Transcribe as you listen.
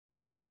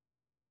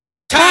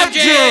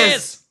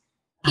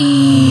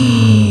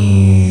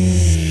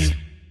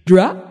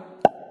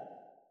Drop.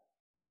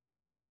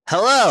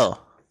 Hello.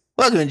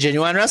 Welcome to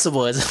Genuine Wrestle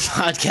Boys, a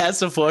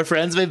podcast of four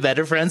friends made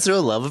better friends through a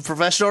love of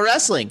professional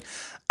wrestling.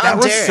 That I'm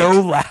was Derek.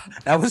 so loud.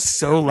 That was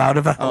so loud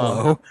of a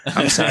hello.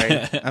 I'm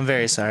sorry. I'm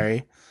very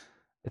sorry.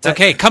 It's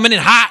okay. Coming in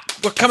hot.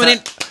 We're coming in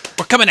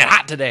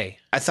hot today.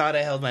 I thought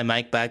I held my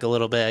mic back a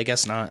little bit. I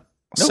guess not.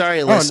 Nope.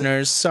 Sorry, Oh,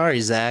 listeners.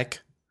 Sorry, Zach.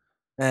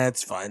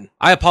 That's fine.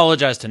 I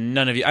apologize to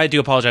none of you. I do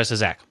apologize to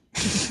Zach.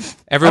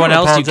 Everyone I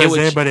don't else, you get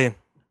apologize to what anybody.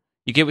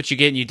 you get what you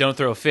get, and you don't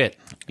throw a fit.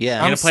 Yeah.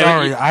 gonna I'm play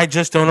sorry. with- I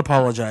just don't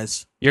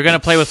apologize. You're gonna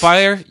play with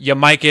fire. You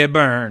might get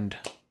burned.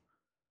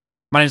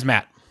 My name's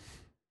Matt.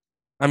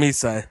 I'm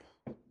Isai.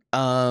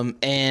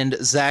 And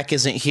Zach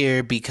isn't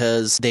here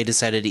because they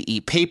decided to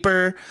eat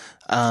paper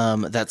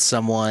that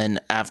someone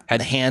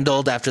had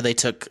handled after they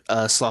took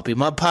a sloppy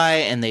mud pie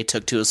and they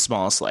took to a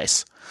small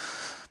slice.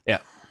 Yeah.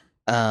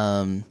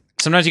 Um,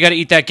 Sometimes you got to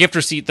eat that gift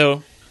receipt,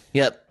 though.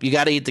 Yep, you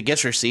got to eat the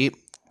gift receipt.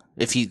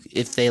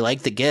 If they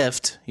like the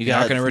gift, you You're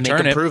not got to gonna make return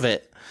them it. prove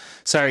it.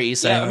 Sorry,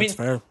 Issa. Yeah, I mean- That's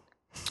fair.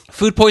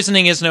 Food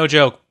poisoning is no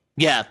joke.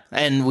 Yeah,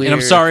 and And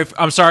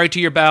I'm sorry to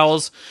your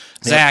bowels,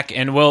 Zach.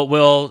 And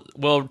we'll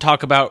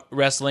talk about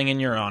wrestling in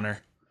your honor.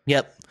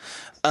 Yep.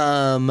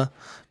 But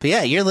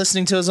yeah, you're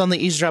listening to us on the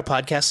Eavesdrop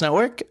Podcast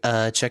Network.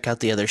 Check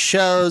out the other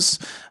shows.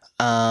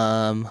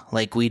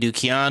 Like We Do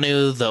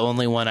Keanu, the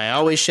only one I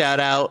always shout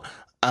out.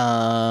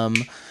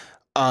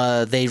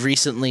 They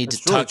recently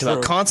That's really talked about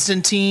true.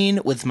 Constantine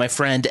with my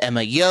friend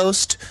Emma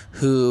Yost,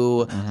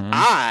 who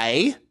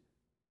her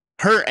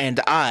and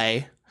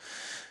I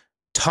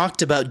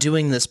talked about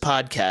doing this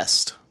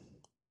podcast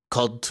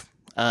called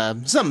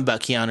something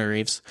about Keanu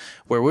Reeves,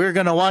 where we're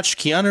going to watch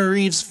Keanu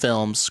Reeves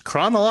films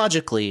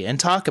chronologically and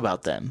talk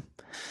about them.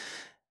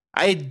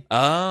 I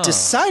Oh.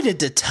 decided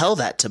to tell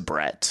that to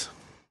Brett,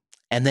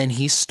 and then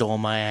he stole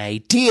my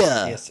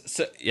idea. Yes.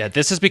 So, yeah,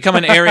 this has become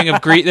an airing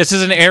of this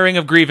is an airing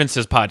of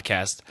grievances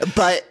podcast.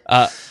 But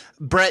Uh,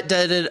 Brett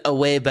did it a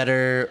way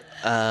better.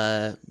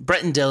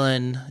 Brett and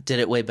Dylan did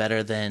it way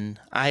better than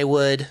I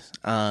would.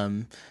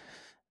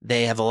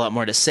 They have a lot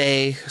more to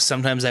say.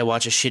 Sometimes I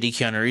watch a shitty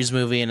Keanu Reeves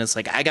movie and it's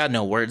like, I got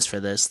no words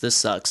for this. This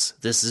sucks.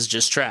 This is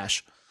just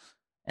trash.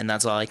 And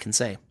that's all I can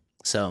say.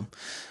 So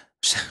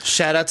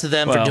shout out to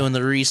them for Well, doing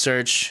the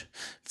research,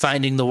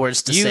 finding the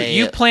words to say.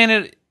 you it.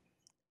 planted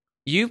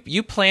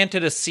you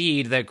planted a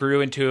seed that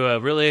grew into a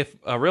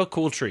real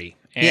cool tree,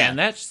 and Yeah.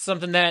 that's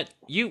something that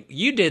you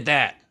did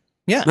that.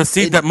 Yeah. The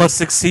seed that must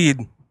succeed.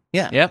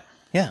 Yeah. Yep.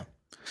 Yeah.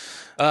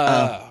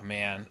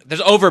 Man,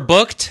 there's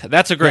Overbooked.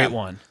 That's a great Yeah.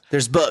 one.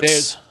 There's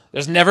books.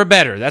 There's Never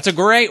Better. That's a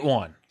great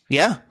one.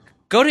 Yeah.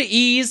 Go to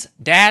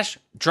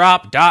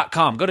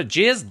ease-drop.com. Go to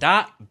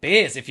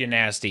jizz.biz if you're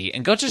nasty,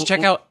 and go just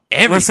check out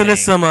everything. Listen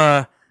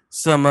to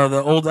some of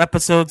the old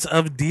episodes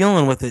of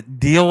Dealing with It.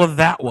 Deal with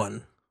that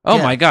one. Oh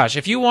Yeah. my gosh!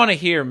 If you want to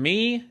hear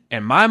me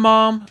and my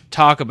mom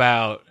talk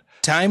about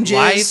Time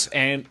life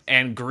jizz.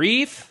 and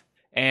grief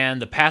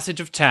and the passage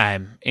of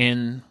time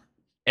in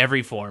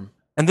every form.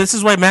 And this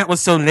is why Matt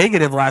was so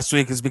negative last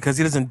week, is because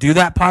he doesn't do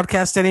that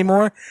podcast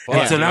anymore.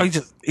 Well, And so yeah.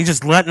 now he's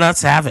just letting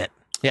us have it.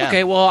 Yeah.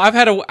 Okay, well, I've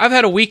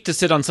had a week to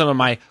sit on some of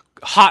my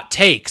hot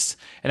takes,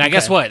 and I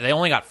guess what? They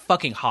only got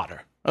fucking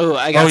hotter. Oh,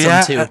 I got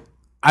some too.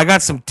 I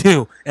got some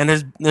too, and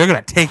they're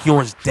gonna take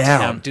yours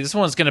down. Dude, this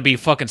one's gonna be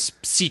fucking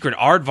secret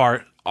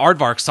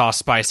aardvark sauce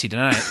spicy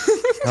tonight.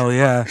 Hell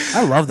yeah,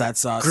 I love that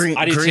sauce.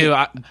 I do too.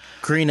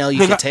 Green El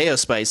They got- Yucateo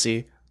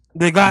spicy.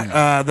 They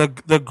got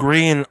the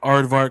green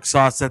aardvark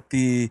sauce at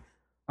the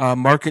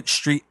Market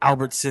Street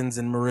Albertsons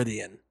in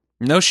Meridian.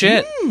 No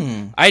shit.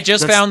 I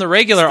just That's- found the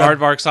regular that's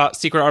aardvark sauce,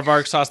 secret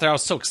aardvark sauce there. I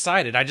was so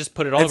excited. I just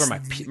put it all over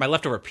It's- my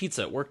leftover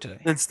pizza at work today.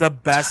 It's the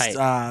best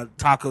Tight.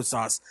 taco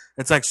sauce.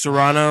 It's like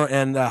serrano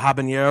and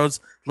habaneros,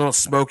 a little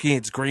smoky.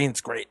 It's green.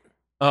 It's great.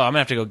 Oh, I'm gonna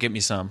have to go get me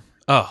some.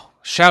 Oh,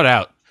 shout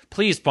out!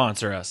 Please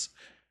sponsor us.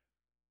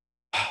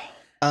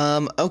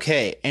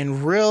 Okay,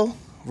 and real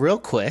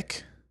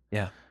quick,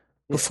 Yeah.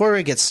 before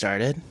we get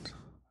started,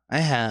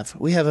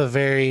 we have a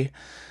very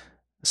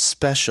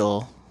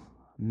special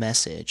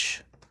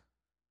message.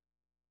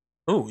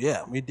 Oh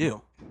yeah, we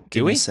do.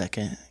 Give me we? a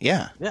second.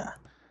 Yeah. Yeah.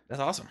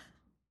 That's awesome.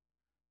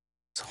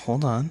 So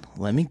hold on.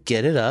 Let me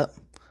get it up.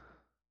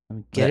 Let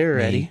me get it Let me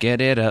ready. Get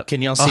it up.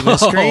 Can y'all see my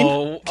screen?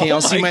 Oh, Can y'all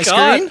oh see my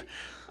God. screen?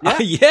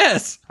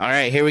 Yes. All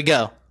right, here we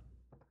go.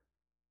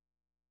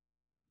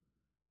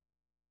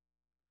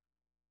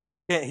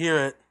 Can't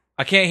hear it.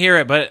 I can't hear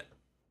it, but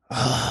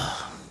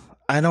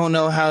I don't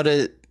know how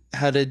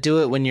to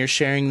do it when you're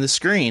sharing the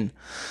screen.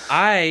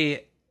 I'm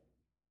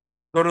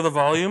Go to the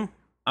volume.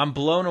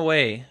 blown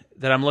away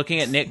that I'm looking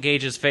at Nick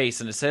Gage's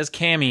face and it says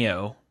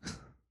cameo.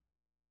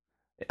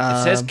 It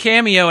says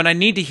cameo, and I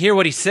need to hear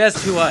what he says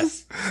to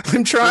us.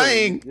 I'm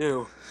trying.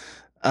 Ew.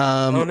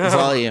 Oh, no.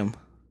 Volume.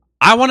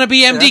 I want to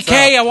be MDK.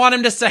 That's I want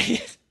him to say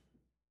it.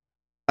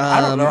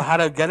 I don't know how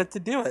to get it to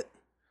do it.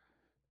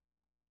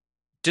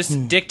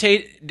 Just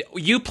dictate.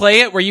 You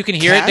play it where you can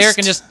hear Cast? it, Derek,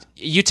 and just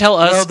you tell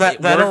us. No, word-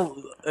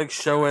 that'll like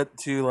show it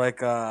to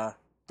like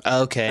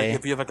Okay.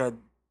 if you have like a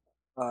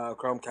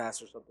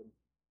Chromecast or something.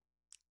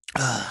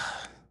 All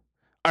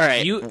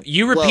right.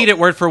 You repeat it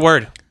word for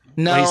word.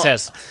 No, what he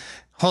says.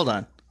 Hold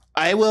on.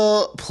 I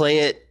will play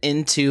it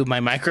into my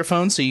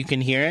microphone so you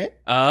can hear it.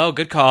 Oh,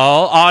 good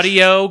call.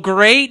 Audio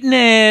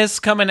greatness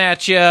coming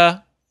at you.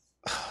 And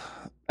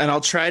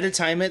I'll try to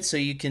time it so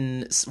you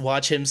can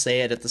watch him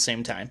say it at the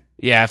same time.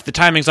 Yeah, if the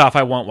timing's off,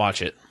 I won't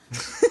watch it.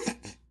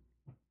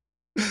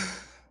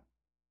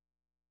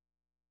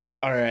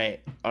 All right.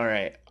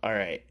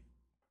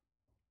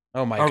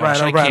 Oh my All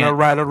gosh! right, I can't. all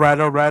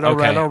right.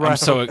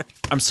 Okay,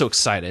 I'm so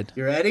excited.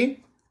 You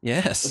ready?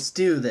 Yes. Let's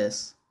do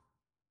this.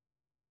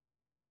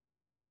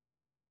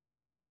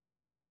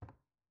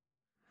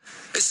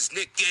 This is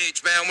Nick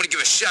Gage, man. I want to give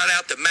a shout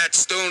out to Matt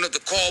Stone of the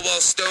Caldwell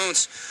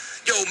Stones.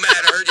 Yo,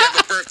 Matt, I heard you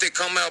have a birthday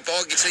coming up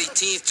August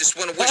 18th. Just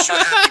want to wish you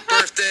a happy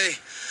birthday.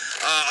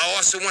 I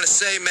also want to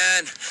say,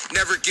 man,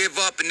 never give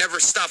up and never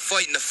stop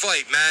fighting the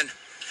fight, man.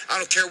 I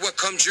don't care what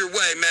comes your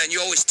way, man.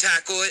 You always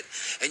tackle it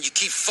and you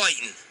keep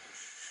fighting.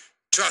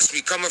 Trust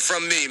me, coming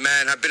from me,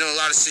 man, I've been in a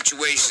lot of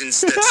situations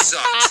that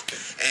sucked,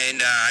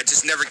 and I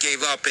just never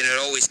gave up, and it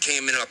always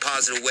came in a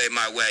positive way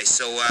my way.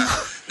 So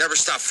never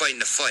stop fighting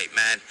the fight,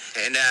 man.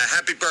 And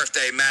happy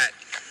birthday, Matt.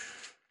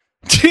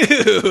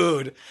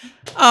 Dude.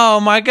 Oh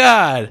my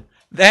god.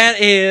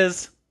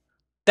 That's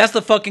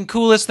the fucking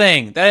coolest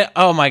thing.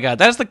 Oh my god.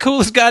 That's the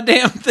coolest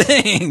goddamn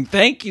thing.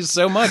 Thank you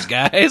so much,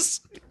 guys.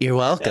 You're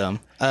welcome.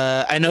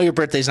 I know your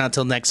birthday's not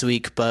till next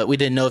week, but we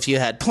didn't know if you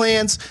had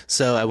plans,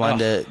 so I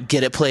wanted to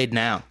get it played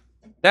now.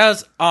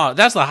 That's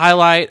the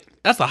highlight.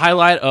 That's the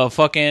highlight of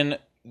fucking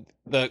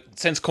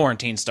since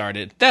quarantine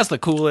started. That's the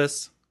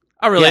coolest.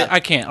 I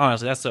can't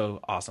honestly. That's so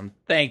awesome.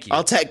 Thank you.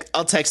 I'll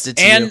text it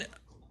to you.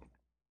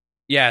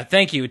 Yeah,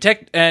 thank you.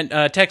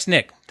 Text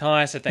Nick. Tell him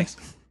I said thanks.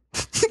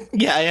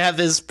 Yeah, I have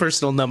his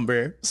personal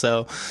number,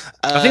 so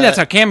I think that's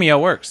how Cameo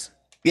works.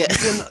 Yeah,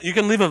 You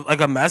can leave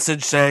a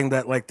message saying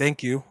that, like,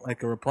 thank you,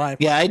 like a reply.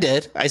 yeah, I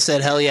did. I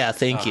said, hell yeah,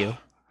 thank you.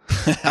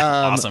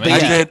 Awesome. but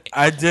I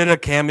yeah. did a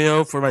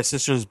cameo for my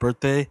sister's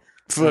birthday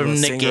From a Nick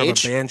singer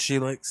Gage? of a band she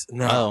likes.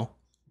 No, Oh,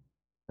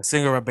 a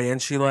singer of a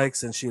band she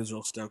likes, and she was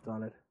real stoked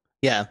on it.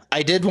 yeah,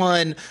 I did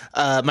one.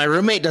 My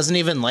roommate doesn't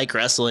even like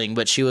wrestling,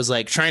 but she was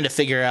like trying to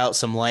figure out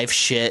some life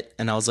shit,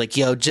 and I was like,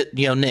 yo,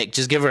 Nick,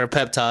 just give her a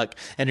pep talk,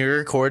 and he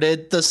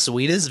recorded the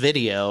sweetest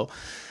video.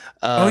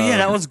 Oh yeah,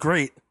 that was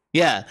great.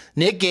 Yeah,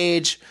 Nick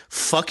Gage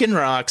fucking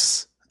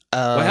rocks.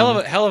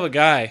 Well, hell of a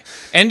guy.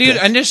 And dude,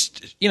 and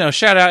just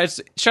shout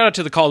out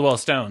to the Caldwell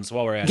Stones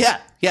while we're at it.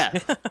 Yeah.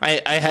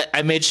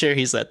 I made sure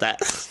he said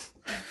that.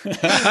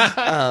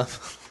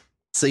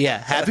 So yeah,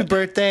 happy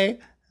birthday,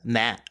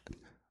 Matt.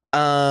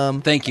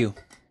 Thank you.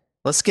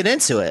 Let's get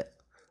into it,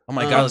 Oh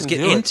my god, let's get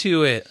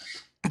into it.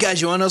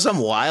 guys. You want to know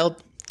something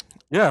wild?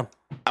 Yeah,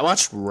 I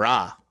watched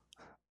Raw.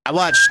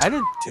 I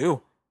did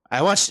too.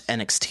 watched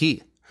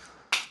NXT.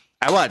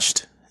 I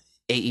watched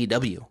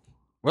AEW.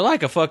 We're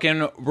like a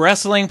fucking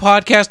wrestling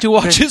podcast who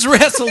watches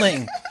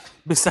wrestling.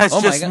 Besides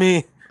Oh my just God.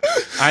 me.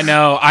 I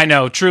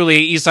know.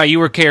 Truly, Esai, you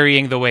were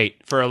carrying the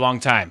weight for a long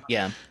time.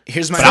 Yeah.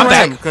 Here's my But I'm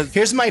back.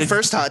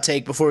 first hot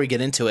take before we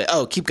get into it.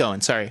 Oh, keep going.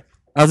 Sorry.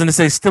 I was going to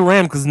say still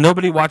am because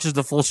nobody watches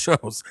the full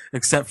shows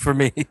except for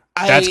me.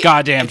 That's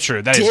goddamn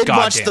true. That is did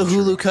goddamn watch the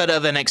true. Hulu cut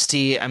of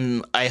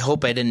NXT. I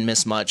hope I didn't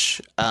miss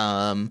much.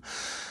 AEW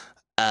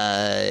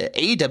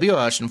I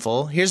watched in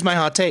full. Here's my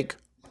hot take.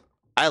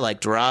 I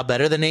liked Raw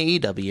better than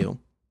AEW.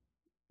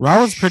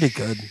 Raw was pretty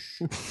good.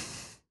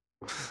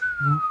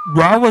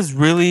 Raw was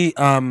really,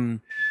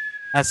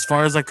 as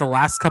far as like the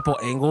last couple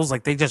angles,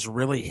 like they just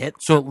really hit.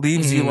 So it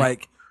leaves you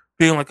like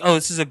being like, oh,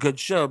 this is a good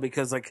show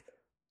because like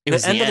the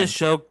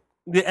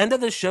end of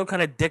the show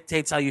kind of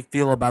dictates how you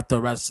feel about the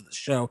rest of the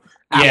show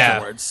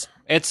afterwards.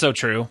 It's so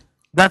true.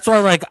 That's why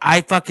like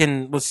I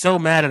fucking was so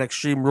mad at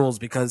Extreme Rules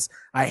because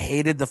I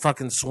hated the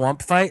fucking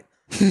swamp fight.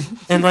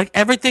 And like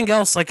everything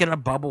else like in a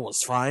bubble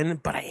was fine,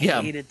 but I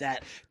hated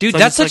that. Dude, So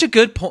that's it's such a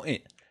good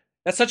point.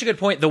 That's such a good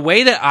point. The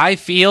way that I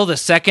feel the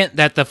second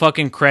that the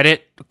fucking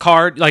credit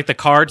card, like the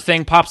card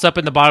thing pops up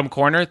in the bottom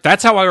corner,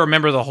 that's how I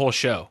remember the whole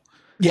show.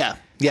 Yeah.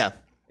 Yeah.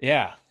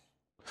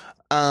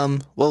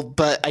 Well,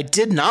 but I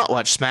did not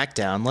watch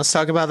SmackDown. Let's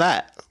talk about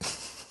that.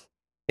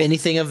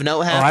 Anything of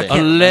note I happened?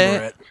 can't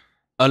remember it.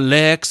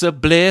 Alexa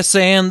Bliss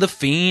and the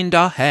Fiend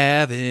are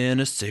having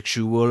a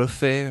sexual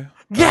affair.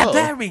 Yeah, Whoa.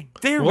 there we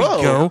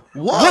Whoa. go.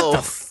 Whoa. What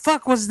the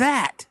fuck was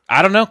that?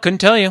 I don't know. Couldn't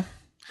tell you.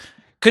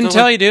 Couldn't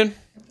tell you, dude.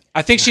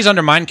 I think she's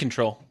under mind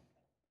control.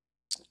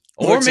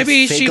 Or It's a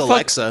maybe fake she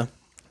Alexa.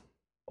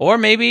 Or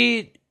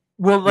maybe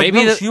Well, like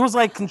Maybe no, the- she was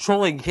like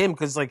controlling him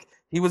because like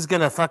he was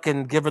gonna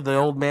fucking give her the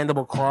old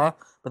mandible claw,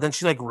 but then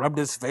she like rubbed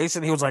his face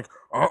and he was like,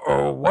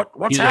 "Uh-oh, what's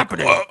He's like,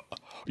 happening?"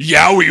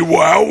 yowie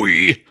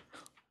wowie.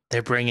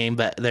 They're bringing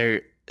back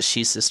their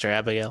Sister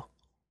Abigail.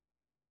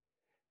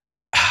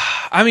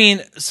 I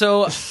mean,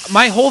 so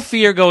my whole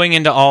fear going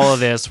into all of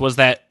this was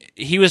that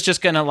he was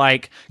just gonna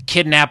like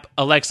kidnap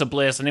Alexa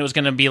Bliss, and it was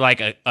gonna be like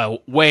a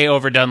way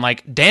overdone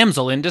like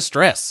damsel in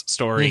distress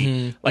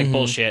story,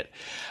 bullshit.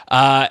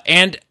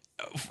 And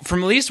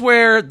from at least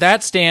where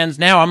that stands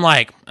now, I'm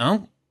like,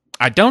 oh,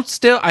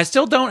 I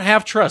still don't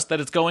have trust that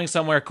it's going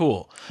somewhere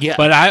cool. Yeah.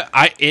 But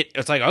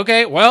it's like,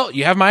 okay, well,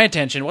 you have my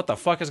attention. What the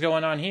fuck is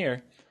going on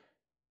here?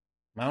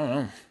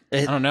 I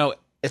don't know.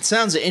 It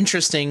sounds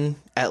interesting,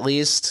 at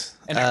least.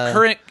 And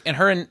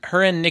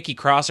her and Nikki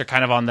Cross are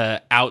kind of on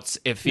the outs.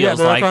 It feels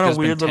they're like on there's a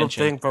weird been little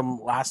tension. thing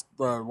from last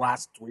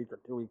week or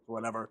 2 weeks, or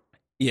whatever.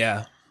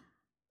 Yeah.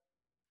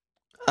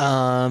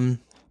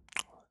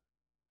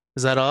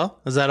 Is that all?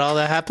 Is that all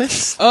that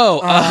happens?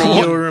 Oh,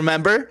 that you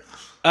remember?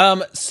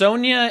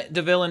 Sonya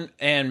Deville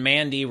and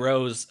Mandy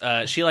Rose.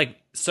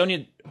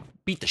 Sonya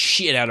beat the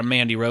shit out of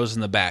Mandy Rose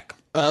in the back.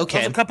 Okay.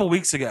 That was a couple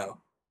weeks ago.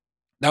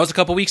 That was a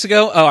couple weeks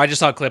ago. Oh, I just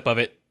saw a clip of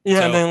it. Yeah,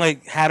 So- and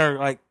then had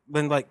her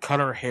cut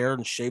her hair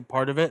and shave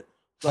part of it.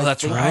 Oh,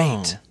 that's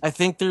right. I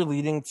think they're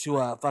leading to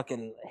a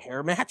fucking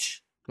hair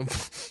match.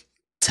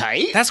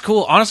 Tight. That's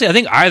cool. Honestly, I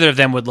think either of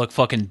them would look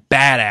fucking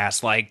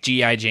badass, like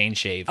G.I. Jane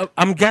shave.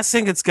 I'm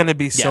guessing it's gonna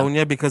be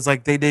Sonya because they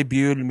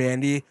debuted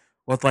Mandy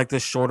with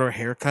this shorter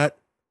haircut.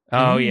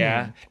 Oh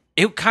yeah,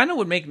 it kind of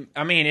would make.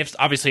 I mean, if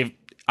obviously,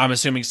 I'm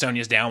assuming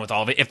Sonya's down with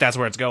all of it. If that's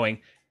where it's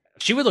going,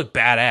 she would look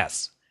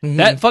badass.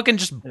 That fucking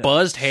just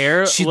buzzed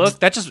hair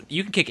look. That just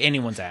you can kick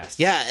anyone's ass.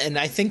 Yeah, and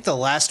I think the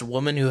last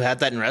woman who had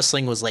that in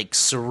wrestling was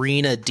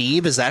Serena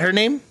Deeb. Is that her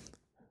name?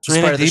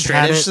 Serena Part of the Deeb Straight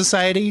had Edge it.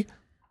 Society.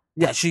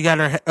 Yeah, she got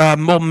her.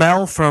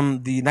 Mel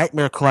from the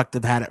Nightmare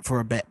Collective had it for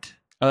a bit,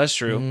 Oh, that's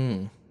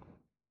true.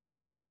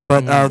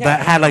 but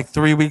that had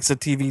 3 weeks of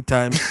TV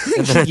time,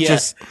 and then it Yeah.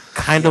 just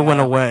kind of went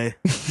away.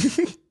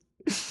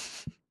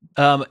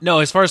 No,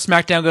 as far as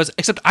SmackDown goes,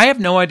 except I have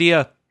no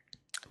idea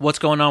what's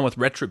going on with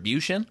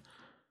Retribution,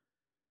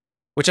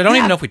 which I don't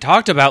even know if we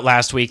talked about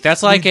last week.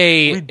 That's like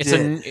we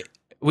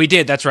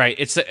did. That's right.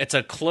 It's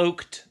a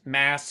cloaked,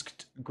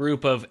 masked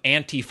group of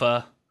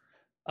Antifa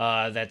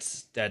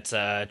that's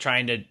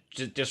trying to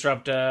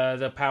disrupt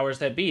the powers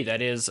that be.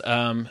 That is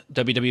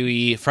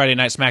WWE Friday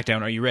Night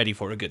SmackDown. Are you ready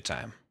for a good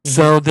time?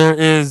 So there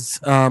is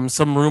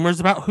some rumors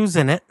about who's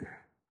in it.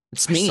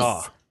 It's me.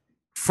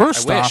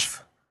 First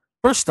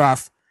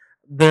off,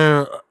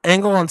 their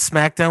angle on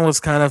SmackDown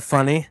was kind of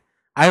funny.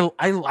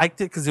 I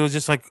liked it because it was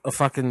just a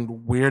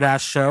fucking weird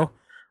ass show.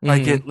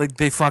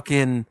 They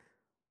fucking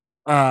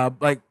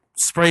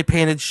spray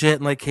painted shit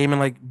and came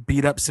and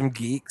beat up some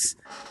geeks.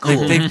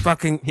 Cool. They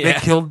fucking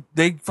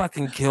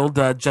killed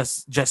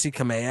Jesse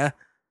Kamea.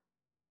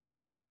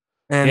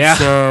 And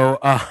so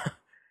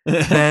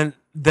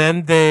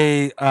then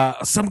they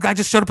some guy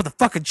just showed up with a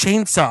fucking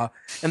chainsaw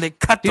and they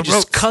cut the rope.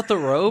 Just cut the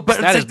rope.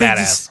 But That it's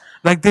is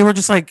they badass. they were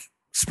just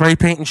spray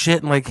painting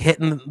shit and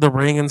hitting the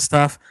ring and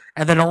stuff.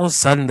 And then all of a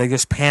sudden they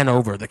just pan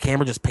over. The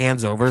camera just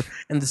pans over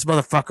and this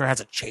motherfucker has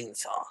a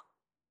chainsaw.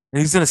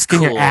 And he's gonna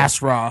skin your Cool.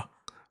 ass raw.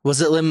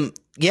 Was it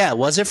Yeah,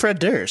 was it Fred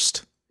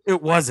Durst?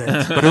 It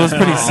wasn't, but it was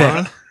pretty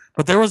sick.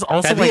 But there was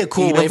also That'd be a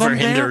cool 8 way of for them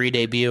him to there.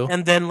 re-debut.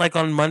 And then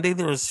on Monday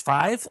there was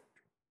 5.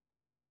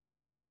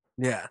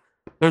 Yeah.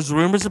 There's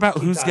rumors about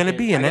who's gonna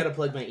be in it.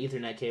 plug my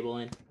Ethernet cable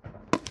in.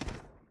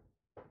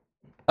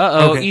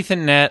 Okay.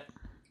 Ethernet.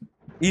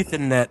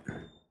 Ethernet.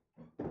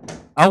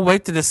 I'll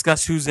wait to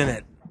discuss who's in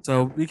it.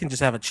 So we can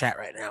just have a chat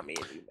right now, me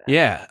and you. Matt.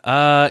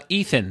 Yeah.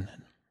 Ethan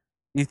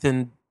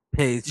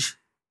Page.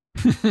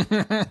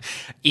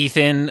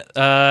 Ethan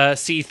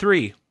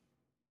C3.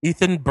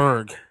 Ethan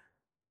Berg.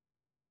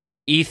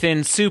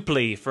 Ethan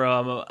Supley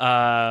from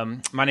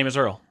My Name is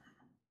Earl.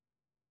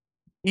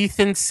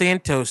 Ethan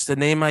Santos, the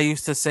name I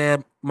used to say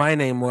my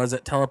name was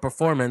at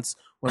Teleperformance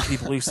when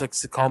people used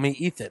to call me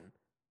Ethan.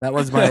 That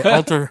was my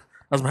alter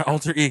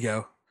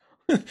ego.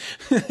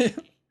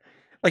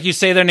 Like you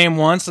say their name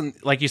once, and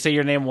you say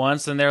your name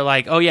once, and they're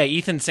like, "Oh yeah,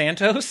 Ethan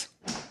Santos."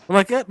 I'm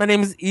like, yeah, my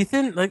name is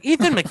Ethan.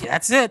 Ethan,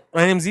 that's it.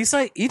 My name's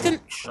Isai.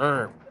 Ethan,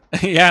 sure.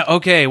 Yeah,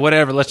 okay,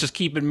 whatever. Let's just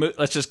keep it.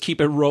 Let's just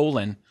keep it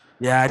rolling.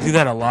 Yeah, I do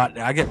that a lot.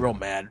 I get real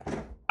mad.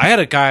 I had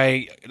a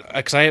guy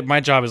because my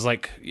job is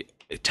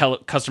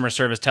customer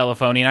service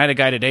telephoning. I had a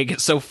guy today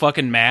get so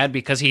fucking mad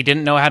because he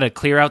didn't know how to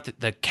clear out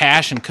the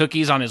cache and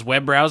cookies on his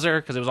web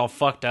browser because it was all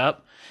fucked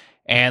up.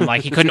 And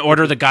he couldn't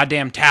order the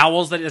goddamn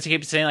towels that he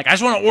kept saying. I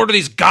just want to order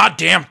these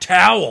goddamn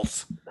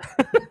towels.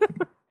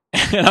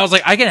 And I was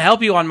like, I can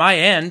help you on my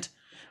end.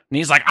 And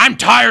he's like, I'm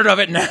tired of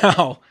it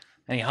now.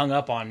 And he hung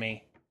up on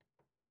me.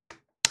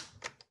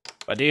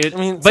 But dude,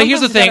 but here's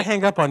the thing. I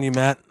hang up on you,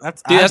 Matt.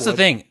 That's the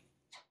thing.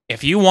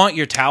 If you want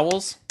your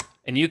towels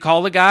and you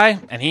call the guy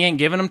and he ain't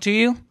giving them to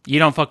you, you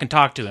don't fucking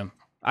talk to him.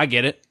 I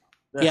get it.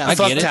 Yeah, I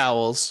fuck get it.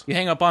 towels. You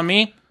hang up on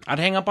me, I'd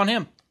hang up on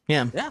him.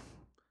 Yeah.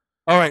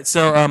 All right,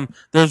 so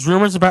there's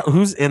rumors about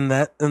who's in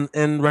that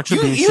in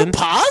Retribution. You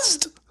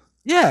paused?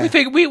 Yeah,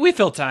 We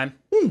fill time.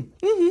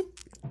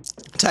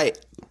 Tight.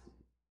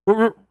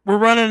 we're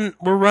running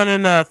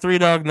 3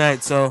 Dog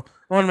Night, so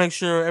I want to make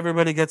sure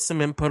everybody gets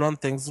some input on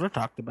things that are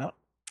talked about.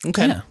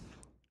 Okay.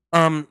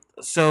 Yeah.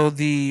 So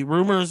the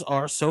rumors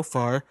are so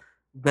far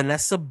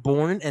Vanessa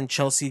Bourne and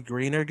Chelsea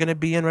Green are going to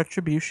be in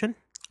Retribution.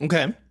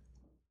 Okay.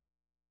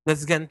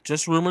 That's again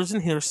just rumors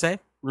and hearsay,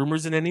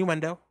 rumors and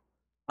innuendo.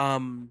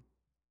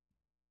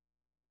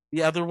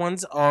 The other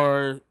ones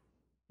are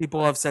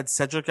people have said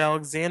Cedric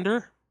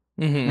Alexander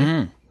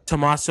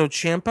Tommaso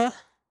Ciampa,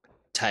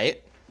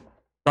 Tight.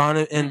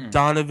 Donovan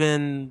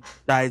Dominic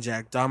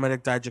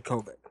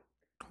Dijakovic.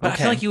 But I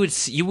feel like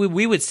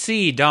we would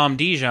see Dom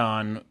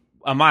Dijon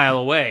a mile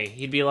away.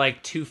 He'd be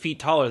like 2 feet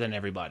taller than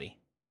everybody.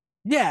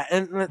 Yeah,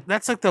 and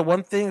that's like the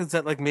one thing is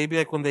that like maybe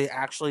like when they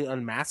actually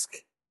unmask,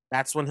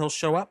 that's when he'll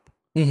show up.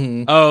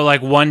 Oh,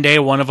 like one day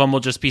one of them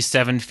will just be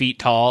 7 feet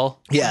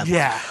tall. Yeah.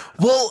 Yeah.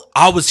 Well,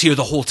 I was here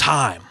the whole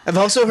time. I've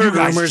also heard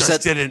rumors just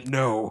that didn't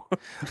know.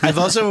 I've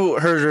also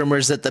heard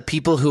rumors that the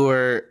people who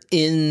are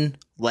in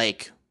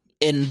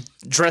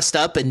dressed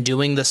up and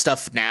doing the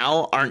stuff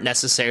now aren't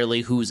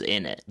necessarily who's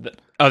in it.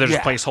 Oh, there's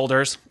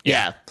placeholders.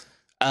 Yeah.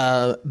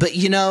 But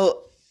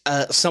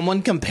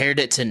someone compared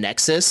it to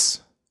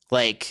Nexus.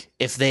 Like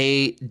if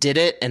they did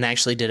it and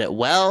actually did it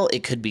well,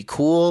 it could be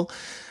cool.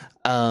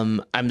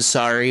 I'm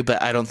sorry,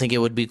 but I don't think it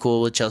would be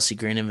cool with Chelsea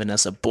Green and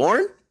Vanessa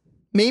Bourne.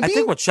 Maybe I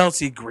think with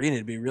Chelsea Green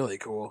it'd be really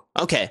cool.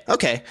 Okay.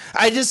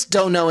 I just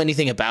don't know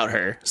anything about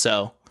her,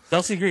 so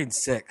Chelsea Green's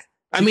sick.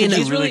 I mean,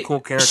 she's really cool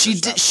character.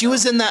 She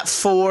was in that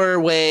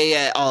 4-way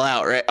at All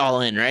Out, right?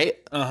 All In, right?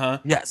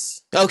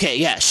 Yes. Okay,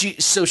 yeah.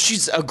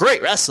 She's a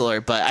great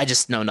wrestler, but I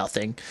just know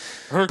nothing.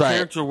 Her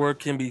character work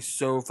can be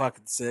so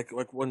fucking sick.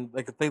 Like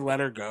if they let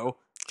her go,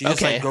 she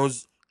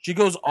just she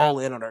goes all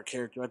in on her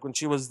character. Like when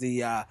she was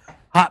the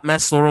hot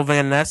mess Laurel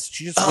Van Ness,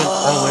 she just went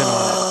all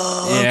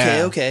in on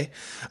it. Okay.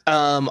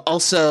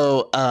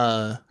 Also,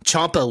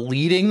 Ciampa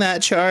leading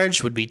that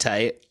charge would be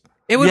tight.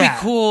 It would be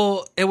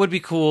cool. It would be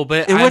cool,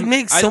 but it would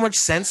make so much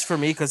sense for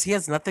me because he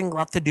has nothing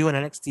left to do in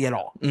NXT at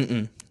all.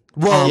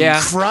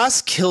 Well,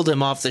 Cross killed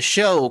him off the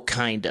show,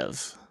 kind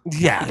of.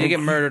 Yeah, he did get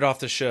murdered off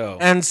the show,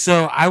 and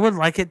so I would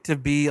like it to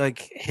be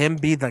like him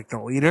be like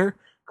the leader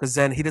because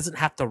then he doesn't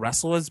have to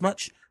wrestle as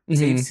much.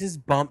 Saves his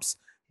bumps.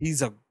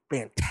 He's a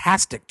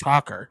fantastic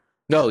talker.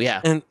 Oh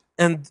yeah,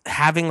 and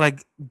having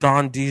like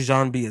Don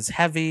Dijon be as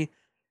heavy.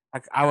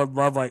 Like I would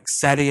love like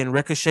Seti and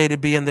Ricochet to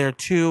be in there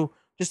too.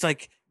 Just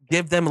like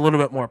give them a little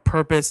bit more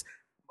purpose.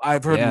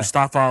 I've heard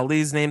Mustafa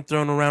Ali's name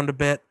thrown around a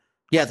bit.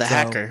 Yeah, the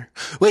hacker.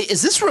 Wait,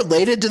 is this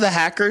related to the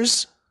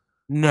hackers?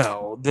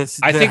 No,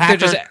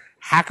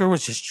 hacker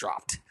was just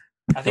dropped.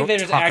 I think they're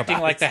just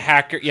acting like the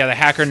hacker. Yeah, the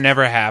hacker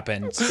never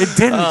happened. It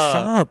didn't.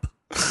 Stop.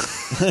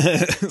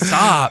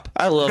 Stop.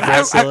 I love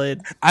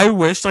wrestling. I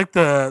wish like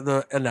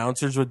the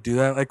announcers would do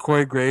that. Like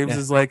Corey Graves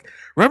is like,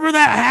 remember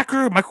that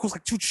hacker? Michael's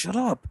like, dude, shut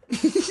up.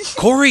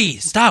 Corey,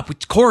 stop.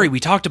 Corey, we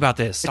talked about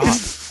this. Stop.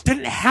 It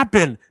didn't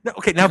happen. No,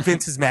 okay, now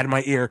Vince is mad in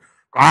my ear.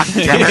 God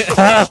damn it,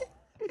 Cole.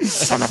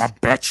 Son of a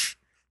bitch.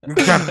 You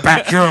come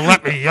back here and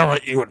let me yell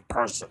at you in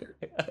person.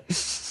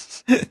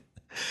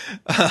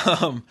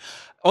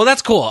 Well,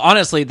 that's cool.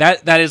 Honestly,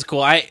 that is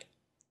cool.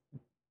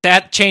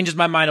 That changes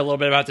my mind a little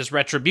bit about this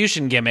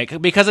Retribution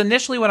gimmick because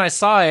initially when I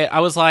saw it, I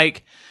was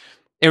like,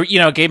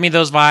 it gave me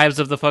those vibes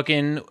of the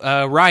fucking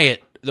the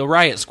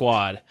Riot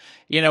Squad.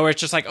 Where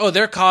it's just like, oh,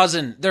 they're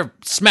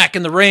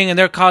smacking the ring and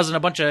they're causing a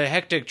bunch of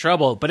hectic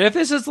trouble. But if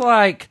this is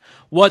like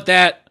what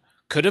that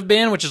could have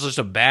been, which is just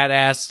a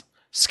badass,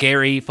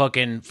 scary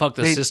fucking fuck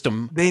the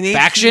system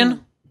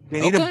faction.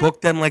 They need to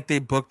book them like they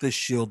booked the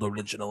Shield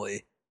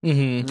originally,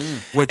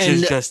 which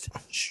is just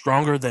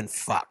stronger than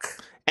fuck.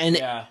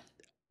 And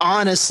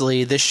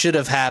honestly, this should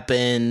have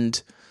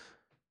happened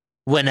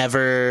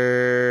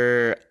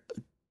whenever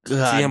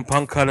CM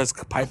Punk cut his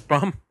pipe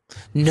bomb.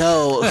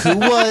 No, who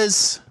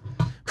was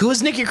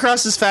Nikki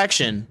Cross's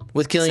faction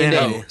with Killian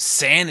Dain?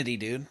 Sanity,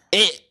 dude.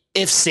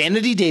 If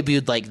Sanity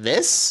debuted like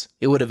this,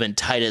 it would have been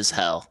tight as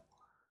hell.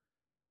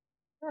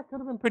 That could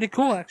have been pretty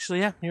cool, actually.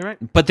 Yeah, you're right.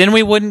 But then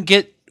we wouldn't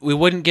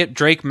get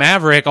Drake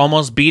Maverick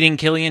almost beating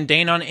Killian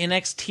Dain on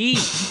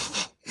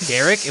NXT.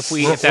 Derek, if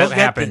that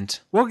happened,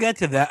 we'll get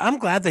to that. I'm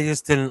glad they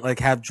just didn't like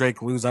have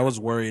Drake lose. I was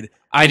worried.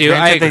 I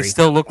agree. They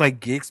still look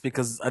like geeks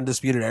because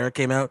Undisputed Era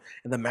came out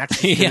and the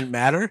match didn't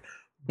matter.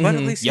 But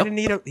at least he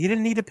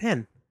didn't need a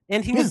pin,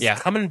 and he was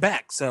coming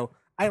back. So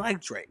I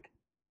like Drake.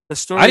 The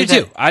story I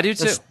do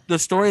too. The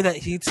story that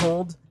he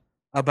told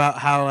about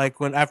how like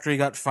after he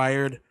got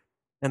fired,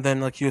 and then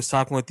like he was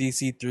talking with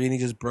EC3 and he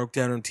just broke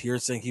down in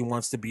tears saying he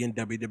wants to be in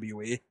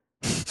WWE.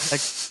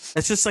 Like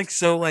it's just like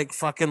so like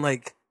fucking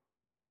like.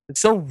 It's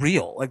so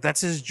real. Like,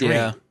 that's his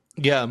dream.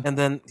 Yeah. And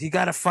then he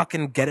got to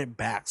fucking get it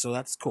back. So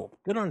that's cool.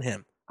 Good on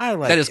him. I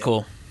like that. Is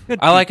cool.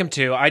 I like him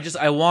too.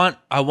 I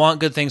want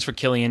good things for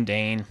Killian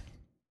Dain.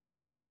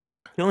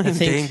 Killian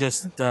Dain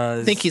just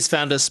does. I think he's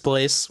found his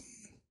place.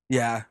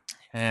 Yeah.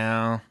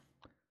 Yeah.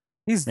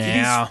 He's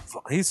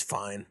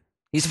fine.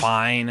 He's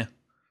fine.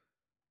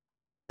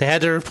 They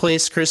had to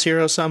replace Chris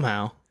Hero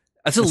somehow.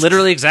 That's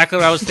literally exactly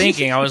what I was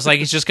thinking. I was like,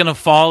 he's just going to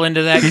fall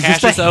into that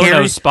Cassius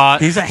Ohno spot.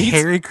 He's a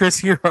hairy Chris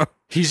Hero.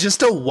 He's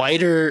just a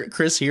whiter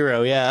Chris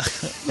Hero, yeah.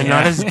 And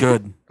not as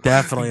good.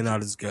 Definitely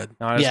not as good.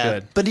 Not as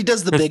good. But he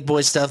does the big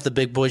boy stuff the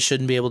big boys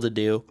shouldn't be able to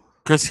do.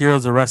 Chris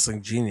Hero's a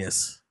wrestling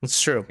genius.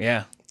 It's true.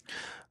 Yeah.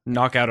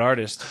 Knockout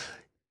artist.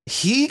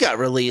 He got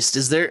released.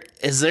 Is there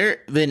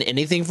been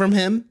anything from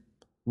him?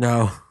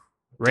 No.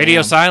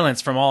 Radio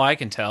silence from all I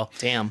can tell.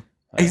 Damn.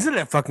 He's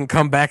gonna fucking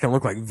come back and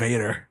look like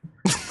Vader.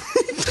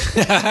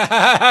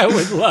 I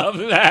would love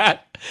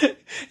that.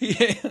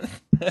 Yeah.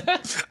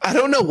 I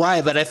don't know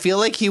why, but I feel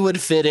like he would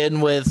fit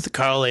in with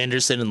Carl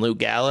Anderson and Luke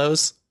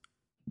Gallows.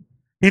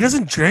 He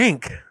doesn't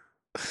drink.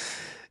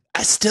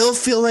 I still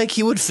feel like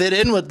he would fit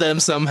in with them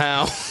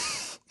somehow.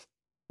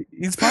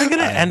 He's probably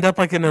gonna end up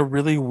like in a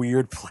really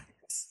weird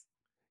place.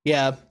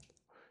 Yeah.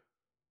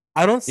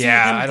 I don't see him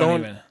I don't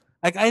going. even.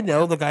 Like, I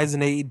know the guys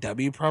in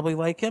AEW probably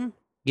like him,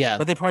 Yeah.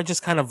 but they probably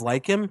just kind of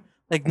like him.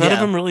 Like, none of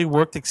them really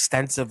worked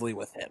extensively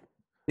with him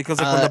because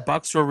like when the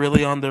Bucks were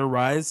really on their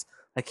rise,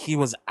 like he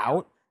was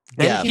out.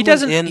 Then he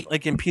was in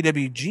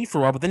PWG for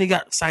a while, but then he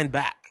got signed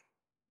back.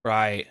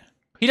 Right.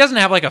 He doesn't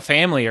have like a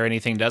family or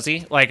anything, does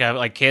he?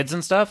 Like kids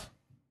and stuff.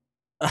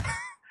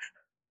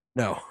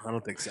 No, I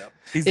don't think so.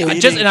 The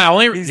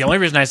only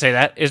reason I say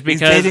that is because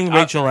he's dating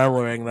Rachel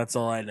Ellering. That's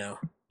all I know.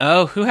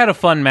 Oh, who had a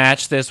fun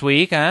match this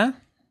week, huh?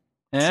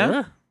 Yeah.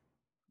 Sure.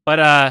 But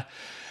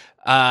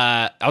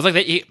I was like,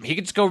 he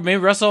could just go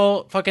maybe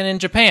wrestle fucking in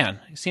Japan.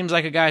 He seems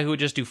like a guy who would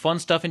just do fun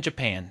stuff in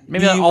Japan.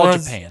 Maybe not all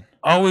Japan.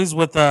 Always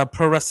with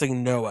Pro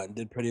Wrestling Noah and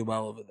did pretty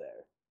well over there.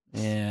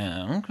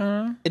 Yeah,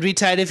 okay. It'd be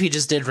tight if he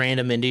just did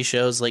random indie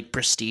shows like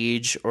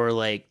Prestige or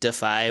like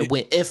Defy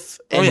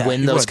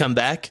when those come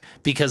back.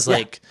 Because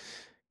like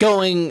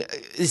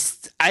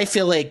I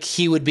feel like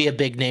he would be a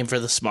big name for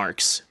the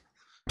Smarks.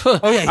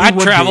 Oh yeah, I'd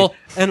travel.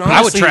 And honestly,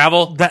 I would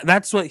travel.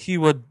 That's what he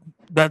would.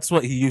 That's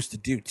what he used to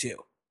do too.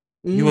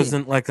 He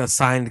wasn't like a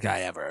signed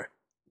guy ever.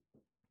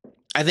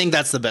 I think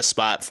that's the best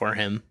spot for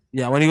him.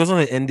 Yeah, when he was on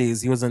the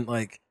Indies, he wasn't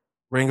like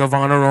Ring of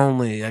Honor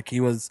only. Like he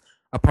was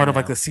a part of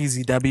like the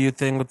CZW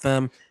thing with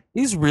them.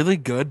 He's really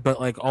good, but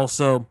like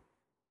also,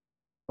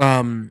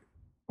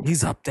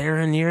 he's up there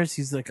in years.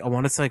 He's like I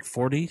want to say like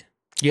 40.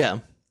 Yeah,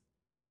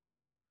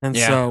 and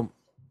so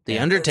the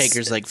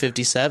Undertaker's like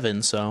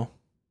 57. So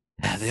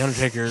yeah, the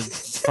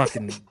Undertaker's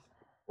fucking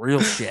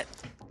real shit.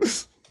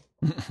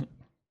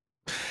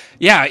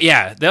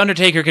 Yeah. The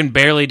Undertaker can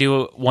barely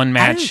do one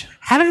match.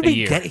 How did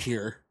we get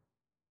here?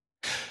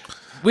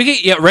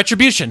 We get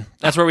Retribution.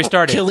 That's where we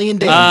started. Killian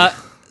Dane.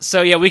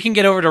 So yeah, we can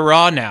get over to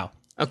Raw now.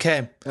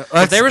 Okay.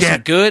 There was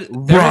some good.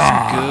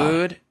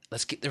 There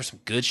was some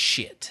good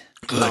shit.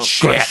 Good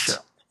shit.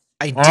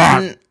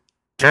 I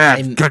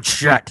didn't. Good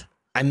shit.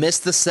 I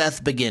missed the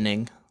Seth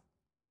beginning.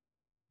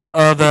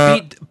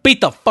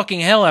 Beat the fucking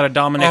hell out of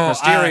Dominic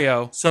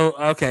Mysterio.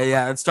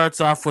 It starts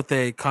off with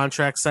a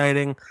contract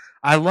signing.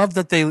 I love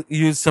that they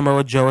use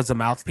Samoa Joe as a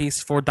mouthpiece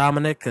for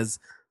Dominic because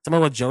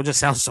Samoa Joe just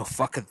sounds so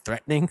fucking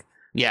threatening.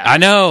 Yeah, I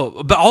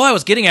know, but all I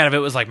was getting out of it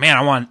was like, man,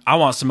 I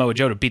want Samoa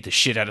Joe to beat the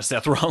shit out of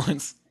Seth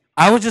Rollins.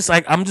 I was just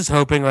like, I was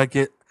hoping like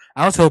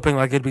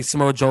it'd be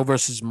Samoa Joe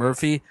versus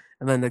Murphy,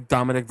 and then like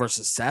Dominic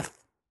versus Seth,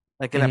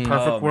 like in a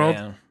perfect world.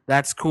 Man.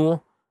 That's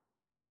cool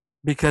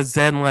because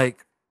then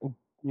like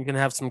you can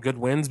have some good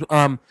wins.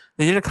 They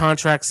did a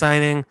contract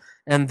signing,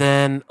 and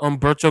then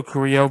Humberto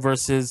Carrillo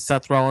versus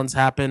Seth Rollins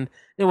happened.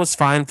 It was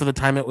fine for the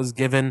time it was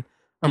given.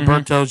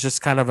 Humberto's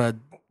just kind of a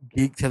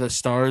geek to the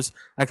stars.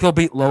 Like he'll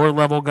beat lower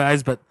level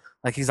guys, but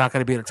like he's not going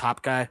to be a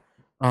top guy.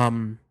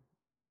 And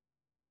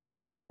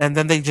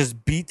then they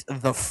just beat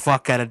the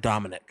fuck out of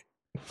Dominic.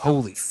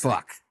 Holy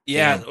fuck!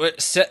 Yeah,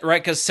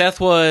 right. Because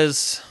Seth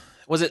was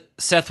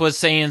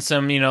saying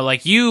some,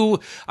 like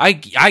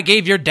I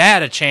gave your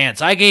dad a chance.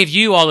 I gave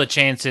you all the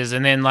chances,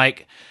 and then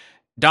like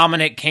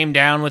Dominic came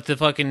down with the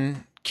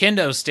fucking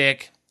kendo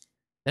stick.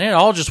 And it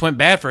all just went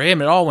bad for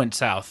him. It all went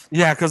south.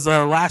 Yeah, because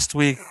last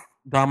week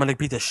Dominic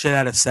beat the shit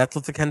out of Seth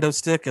with the kendo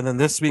stick, and then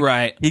this week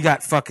he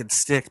got fucking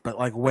sticked, but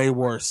like way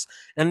worse.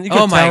 And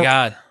my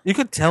god, you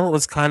could tell it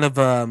was kind of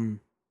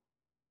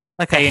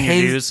like paying your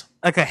dues,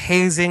 like a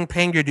hazing,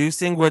 paying your dues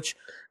thing. Which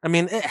I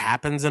mean, it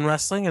happens in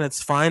wrestling, and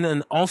it's fine.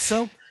 And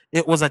also,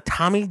 it was a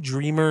Tommy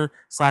Dreamer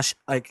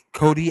 / like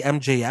Cody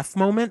MJF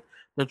moment.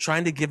 They're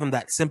trying to give him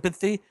that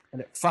sympathy, and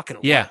it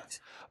fucking worked.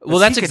 Well,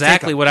 that's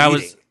exactly what I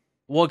was.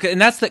 Well,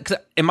 and that's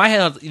in my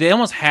head, they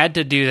almost had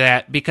to do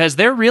that because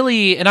they're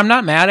really, and I'm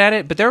not mad at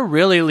it, but they're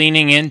really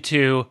leaning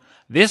into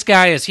this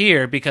guy is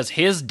here because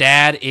his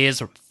dad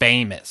is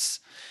famous.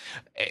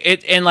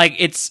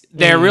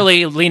 They're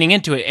really leaning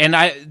into it. And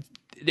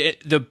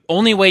the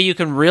only way you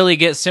can really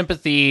get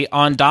sympathy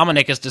on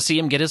Dominic is to see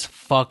him get his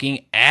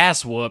fucking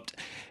ass whooped.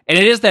 And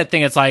it is that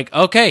thing. It's like,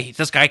 okay,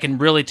 this guy can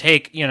really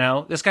take,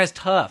 this guy's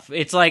tough.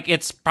 It's like,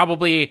 it's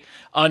probably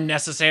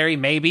unnecessary,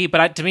 maybe.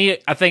 But to me,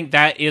 I think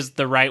that is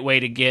the right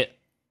way to get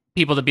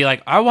people to be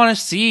like, I want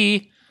to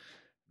see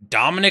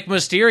Dominic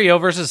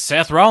Mysterio versus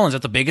Seth Rollins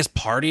at the biggest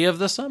party of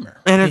the summer.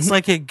 And it's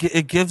like,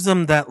 it gives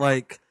him that,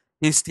 like,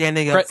 he's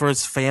standing up for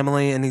his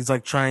family and he's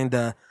like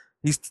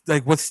he's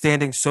like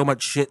withstanding so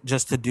much shit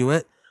just to do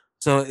it.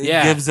 So it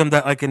gives him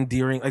that like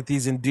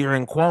these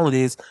endearing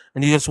qualities,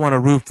 and you just want to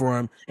root for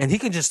him. And he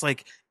can just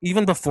like,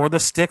 even before the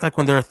stick, like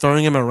when they're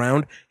throwing him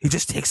around, he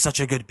just takes such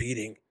a good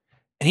beating.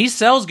 And he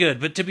sells good,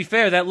 but to be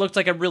fair, that looked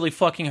like it really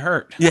fucking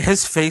hurt. Yeah,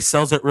 his face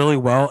sells it really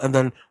well. And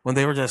then when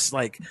they were just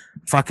like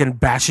fucking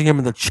bashing him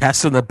in the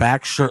chest and the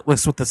back,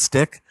 shirtless with the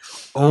stick,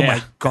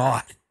 my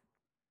god.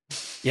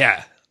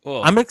 Yeah,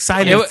 Whoa. I'm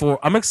excited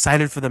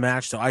for the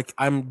match though.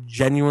 I'm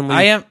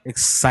genuinely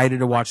excited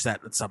to watch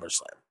that at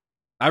SummerSlam.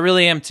 I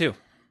really am too.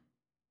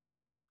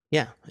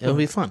 Yeah, it'll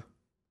be fun.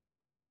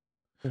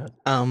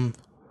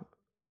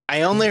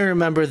 I only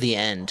remember the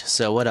end.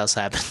 So what else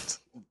happened?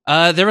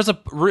 There was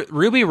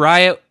Ruby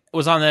Riott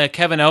was on the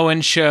Kevin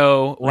Owens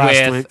show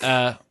last week.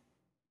 That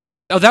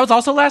was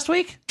also last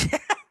week.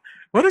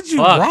 What did you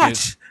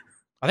watch? Dude.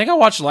 I think I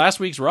watched last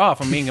week's Raw.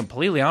 If I'm being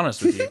completely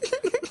honest with you.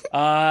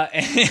 I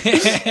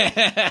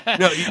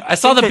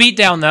saw the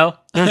beatdown though.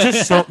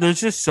 There's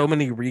just so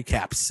many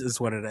recaps, is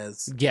what it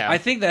is. Yeah, I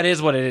think that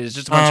is what it is.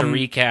 Just a bunch of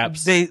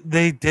recaps.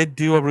 They did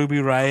do a Ruby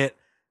Riott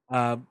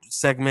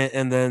segment,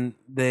 and then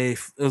it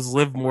was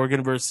Liv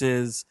Morgan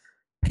versus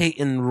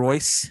Peyton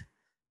Royce,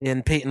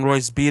 and Peyton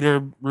Royce beat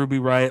her. Ruby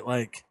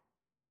Riott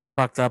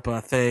fucked up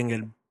a thing,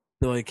 and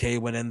Billie Kay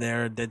went in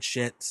there and did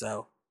shit.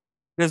 So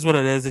here's what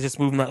it is. They're just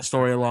moving that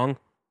story along.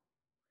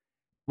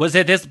 Was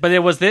it this? But it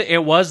was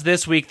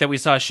this week that we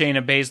saw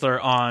Shayna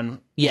Baszler on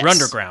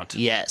Runderground.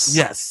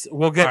 Yes.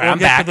 We'll get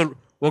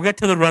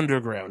to the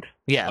Runderground.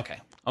 Yeah.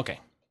 Okay.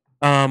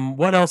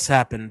 What else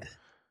happened?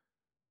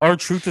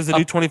 R-Truth is the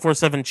new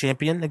 24/7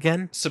 champion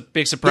again. It's a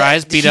big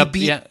surprise. Beat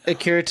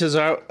Akira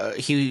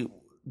Tozawa.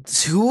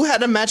 Who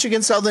had a match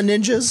against all the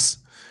ninjas?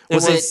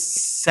 Was it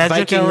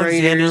Cedric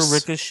Alexander,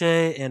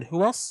 Ricochet, and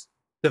who else?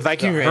 The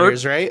Viking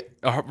Raiders, right?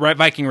 Right,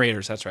 Viking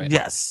Raiders. That's right.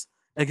 Yes.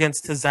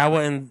 Against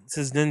Tozawa and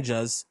his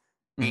ninjas,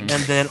 and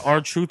then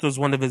R-Truth was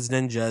one of his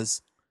ninjas,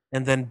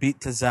 and then beat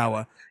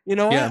Tozawa. You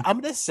know what? I'm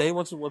gonna say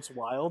what's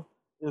wild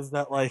is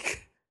that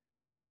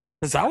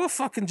Tozawa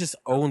fucking just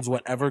owns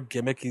whatever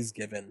gimmick he's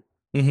given.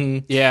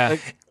 Mm-hmm. Yeah,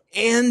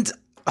 and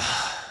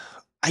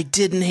I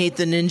didn't hate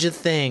the ninja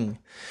thing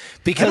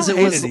because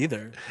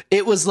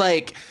it was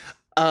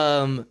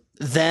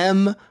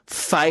them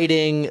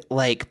fighting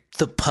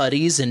the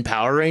putties in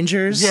Power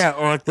Rangers. Yeah,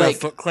 or the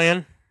Foot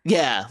Clan.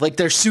 Yeah,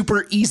 they're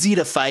super easy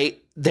to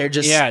fight. They're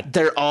just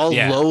they're all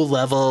low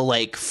level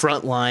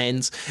front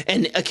lines.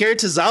 And Akira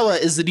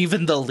Tozawa isn't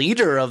even the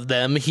leader of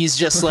them. He's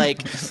just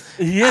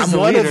he is I'm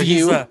one leader. of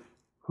you.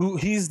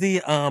 Who's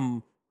the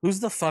who's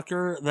the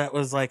fucker that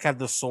was had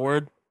the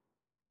sword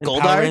in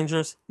Goldar? Power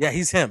Rangers? Yeah,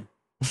 he's him.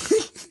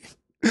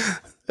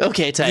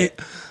 Okay, tight.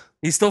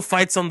 He still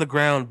fights on the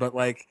ground, but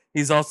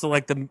he's also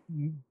the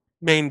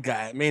main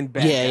bad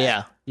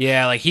guy.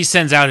 Yeah, he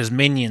sends out his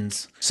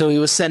minions. So he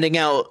was sending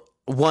out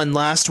one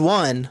last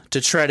one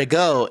to try to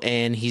go,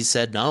 and he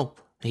said no,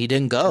 he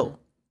didn't go,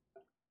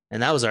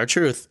 and that was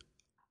R-Truth.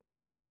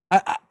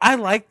 I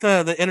like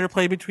the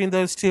interplay between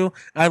those two.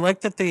 I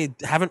like that they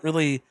haven't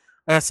really,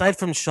 aside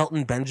from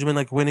Shelton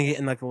Benjamin winning it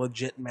in a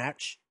legit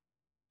match.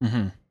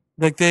 Mm-hmm.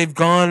 They've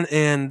gone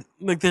and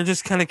they're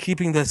just kind of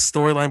keeping the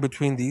storyline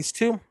between these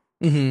two.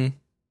 Mm-hmm.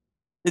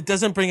 It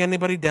doesn't bring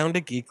anybody down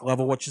to geek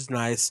level, which is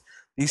nice.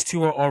 These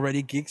two are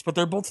already geeks, but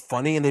they're both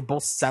funny and they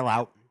both sell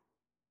out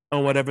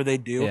on whatever they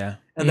do. Yeah.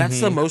 And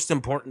that's the most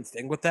important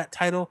thing with that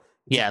title.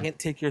 Yeah. You can't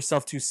take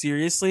yourself too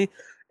seriously.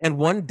 And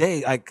one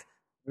day, I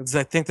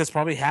think this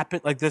probably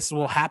happened, this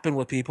will happen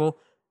with people.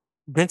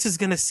 Vince is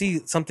going to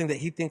see something that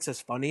he thinks is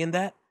funny in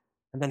that,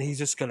 and then he's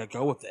just going to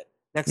go with it.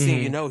 Next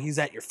thing you know, he's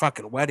at your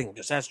fucking wedding.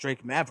 Just ask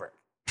Drake Maverick.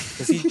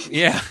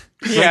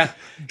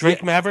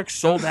 Drake Maverick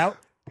sold out,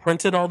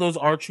 printed all those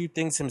R-Truth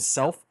things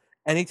himself.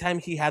 Anytime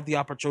he had the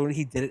opportunity,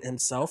 he did it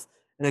himself.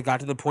 And it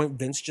got to the point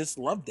Vince just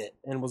loved it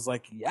and was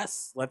like,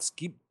 yes, let's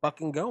keep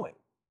fucking going.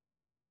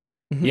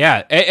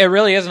 Yeah, it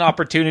really is an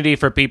opportunity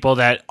for people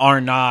that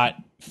are not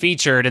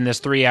featured in this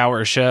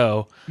 3-hour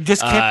show. You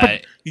just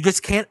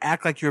can't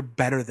act like you're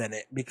better than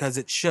it because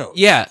it shows.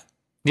 Yeah,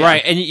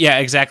 right. And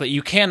exactly.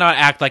 You cannot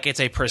act like it's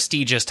a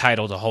prestigious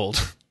title to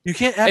hold. You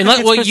can't act like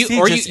it's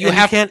prestigious, you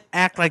can't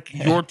act like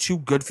you're too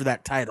good for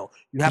that title.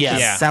 You have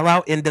to sell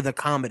out into the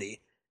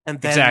comedy.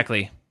 And then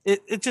exactly. Then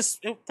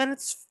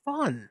it's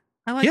fun.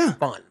 I like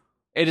fun.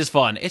 It is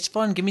fun. It's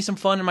fun. Give me some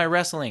fun in my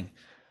wrestling.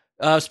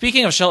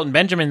 Speaking of Shelton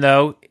Benjamin,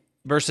 though,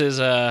 versus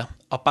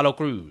Apollo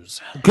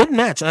Crews. Good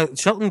match.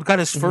 Shelton got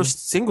his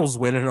first singles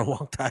win in a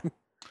long time.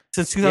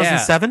 Since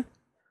 2007?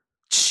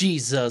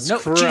 Jesus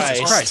Christ.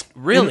 Jesus Christ.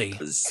 Really?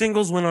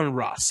 Singles win on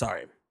Raw,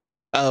 sorry.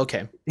 Oh,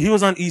 okay. He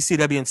was on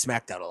ECW and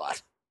SmackDown a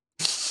lot.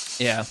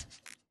 Yeah.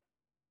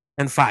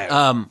 And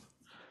Fire.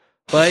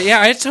 But yeah,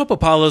 I just hope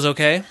Apollo's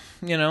okay,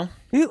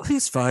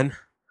 He's fine.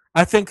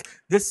 I think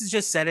this is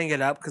just setting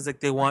it up because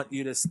they want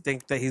you to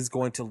think that he's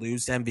going to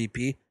lose to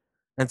MVP,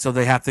 and so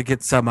they have to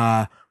get some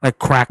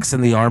cracks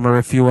in the armor,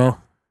 if you will.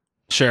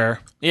 Sure.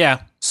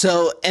 Yeah.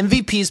 So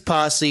MVP's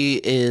posse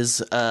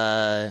is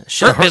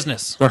Hurt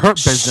Business. The Hurt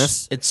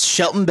Business. It's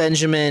Shelton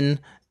Benjamin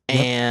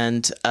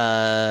and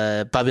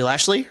Bobby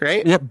Lashley,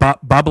 right? Yep.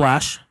 Bob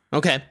Lash.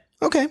 Okay.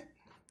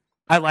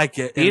 I like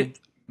it,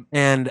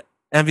 and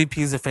MVP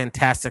is a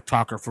fantastic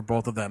talker for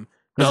both of them.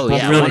 Oh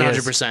yeah,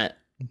 100%.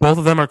 Both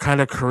of them are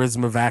kind of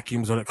charisma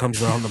vacuums when it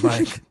comes around the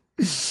mic.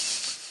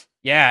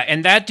 Yeah,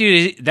 and that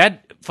dude,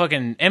 that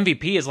fucking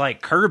MVP is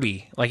like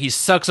Kirby. He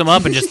sucks them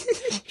up and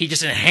he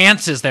just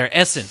enhances their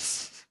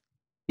essence.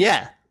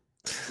 Yeah.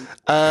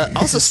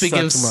 Also, speaking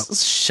of Suck 'em up.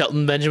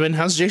 Shelton Benjamin,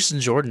 how's Jason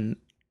Jordan?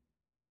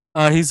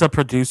 He's a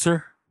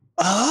producer.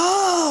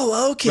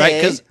 Oh, okay.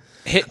 Right,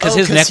 because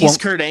his neck he's won't.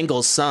 Kurt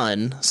Angle's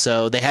son,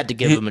 so they had to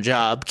give him a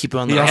job, keep him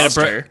on the had a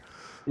roster.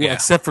 Yeah,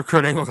 except for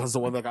Kurt Angle was the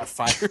one that got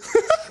fired.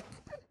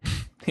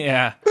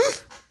 Yeah.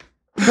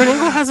 Kurt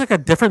Angle has like a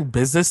different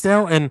business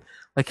now, and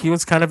like he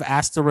was kind of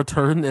asked to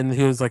return, and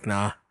he was like,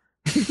 "Nah."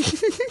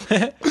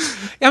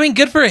 I mean,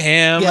 good for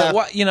him. Yeah.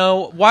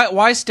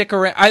 Why stick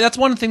around? That's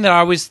one thing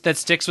that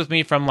sticks with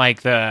me from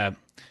like the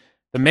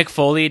Mick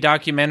Foley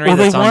documentary Well,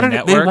 that's on the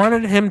network. they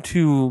wanted him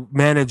to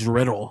manage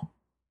Riddle.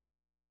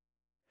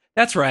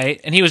 That's right,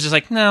 and he was just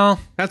like, no.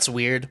 That's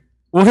weird.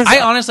 Well,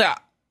 I honestly,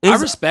 I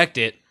respect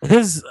it.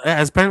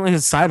 Apparently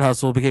his side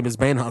hustle became his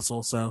main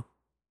hustle. So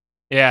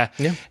Yeah.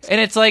 Yeah. And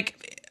it's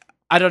like,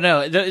 I don't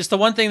know. It's the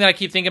one thing that I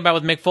keep thinking about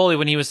with Mick Foley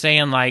when he was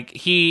saying like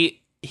he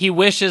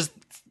wishes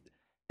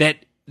that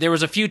there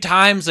was a few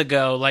times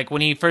ago, like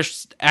when he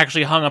first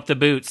actually hung up the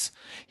boots,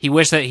 he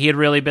wished that he had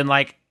really been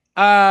like,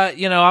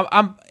 I'm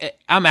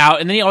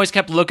out. And then he always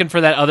kept looking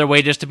for that other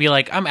way just to be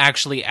like, I'm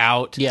actually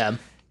out. Yeah.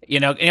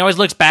 And he always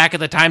looks back at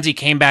the times he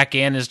came back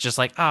in is just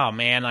like, oh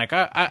man, like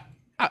I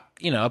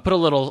put a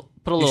little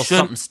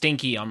something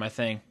stinky on my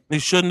thing. he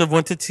shouldn't have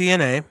went to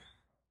TNA.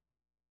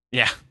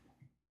 Yeah.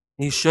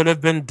 He should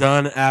have been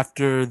done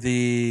after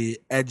the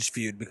Edge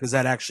feud because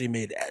that actually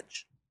made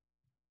Edge.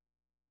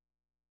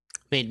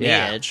 Made me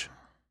Yeah. Edge.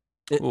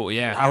 Oh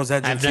yeah. I was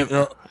Edge. I've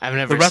too.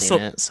 never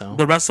seen it, so.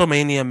 The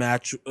WrestleMania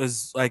match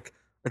is like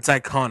it's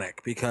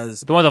iconic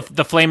because The one with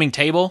the flaming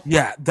table.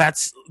 yeah,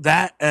 that's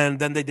that, and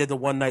then they did the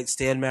one night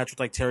stand match with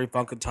like Terry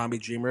Funk and Tommy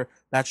Dreamer.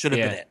 That should have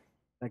been Yeah. it.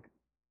 Like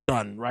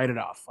done, write it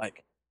off,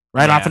 like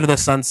right off into the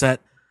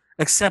sunset.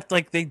 Except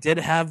like they did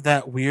have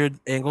that weird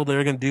angle they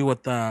were gonna do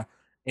with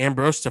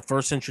Ambrose to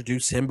first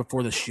introduce him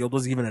before the Shield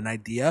was even an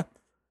idea,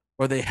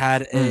 where they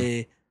had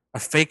a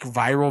fake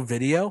viral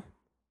video,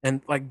 and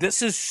like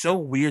this is so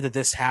weird that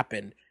this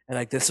happened, and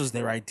like this was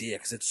their idea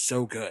because it's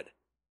so good.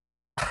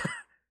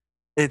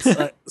 It's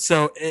at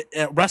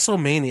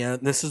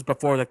WrestleMania. This is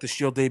before like the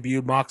Shield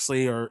debuted.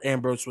 Moxley or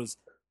Ambrose was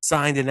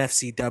signed in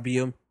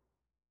FCW,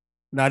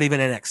 not even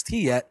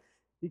NXT yet.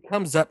 He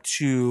comes up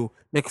to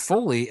Mick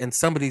Foley and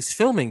somebody's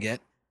filming it,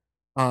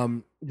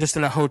 just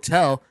in a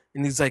hotel,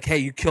 and he's like, "Hey,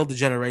 you killed a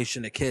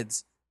generation of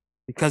kids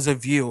because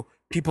of you.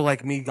 People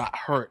like me got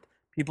hurt.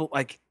 People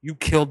like you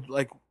killed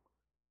like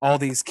all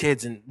these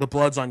kids, and the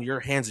blood's on your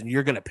hands, and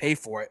you're gonna pay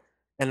for it."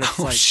 And it's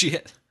like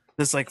Shit.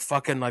 this like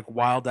fucking like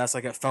wild ass,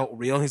 like it felt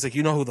real. He's like,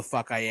 "You know who the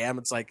fuck I am?"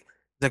 It's like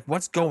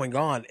what's going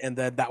on? And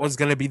then that was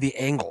gonna be the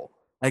angle.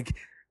 Like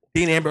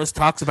Dean Ambrose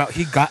talks about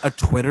he got a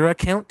Twitter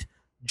account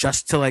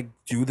just to like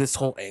do this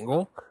whole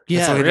angle. Yeah,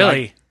 And so he,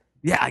 Really? like,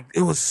 yeah,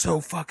 it was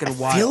so fucking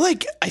wild.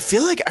 I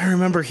feel like I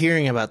remember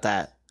hearing about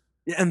that.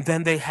 And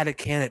then they had to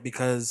can it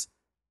because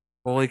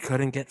Foley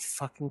couldn't get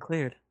fucking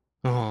cleared.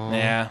 Oh.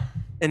 Yeah.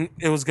 And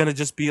it was gonna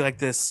just be like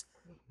this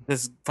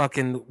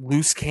fucking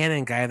loose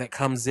cannon guy that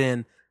comes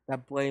in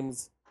that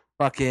blames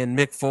fucking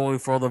Mick Foley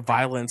for all the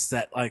violence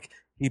that like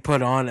he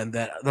put on, and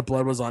that the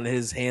blood was on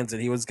his hands,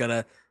 and he was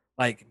gonna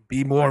like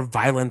be more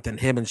violent than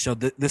him and show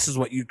that this is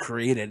what you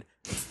created.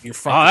 You're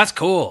fucking. Oh, that's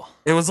cool.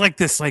 It was like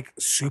this like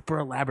super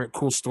elaborate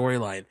cool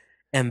storyline,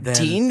 and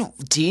then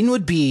Dean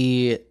would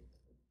be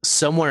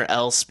somewhere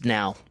else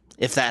now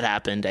if that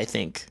happened. I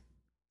think.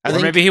 Or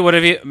maybe he would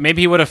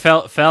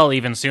have fell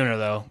even sooner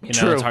though.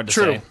 True, it's hard to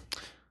true. say.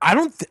 I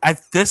don't.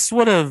 This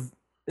would have.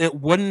 It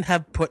wouldn't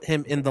have put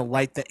him in the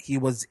light that he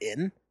was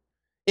in.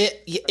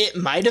 It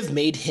might have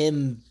made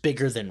him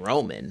bigger than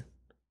Roman.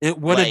 It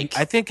would have. Like-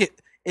 I think it.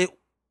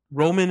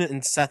 Roman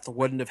and Seth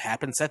wouldn't have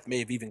happened. Seth may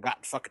have even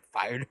gotten fucking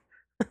fired.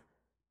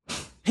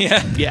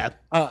 Yeah. Yeah.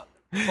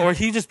 Or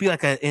he'd just be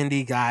like an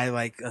indie guy,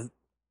 like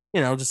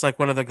just like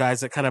one of the guys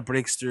that kind of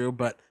breaks through.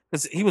 But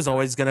because he was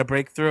always gonna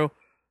break through.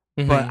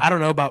 But I don't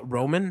know about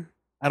Roman.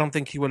 I don't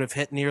think he would have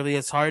hit nearly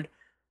as hard.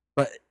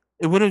 But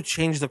it would have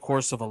changed the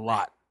course of a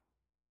lot.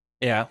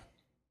 Yeah.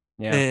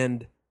 Yeah.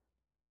 And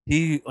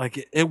he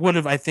it would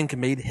have, I think,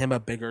 made him a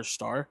bigger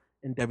star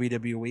in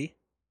WWE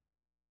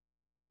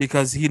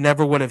because he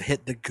never would have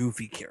hit the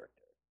goofy character.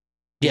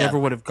 He Yeah. never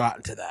would have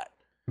gotten to that.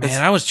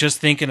 Man, I was just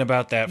thinking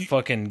about that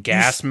fucking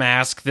gas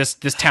mask. This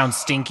town's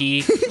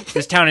stinky.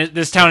 this town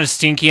is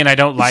stinky, and I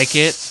don't like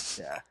it.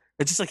 Yeah,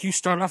 it's just like you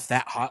start off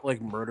that hot,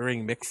 like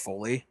murdering Mick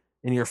Foley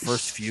in your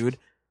first feud.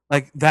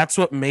 Like that's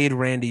what made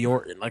Randy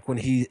Orton. Like when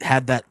he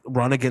had that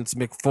run against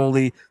Mick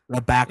Foley,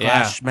 the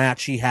backlash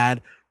match he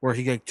had where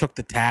he like, took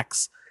the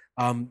tax.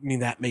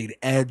 That made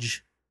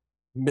Edge.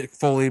 Mick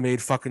Foley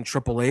made fucking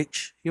Triple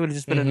H. He would have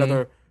just been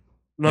another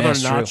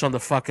That's notch true. on the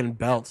fucking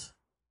belt.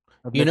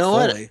 of You Mick know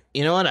Foley. what?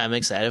 You know what I'm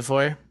excited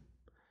for?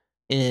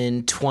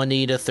 In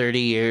 20 to 30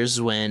 years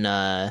when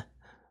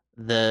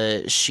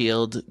the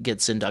Shield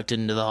gets inducted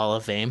into the Hall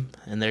of Fame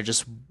and they're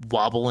just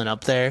wobbling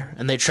up there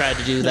and they tried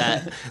to do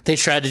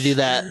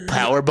that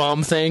power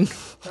bomb thing.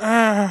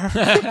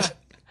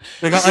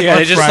 They got like Yeah,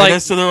 they arthritis, just,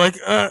 like- so they're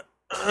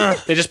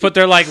like, They just put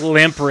their like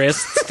limp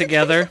wrists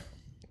together.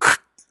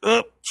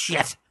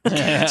 shit.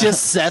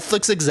 Just Seth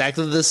looks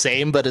exactly the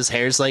same, but his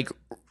hair's like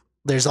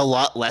there's a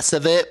lot less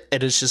of it,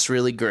 and it's just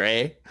really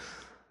gray.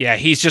 Yeah,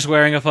 he's just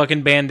wearing a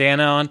fucking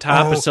bandana on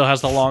top, but still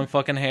has the long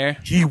fucking hair.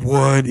 He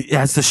would.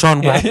 Yeah, it's the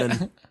Sean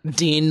Waltman.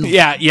 Dean.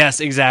 Yeah, yes,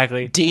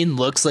 exactly. Dean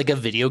looks like a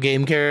video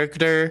game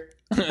character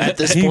at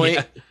this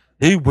point.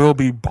 He will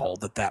be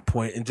bald at that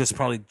point and just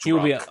probably drunk. He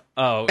will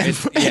be.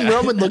 And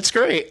Roman looks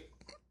great.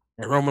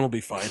 Yeah, Roman will be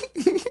fine.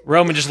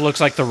 Roman just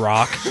looks like The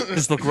Rock.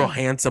 Just look real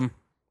handsome.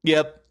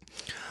 Yep.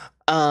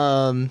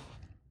 Are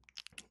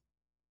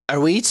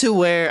we to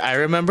where I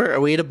remember?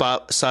 Are we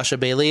to Sasha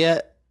Bailey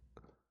yet?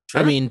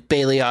 Sure. I mean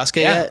Bailey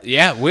Asuka yet?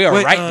 Yeah, we are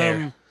right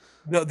there.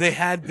 No, they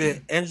had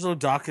the Angelo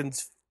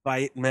Dawkins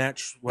fight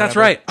match. Whatever. That's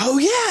right. Oh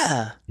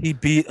yeah, he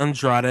beat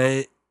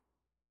Andrade.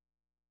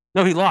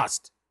 No, he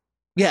lost.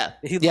 Yeah,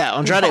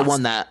 Andrade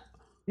won that.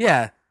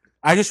 Yeah,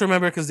 I just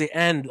remember because the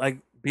end, like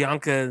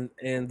Bianca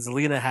and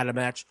Zelina had a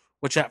match,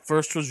 which at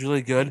first was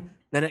really good.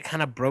 Then it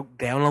kind of broke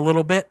down a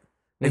little bit.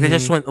 Like they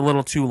just went a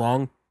little too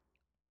long.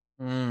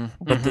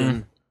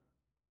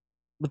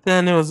 But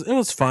then it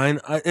was fine.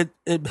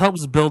 It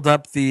helps build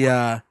up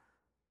the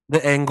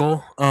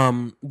angle.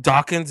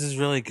 Dawkins is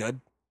really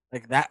good.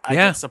 Like that,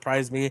 that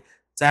surprised me.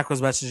 Zach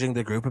was messaging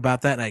the group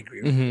about that, and I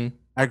agree.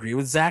 I agree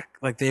with Zach.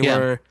 Like they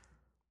were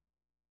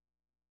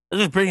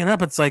just bringing it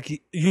up. It's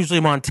like usually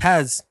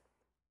Montez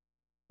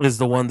is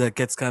the one that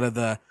gets kind of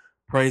the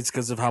praise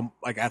because of how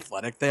like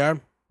athletic they are.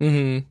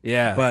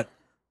 Yeah, but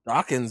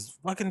Dawkins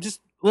fucking just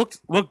looked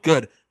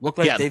good. Looked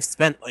like they've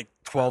spent like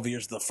 12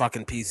 years of the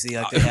fucking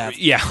PC like they have.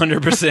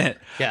 100%.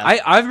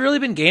 I've really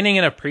been gaining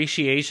an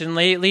appreciation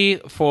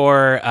lately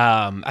for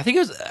I think it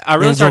was I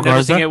really started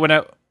noticing it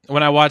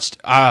when I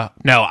watched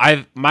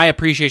my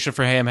appreciation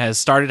for him has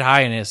started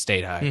high and has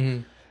stayed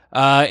high.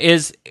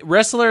 Is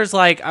wrestlers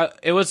like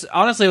it was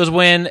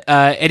when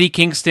Eddie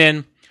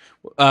Kingston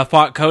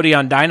fought Cody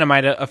on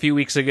Dynamite a few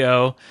weeks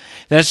ago.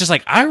 That's just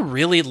like I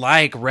really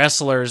like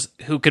wrestlers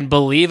who can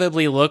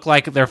believably look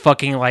like they're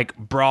fucking like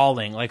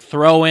brawling, like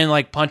throwing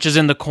like punches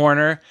in the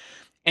corner.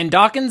 And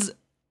Dawkins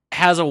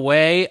has a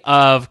way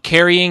of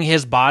carrying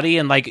his body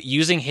and like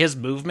using his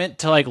movement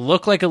to like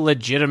look like a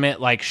legitimate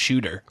like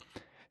shooter.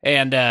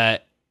 And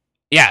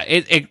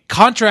it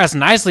contrasts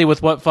nicely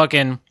with what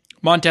fucking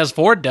Montez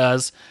Ford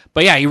does.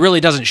 But yeah, he really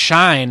doesn't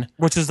shine,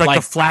 which is like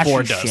the flashy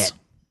Ford shit.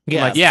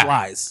 Does. Yeah,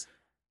 flies.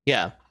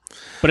 Yeah.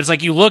 But it's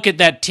like you look at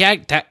that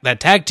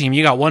tag team,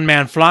 you got one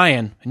man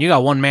flying, and you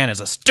got one man as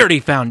a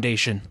sturdy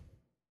foundation.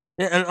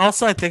 Yeah, and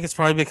also I think it's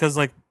probably because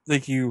like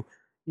you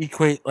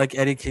equate like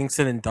Eddie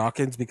Kingston and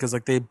Dawkins because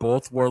like they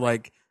both wore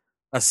like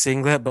a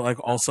singlet, but like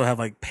also have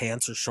like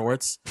pants or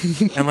shorts,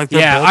 and like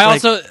they're both, I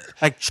also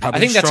like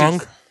chubby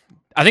strong.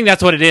 I think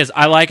that's what it is.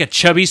 I like a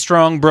chubby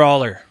strong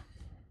brawler.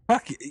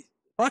 Fuck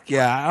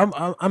yeah,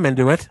 I'm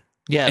into it.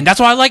 Yeah, and that's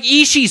why I like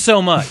Ishii so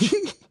much.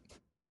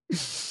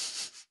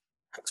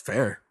 That's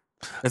fair.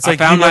 It's like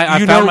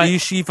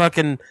Ishii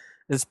fucking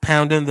is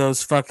pounding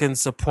those fucking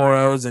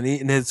Sapporos and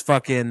eating his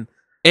fucking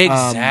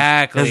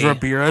exactly his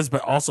Riberas,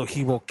 but also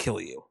he will kill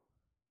you.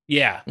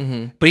 Yeah,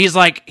 but he's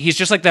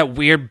just like that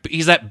weird.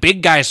 He's that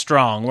big guy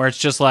strong, where it's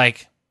just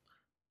like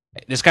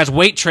this guy's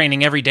weight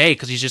training every day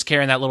because he's just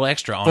carrying that little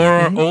extra on. For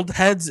our old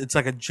heads, it's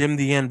like a Jim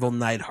the Anvil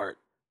Neidhart.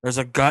 There's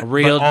a gut,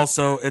 but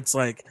also it's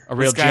like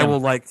this guy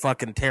will like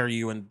fucking tear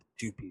you in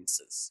two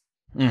pieces.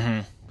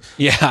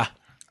 Yeah.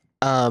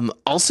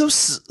 Also,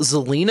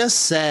 Zelina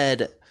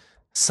said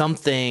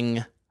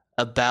something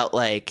about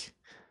like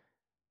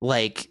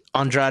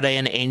Andrade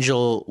and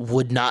Angel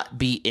would not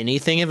be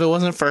anything if it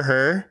wasn't for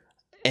her,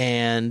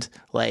 and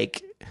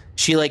like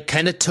she like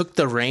kind of took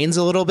the reins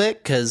a little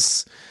bit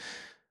because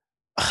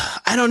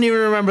I don't even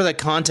remember the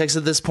context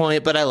at this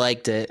point, but I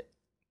liked it.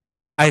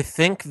 I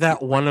think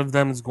that one of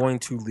them is going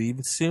to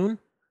leave soon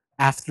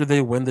after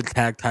they win the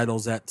tag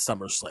titles at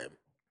SummerSlam.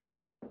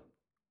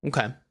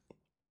 Okay.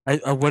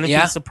 I wouldn't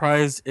be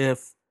surprised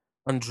if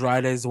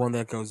Andrade is the one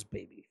that goes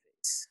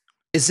babyface.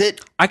 Is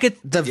it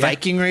the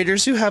Viking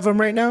Raiders who have them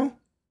right now?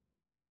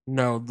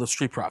 No, the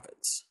Street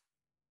Profits.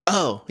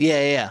 Oh,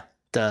 yeah.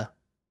 Duh.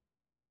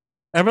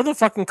 Remember the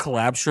fucking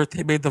collab shirt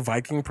they made, the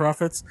Viking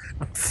Profits?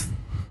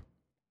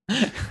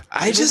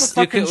 I just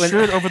the fucking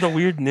shirt over the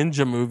weird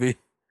ninja movie.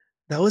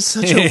 That was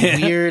such a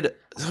weird.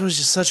 That was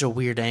just such a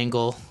weird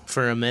angle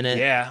for a minute.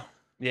 Yeah.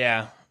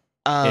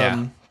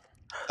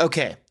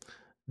 Okay,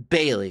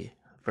 Bayley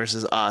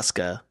versus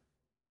Asuka.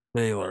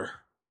 Baylor.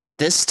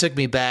 This took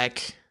me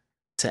back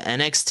to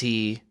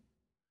NXT.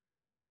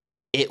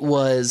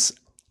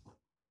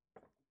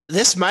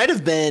 This might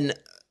have been,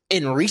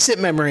 in recent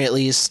memory at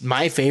least,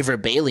 my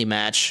favorite Bayley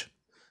match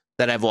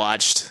that I've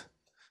watched.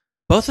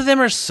 Both of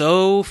them are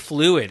so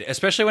fluid,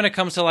 especially when it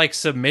comes to like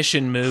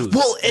submission moves.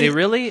 Well,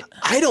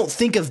 I don't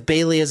think of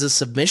Bayley as a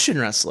submission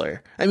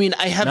wrestler. I mean,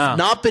 I have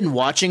not been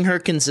watching her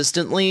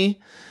consistently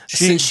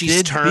since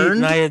she's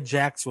turned. Beat Nia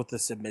Jax with a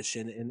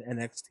submission in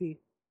NXT.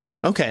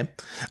 Okay,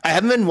 I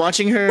haven't been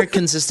watching her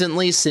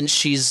consistently since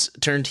she's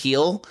turned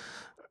heel,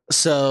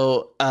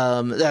 so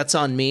that's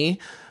on me.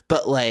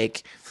 But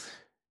like,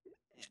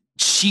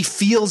 she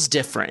feels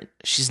different.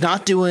 She's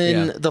not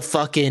doing the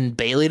fucking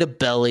Bailey to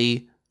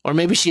belly, or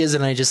maybe she is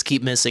and I just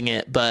keep missing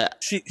it, but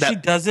she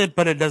does it,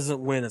 but it doesn't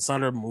win. It's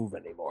not her move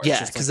anymore.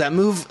 Yeah, because that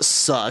move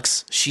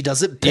sucks. She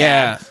does it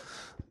bad.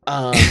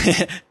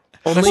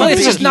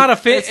 It's just not a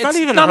fit. It's not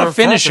even not a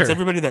finisher. It's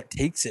everybody that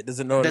takes it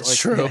doesn't know. That's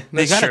true.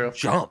 They gotta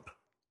jump.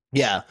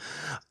 Yeah,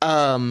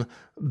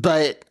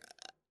 but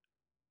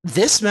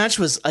this match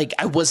was like,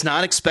 I was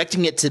not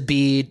expecting it to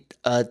be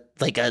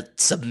like a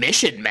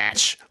submission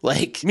match.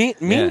 Like me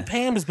and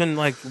Pam has been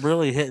like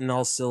really hitting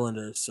all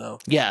cylinders. So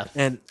yeah,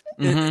 and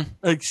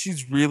like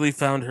she's really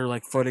found her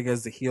like footing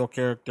as the heel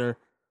character.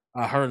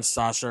 Her and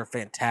Sasha are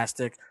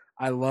fantastic.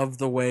 I love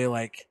the way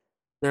like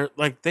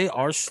they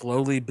are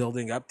slowly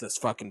building up this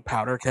fucking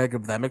powder keg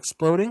of them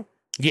exploding.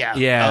 Yeah.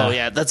 Yeah. Oh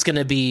yeah, that's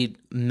gonna be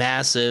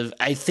massive.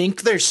 I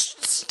think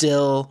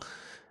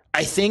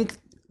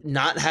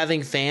not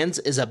having fans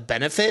is a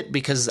benefit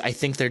because I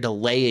think they're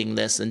delaying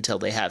this until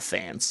they have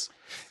fans.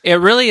 It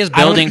really is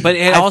building, but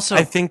it also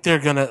I think they're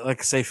gonna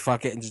like say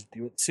fuck it and just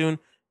do it soon.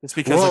 It's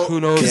because like, who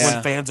knows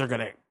when fans are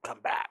gonna come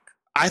back.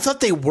 I thought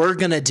they were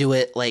gonna do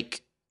it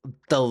like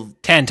the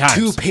 10 times.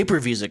 2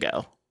 pay-per-views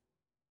ago.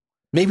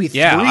 Maybe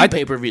 3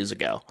 pay-per-views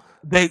ago.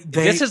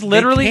 This is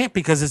literally they can't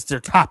because it's their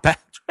top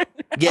act.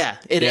 Yeah,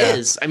 it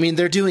is. I mean,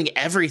 they're doing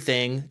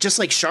everything, just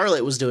like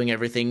Charlotte was doing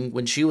everything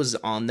when she was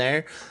on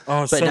there.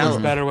 Oh, but so now,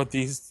 much better with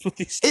these.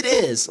 It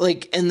is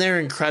like, and they're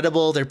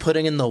incredible. They're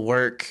putting in the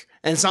work,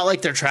 and it's not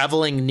like they're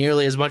traveling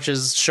nearly as much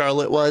as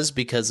Charlotte was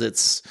because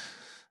it's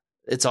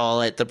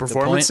all at the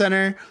Performance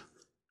Center.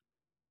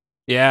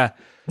 Yeah.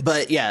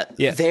 But yeah,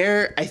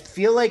 I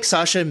feel like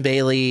Sasha and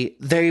Bailey,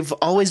 they've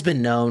always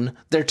been known.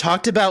 They're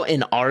talked about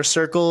in our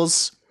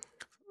circles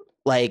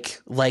like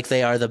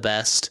they are the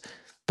best.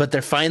 But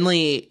they're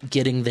finally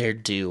getting their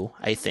due,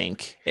 I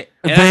think.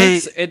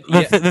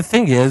 The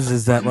thing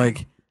is that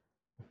like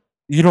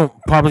you don't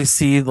probably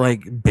see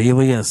like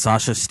Bailey and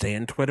Sasha stay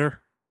on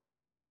Twitter.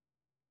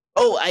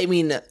 Oh, I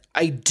mean,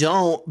 I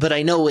don't, but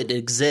I know it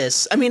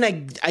exists. I mean,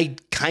 I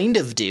kind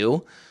of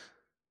do.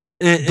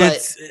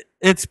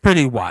 It's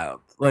pretty wild.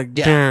 Like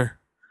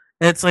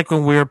it's like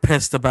when we were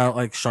pissed about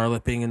like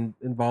Charlotte being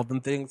involved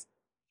in things.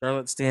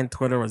 Charlotte staying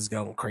Twitter was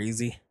going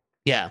crazy.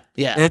 Yeah,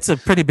 yeah. It's a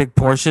pretty big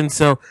portion.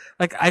 So,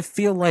 like, I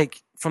feel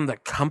like from the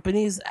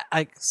company's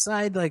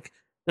side, like,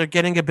 they're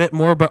getting a bit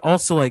more, but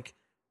also, like,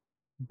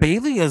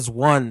 Bailey has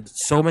won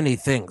so many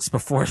things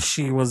before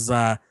she was,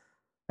 like,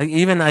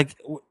 even, like,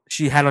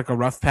 she had, like, a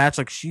rough patch.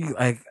 Like, she,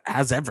 like,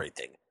 has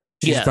everything.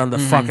 She's done the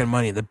fucking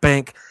Money in the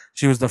Bank.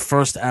 She was the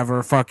first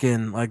ever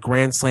fucking, like,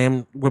 Grand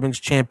Slam women's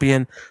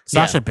champion.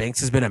 Sasha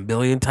Banks has been a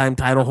 1,000,000-time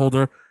title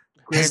holder.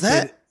 Is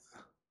that?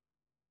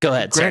 Go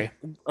ahead. Sorry.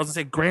 I was gonna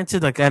say,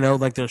 granted, like I know,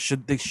 like they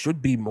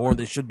should be more,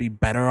 they should be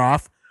better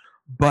off,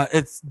 but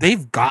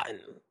they've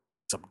gotten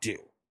some due.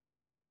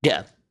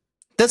 Yeah,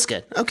 that's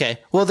good. Okay,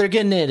 well they're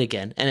getting it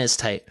again, and it's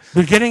tight.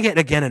 They're getting it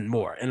again and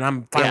more, and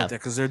I'm fine with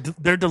it because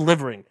they're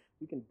delivering.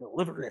 You can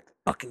deliver it,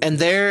 and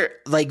they're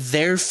like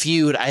their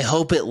feud. I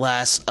hope it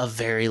lasts a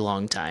very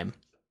long time.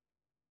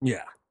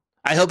 Yeah,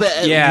 I hope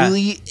it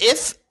really.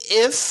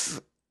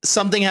 If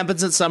something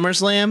happens at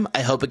SummerSlam,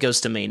 I hope it goes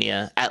to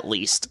Mania at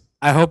least.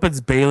 I hope it's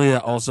Bailey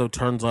that also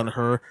turns on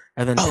her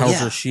and then tells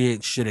her she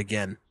ain't shit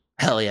again.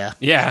 Hell yeah.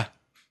 Yeah.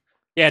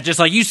 Yeah, just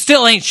like, you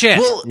still ain't shit.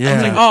 Well,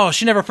 yeah. Like, oh,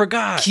 she never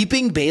forgot.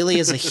 Keeping Bailey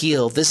as a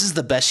heel, this is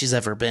the best she's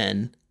ever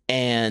been.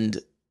 And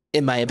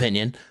in my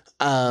opinion.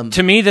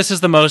 To me, this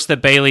is the most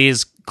that Bailey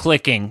is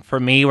clicking for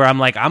me, where I'm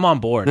like, I'm on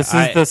board. This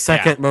is the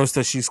second most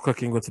that she's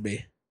clicking with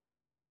me.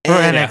 Her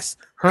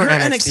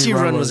NXT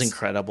run was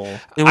incredible.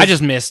 I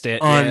just missed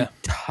it.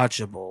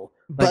 Untouchable.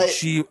 Like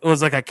she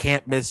was like a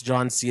can't miss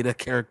John Cena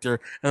character,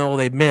 and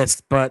they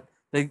missed, but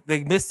they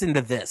missed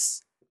into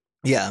this.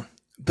 Yeah,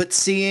 but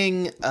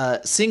seeing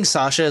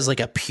Sasha as like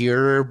a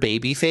pure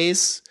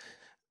babyface,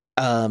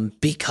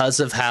 because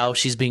of how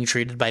she's being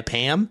treated by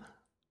Pam,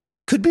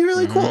 could be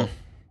really cool.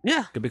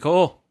 Yeah, could be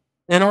cool.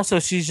 And also,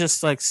 she's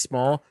just like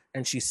small,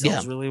 and she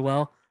sells really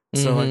well.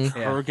 So like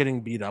her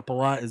getting beat up a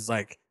lot is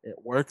like it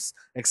works.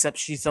 Except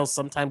she sells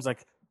sometimes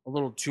like a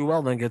little too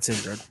well, then gets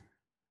injured.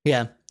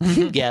 Yeah,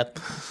 yeah.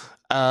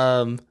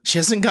 She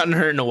hasn't gotten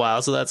hurt in a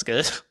while, so that's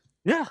good.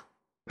 Yeah.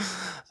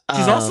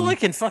 She's also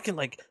like in fucking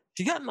like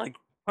she got like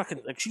fucking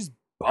like she's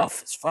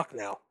buff as fuck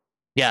now.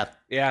 Yeah.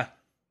 Yeah.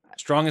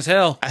 Strong as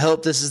hell. I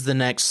hope this is the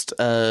next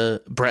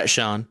Brett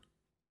Sean.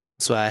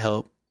 That's what I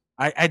hope.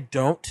 I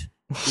don't,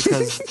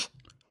 because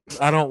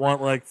I don't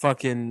want like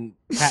fucking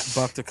Pat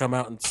Buck to come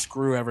out and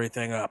screw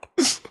everything up.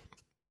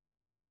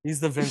 He's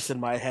the Vince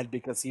in my head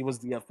because he was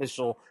the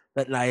official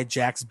that Nia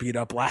Jax beat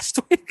up last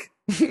week.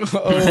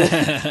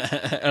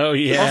 Oh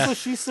yeah. Also,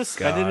 she's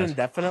suspended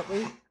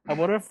indefinitely. I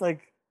wonder if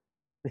like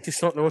they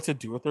just don't know what to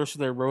do with her, so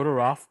they wrote her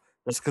off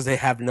just because they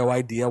have no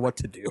idea what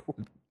to do.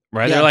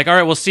 Right? Yeah. They're like, all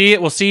right, we'll see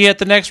you at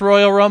the next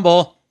Royal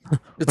Rumble.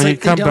 It's when like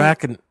you come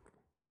back and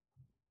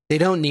they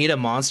don't need a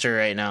monster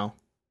right now.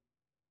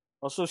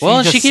 Also,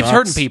 she keeps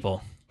hurting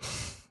people.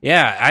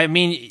 Yeah, I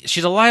mean,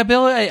 she's a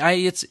liability.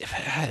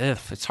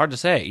 It's hard to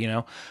say, you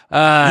know.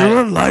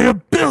 You're a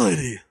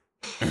liability.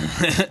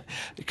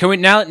 Can we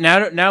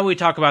now we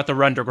talk about the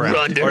Runderground?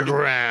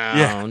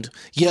 Underground.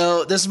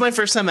 Yo, this is my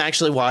first time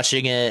actually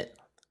watching it.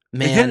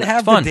 Man, They didn't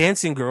have fun. the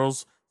dancing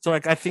girls, so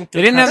like I think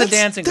They didn't have the that's,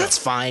 dancing. That's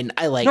fine.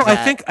 I like no.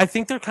 that. I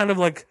think they're kind of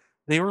like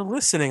they were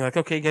listening. Like,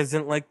 okay, you guys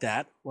didn't like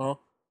that.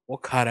 Well, we'll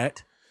cut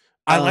it.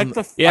 I like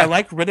yeah. I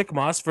like Riddick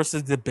Moss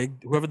versus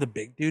whoever the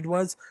big dude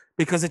was,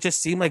 because it just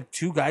seemed like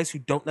two guys who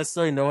don't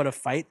necessarily know how to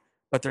fight,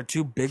 but they're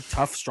two big,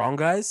 tough, strong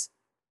guys.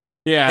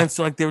 Yeah, And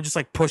so like they were just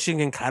like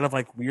pushing and kind of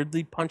like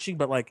weirdly punching,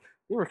 but like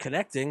they were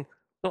connecting.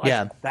 So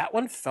Yeah. that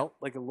one felt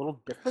like a little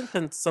different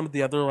than some of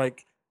the other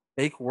like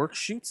fake work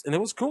shoots, and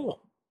it was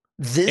cool.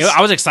 I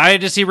was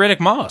excited to see Riddick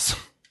Moss.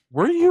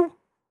 Were you?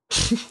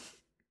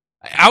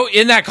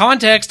 In that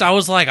context, I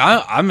was like,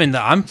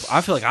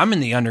 I feel like I'm in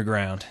the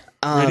underground.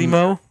 Ready,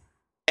 Mo?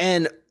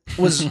 and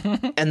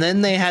and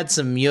then they had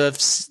some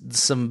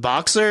some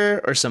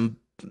boxer or some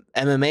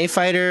MMA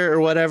fighter or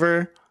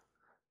whatever.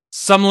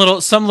 Some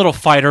little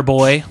fighter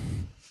boy.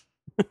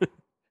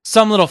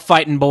 Some little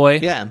fighting boy.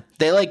 Yeah,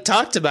 they like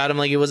talked about him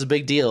like it was a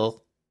big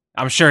deal.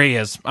 I'm sure he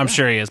is.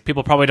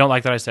 People probably don't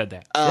like that I said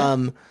that.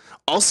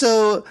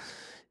 Also,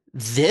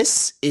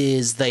 this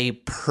is the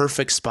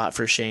perfect spot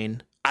for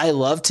Shane. I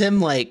loved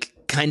him like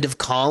kind of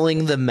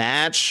calling the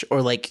match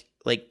or like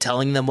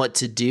telling them what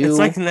to do. It's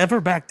like Never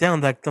Back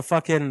Down. Like the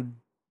fucking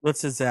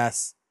what's his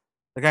ass?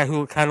 The guy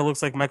who kind of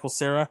looks like Michael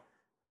Cera.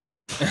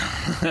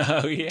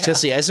 Oh yeah.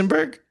 Jesse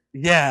Eisenberg.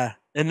 Yeah,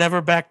 and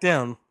Never Back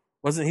Down.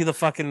 Wasn't he the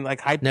fucking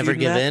like hype? Never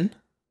dude give that? in.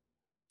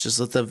 Just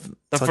let the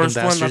fucking first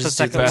one, not the bastards do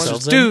second one.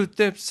 themselves in. Do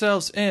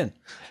themselves in.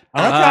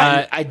 I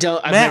like how,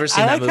 I've Matt, never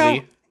seen that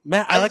movie.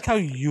 I like how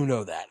you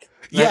know that.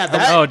 Yeah,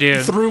 that Oh,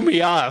 dude. threw me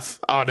off,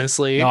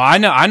 honestly. No, I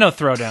know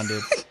Throwdown,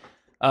 dude.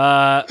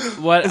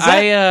 What Is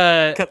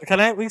I Can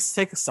I at least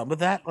take some of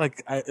that?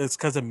 Like, it's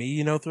because of me,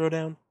 you know,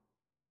 Throwdown.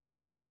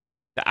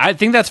 I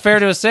think that's fair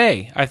to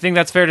say.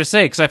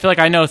 Because I feel like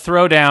I know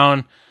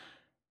Throwdown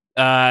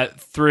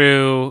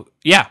through.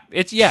 Yeah,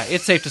 it's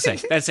safe to say.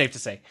 That's safe to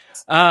say.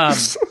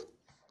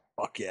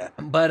 Fuck yeah!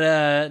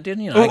 But dude,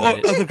 you know, I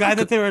get it. The guy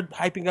that they were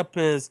hyping up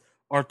is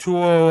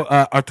Arturo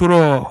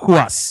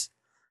Huas.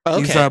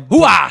 Okay. He's a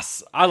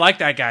Huas! I like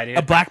that guy, dude.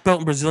 a black belt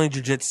in Brazilian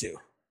Jiu-Jitsu.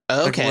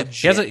 Okay. Like,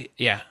 He has legit.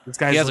 This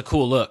guy's he has a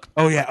cool look.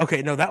 Oh yeah,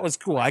 okay, no, that was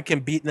cool. I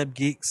can beating up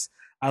geeks.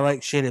 I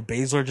like Shayna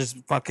Baszler just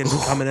fucking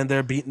coming in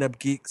there beating up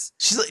geeks.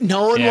 She's like,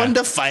 no one Yeah. wanted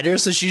to fight her,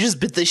 so she just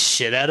bit the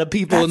shit out of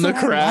people in the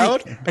That's what I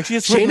crowd. Like she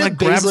just went and Shayna like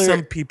grabbed Baszler-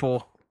 some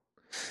people.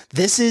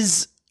 This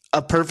is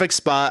a perfect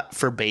spot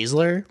for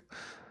Baszler.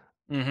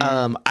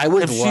 Mhm. I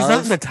would If she's not in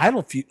love. the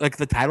title, like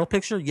the title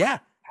picture, yeah,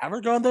 have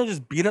her go in there,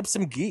 just beat up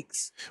some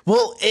geeks.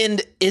 Well,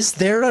 and is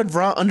there a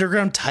Raw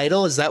Underground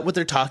title? Is that what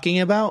they're talking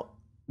about?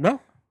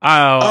 No,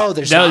 Oh,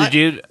 there's no, not?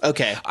 dude.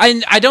 Okay.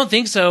 I don't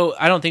think so.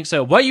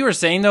 What you were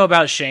saying though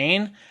about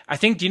Shane, I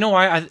think. Do you know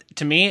why?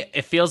 To me,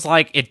 it feels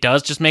like it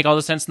does just make all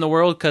the sense in the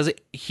world because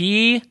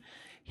he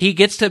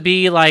gets to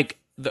be like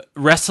the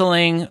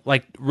wrestling,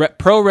 like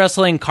pro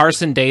wrestling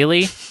Carson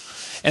Daly,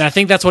 and I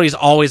think that's what he's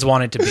always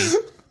wanted to be.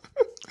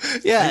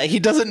 Yeah, he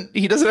doesn't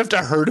have to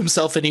hurt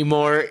himself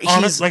anymore.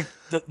 honest, like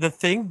the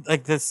thing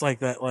like this, like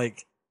that,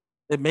 like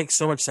it makes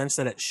so much sense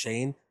that it's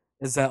Shane.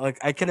 Is that like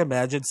I can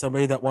imagine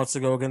somebody that wants to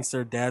go against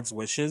their dad's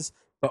wishes,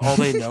 but all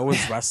they know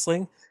is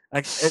wrestling.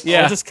 Like it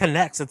all just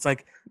connects. It's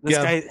like this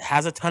guy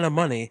has a ton of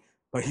money,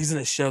 but he's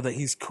gonna show that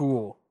he's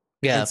cool.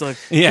 Yeah. It's like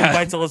Yeah. he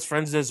invites all his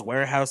friends to his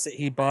warehouse that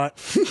he bought,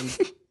 and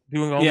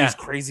doing all these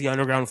crazy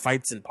underground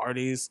fights and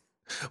parties.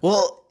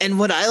 Well, and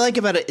what I like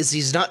about it is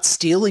he's not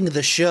stealing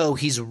the show,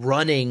 he's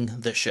running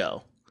the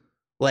show.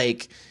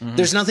 Like,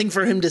 there's nothing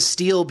for him to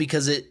steal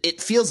because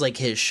it feels like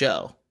his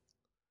show.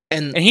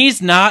 And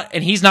he's not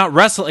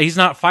wrestling. He's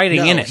not fighting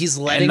no, in it. he's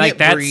letting and, like, it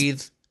that's-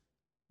 breathe.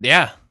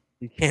 Yeah,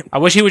 You can't. I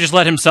wish he would just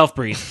let himself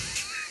breathe.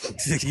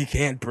 You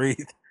can't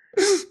breathe.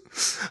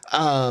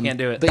 Can't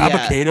do it. But Baba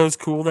yeah, Kato's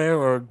cool there,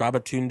 or Baba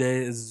Tunde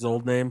is his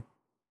old name.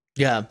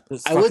 yeah.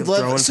 Just I would fucking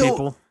throwing love. So,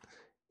 people.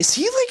 is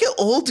he like an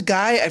old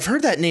guy? I've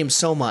heard that name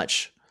so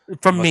much.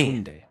 From me.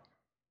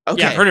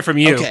 Okay, Yeah, I've heard it from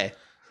you. Okay,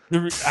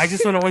 I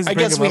just want to always. I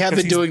bring guess him we up have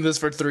 'cause been doing this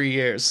for 3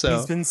 years. So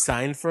he's been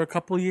signed for a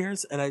couple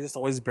years, and I just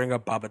always bring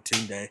up Baba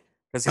Tunde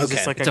because he's Okay.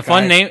 just like It's a a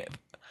fun guy- name.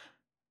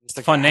 just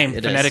a Fun guy. name.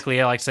 It is.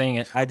 Phonetically, I like saying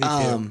it. I do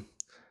too.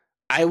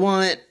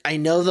 I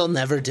know they'll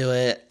never do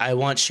it. I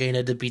want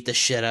Shayna to beat the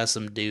shit out of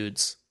some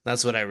dudes.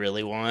 That's what I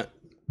really want.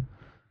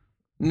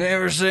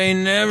 Never say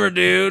never,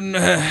 dude.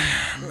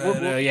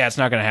 But, yeah, it's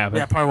not gonna happen.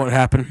 Yeah, probably won't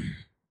happen.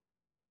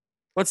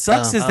 What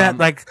sucks is that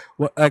like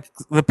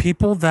the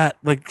people that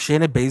like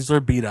Shayna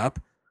Baszler beat up,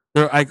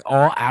 they're like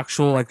all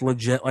actual like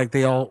legit, like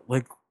they all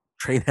like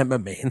train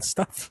MMA and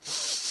stuff.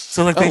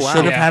 So like they Oh, wow.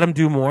 should have Yeah. had him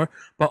do more.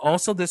 But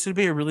also this would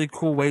be a really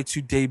cool way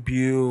to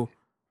debut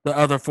the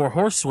other four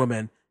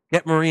horsewomen.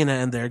 Get Marina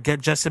in there,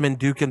 get Jessamine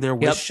Duke in there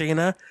with Yep.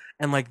 Shayna,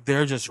 and like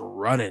they're just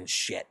running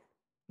shit.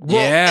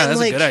 Yeah,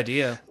 that's a good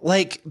idea.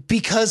 Like,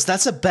 because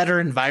that's a better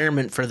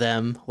environment for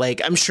them.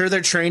 Like, I'm sure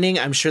they're training.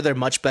 I'm sure they're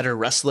much better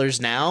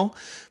wrestlers now.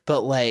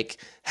 But, like,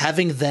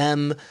 having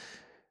them,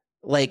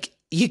 like,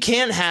 you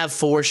can't have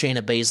 4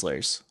 Shayna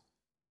Baszlers,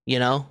 you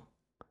know?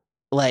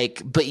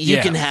 Like, but you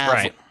can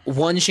have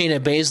one Shayna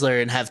Baszler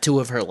and have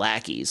 2 of her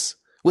lackeys,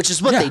 which is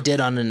what they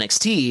did on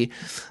NXT.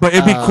 But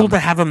it'd be cool to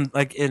have them,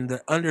 like, in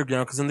the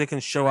underground, because then they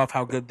can show off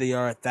how good they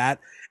are at that.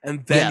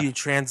 And then you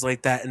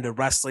translate that into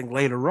wrestling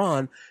later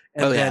on.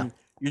 And then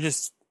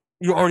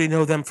you already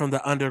know them from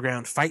the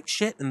underground fight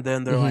shit, and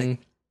then they're like,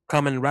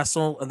 come and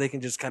wrestle, and they can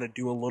just kind of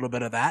do a little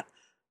bit of that.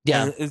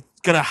 Yeah. And it's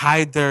going to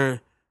hide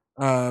their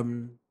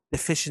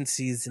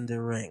deficiencies in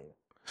the ring.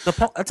 That's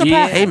a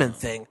Paul Heyman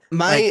thing.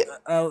 That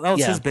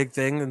was his big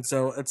thing, and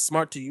so it's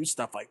smart to use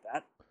stuff like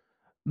that.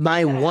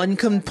 My one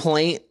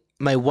complaint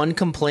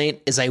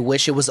is I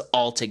wish it was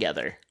all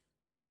together.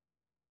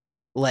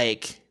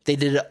 Like, they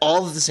did it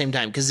all at the same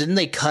time, because didn't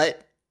they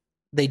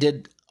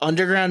did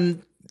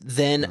underground,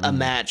 then a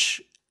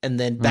match, and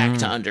then back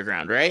to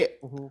underground,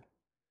 right? Mm-hmm.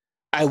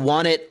 I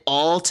want it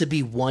all to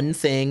be one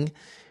thing,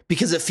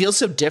 because it feels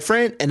so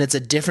different, and it's a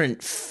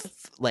different,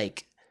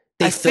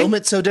 they film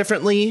it so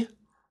differently.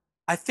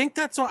 I think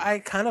that's why I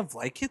kind of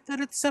like it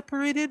that it's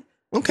separated.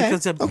 Okay.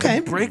 Because it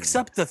breaks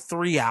up the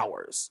 3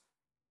 hours.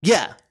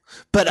 Yeah.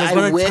 But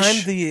I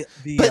wish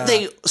but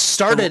they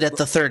started at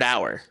the 3rd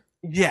hour.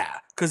 Yeah.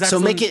 So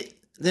make it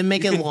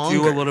longer.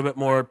 Do a little bit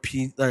more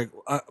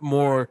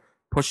more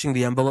pushing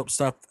the envelope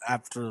stuff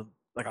after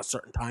like a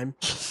certain time.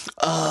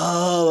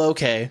 Oh,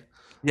 okay.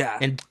 Yeah.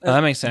 And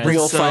that makes sense.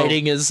 Real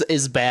fighting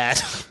is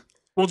bad.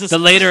 We'll just the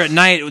later at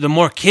night, the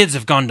more kids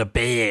have gone to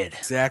bed.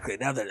 Exactly.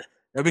 Now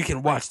we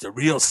can watch the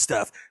real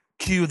stuff.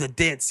 Cue the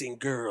dancing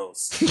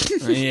girls.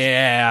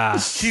 Yeah.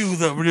 Cue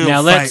the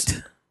real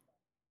fight.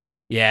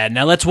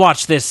 Now let's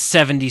watch this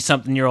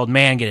 70-something-year-old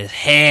man get his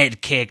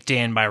head kicked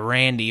in by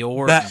Randy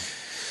Orton.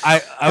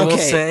 I will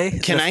say.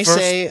 Can I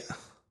say?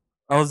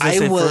 It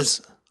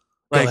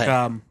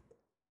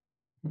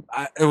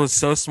was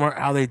so smart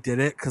how they did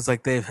it, because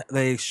like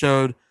they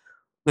showed,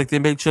 like they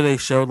made sure they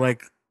showed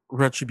like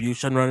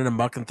Retribution running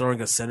amok and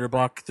throwing a cinder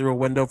block through a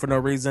window for no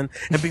reason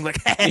and being like,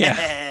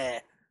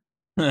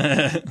 and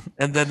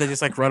then they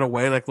just like run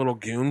away like little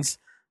goons.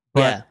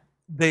 But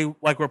they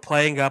like were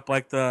playing up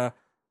like the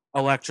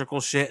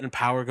electrical shit and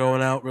power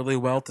going out really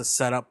well to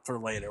set up for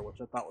later,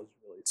 which I thought was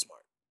really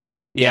smart.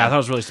 Yeah, I thought it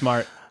was really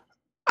smart.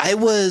 I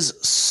was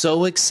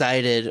so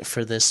excited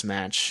for this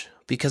match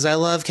because I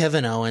love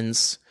Kevin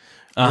Owens.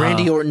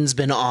 Randy Orton's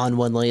been on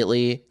one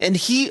lately, and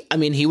he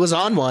was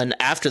on one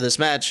after this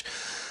match.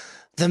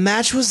 The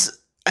match was,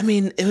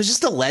 it was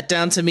just a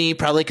letdown to me,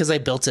 probably because I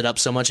built it up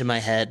so much in my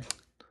head.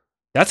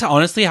 That's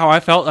honestly how I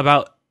felt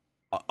about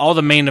all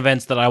the main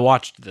events that I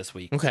watched this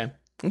week. Okay.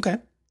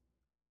 But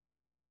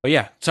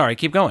yeah, sorry,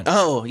 keep going.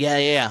 Oh,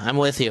 yeah. I'm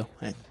with you.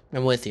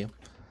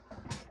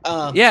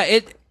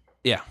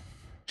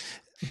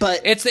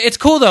 But it's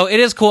cool though. It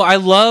is cool. I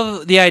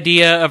love the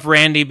idea of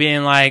Randy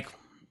being like,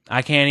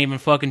 I can't even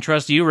fucking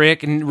trust you,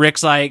 Rick. And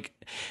Rick's like,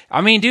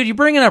 dude, you're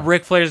bringing up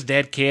Ric Flair's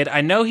dead kid.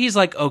 I know he's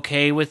like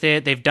okay with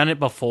it. They've done it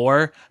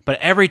before, but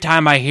every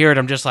time I hear it,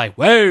 I'm just like,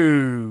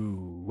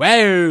 whoa.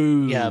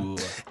 Yeah.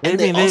 And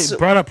they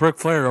brought up Ric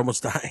Flair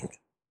almost dying.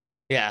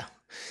 Yeah.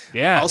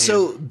 Yeah.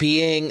 Also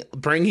bringing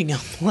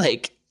up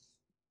like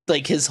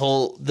his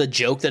whole, the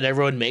joke that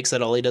everyone makes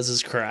that all he does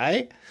is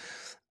cry.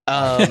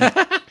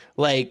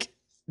 Like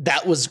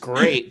that was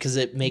great because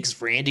it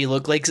makes Randy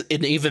look like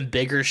an even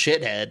bigger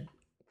shithead.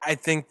 I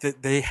think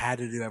that they had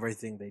to do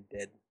everything they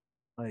did,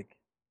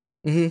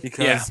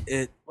 because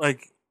it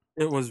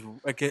was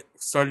like it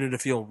started to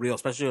feel real,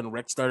 especially when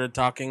Rick started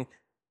talking,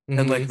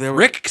 and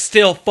Rick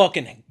still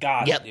fucking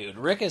got it, dude.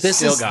 Rick is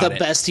still got it. This is the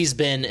best he's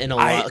been in a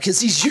while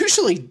because he's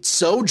usually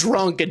so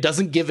drunk and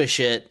doesn't give a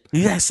shit.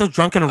 Yeah, so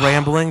drunk and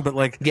rambling, but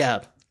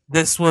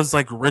this was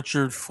like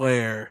Richard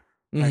Flair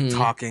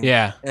talking,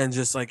 and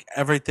just like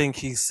everything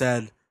he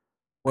said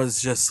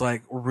was just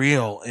like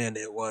real, and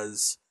it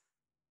was.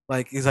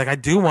 Like, he's like, I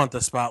do want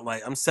the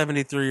spotlight. I'm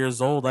 73 years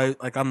old.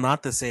 I'm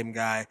not the same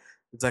guy.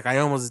 It's like, I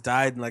almost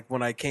died. And like,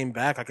 when I came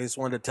back, I just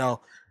wanted to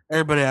tell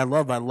everybody I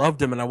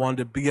loved him. And I wanted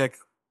to be like,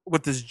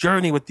 with this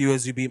journey with you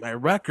as you beat my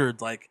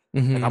record. Like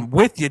I'm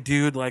with you,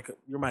 dude. Like,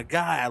 you're my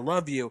guy. I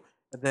love you.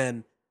 And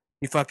then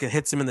he fucking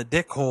hits him in the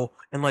dick hole.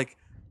 And like,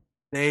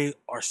 they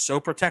are so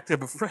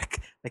protective of Rick.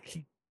 Like,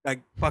 he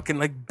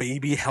fucking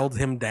baby held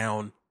him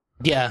down.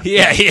 Yeah,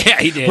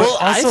 he did. Well,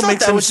 I thought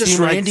that was just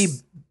Randy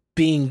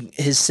being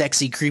his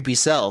sexy, creepy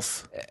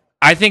self.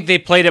 I think they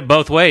played it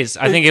both ways.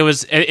 I think it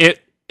was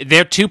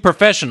they're two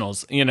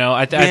professionals,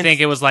 I think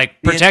it was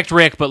like protect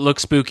Rick but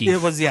look spooky.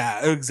 It was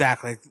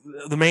exactly.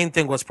 The main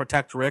thing was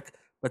protect Rick,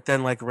 but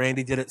then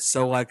Randy did it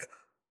so like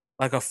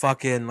a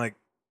fucking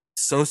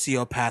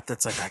sociopath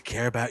that's like, I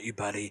care about you,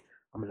 buddy.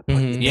 I'm gonna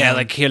put you down.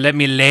 Like, here, let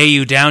me lay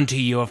you down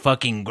to your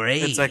fucking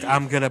grave. It's like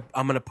I'm gonna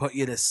put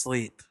you to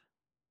sleep.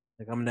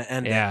 Like I'm gonna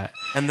end it.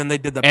 And then they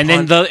did the and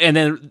punch.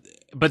 then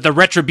but the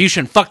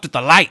retribution fucked with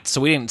the lights,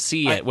 so we didn't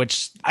see it.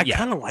 I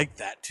kind of like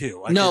that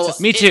too. Like, No,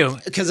 me too.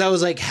 Because I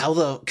was like,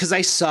 because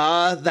I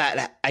saw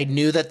that, I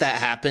knew that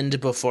happened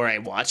before I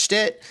watched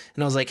it,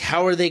 and I was like,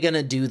 how are they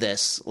gonna do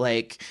this?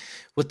 Like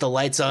with the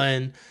lights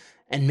on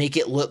and make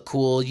it look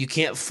cool. You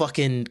can't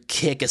fucking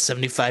kick a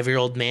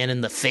 75-year-old man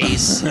in the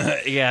face.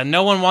 Yeah,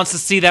 no one wants to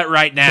see that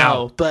right now.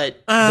 No,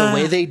 but the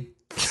way they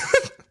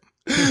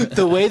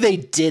the way they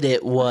did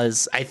it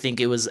was, I think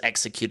it was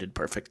executed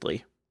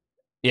perfectly.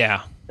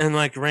 Yeah. And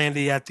like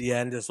Randy at the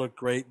end just looked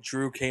great.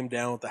 Drew came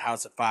down with the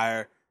House of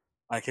Fire.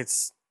 Like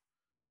it's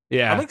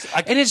and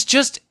it's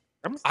just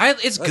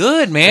it's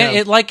good, man.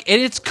 Yeah.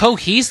 It's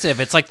cohesive.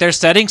 It's like they're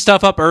setting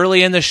stuff up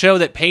early in the show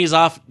that pays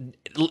off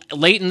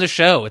late in the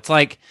show. It's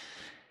like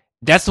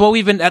that's all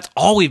we've been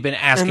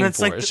asking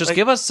for. It's just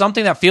give us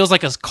something that feels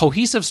like a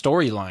cohesive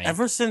storyline.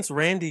 Ever since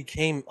Randy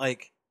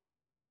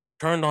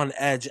turned on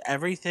Edge,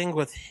 everything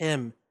with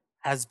him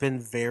has been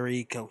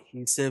very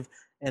cohesive,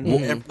 and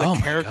the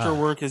character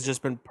work has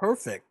just been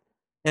perfect.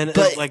 And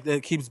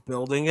it keeps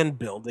building and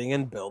building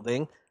and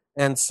building.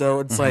 And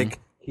so it's like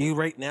he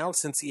right now,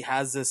 since he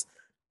has this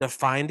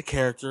defined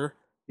character,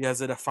 he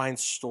has a defined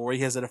story,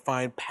 he has a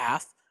defined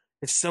path.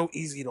 It's so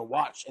easy to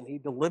watch, and he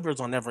delivers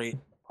on every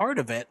part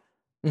of it.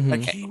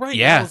 Like he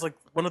now is like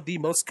one of the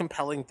most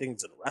compelling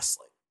things in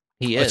wrestling.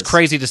 He is. It's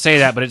crazy to say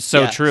that, but it's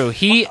so true.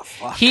 He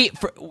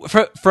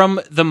from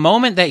the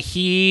moment that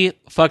he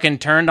fucking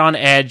turned on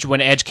Edge,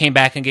 when Edge came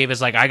back and gave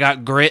his like "I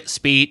got grit"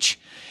 speech,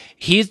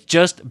 he's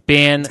just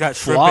been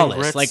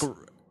flawless. Like,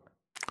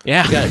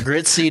 yeah, he got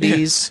grit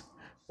CDs.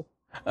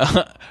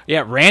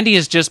 Randy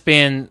has just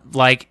been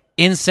like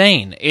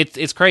insane.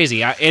 It's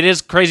crazy. It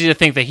is crazy to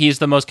think that he's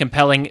the most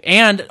compelling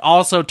and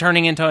also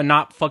turning into a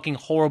not fucking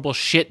horrible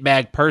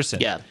shitbag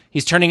person. Yeah,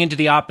 he's turning into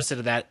the opposite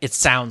of that. It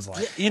sounds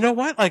like. You know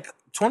what? Like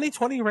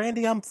 2020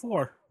 Randy, I'm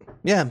for.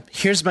 Yeah.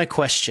 Here's my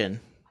question.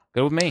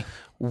 Good with me.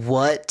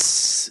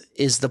 What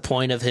is the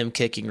point of him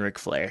kicking Ric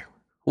Flair?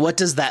 What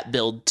does that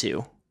build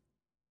to?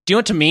 Do you know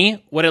what, to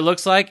me, what it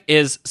looks like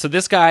is, so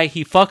this guy,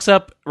 he fucks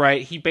up,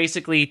 right? He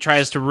basically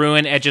tries to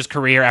ruin Edge's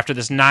career after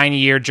this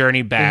 9-year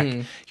journey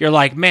back. You're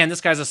like, man,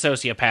 this guy's a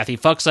sociopath. He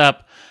fucks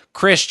up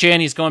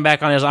Christian. He's going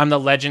back on his I'm the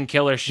legend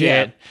killer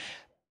shit. Yeah.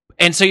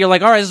 And so you're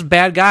like, all right, this is a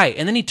bad guy.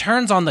 And then he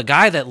turns on the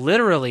guy that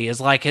literally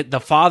is like the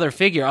father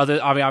figure.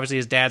 Obviously,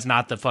 his dad's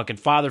not the fucking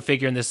father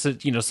figure in this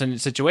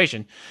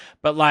situation.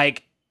 But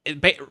like,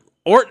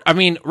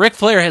 Ric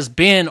Flair has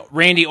been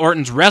Randy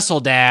Orton's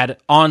wrestle dad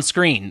on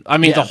screen.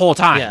 The whole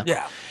time.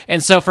 Yeah.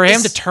 And so for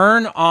him to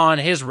turn on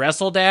his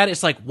wrestle dad,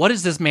 it's like, what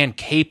is this man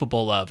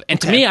capable of? And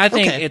to me, I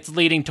think it's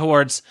leading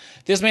towards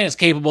this man is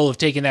capable of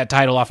taking that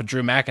title off of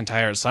Drew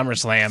McIntyre at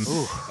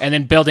SummerSlam and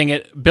then building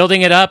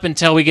it up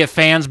until we get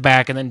fans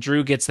back, and then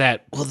Drew gets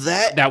that win.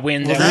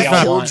 Will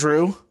that kill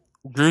Drew?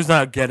 Drew's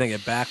not getting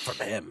it back from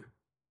him.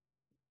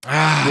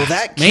 Will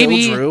that kill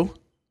Drew?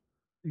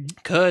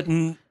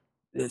 Could.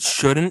 It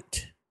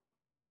shouldn't,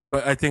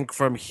 but I think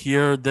from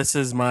here,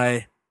 here's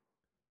my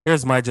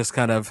just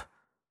kind of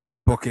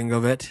booking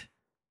of it.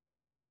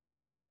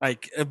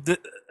 Like,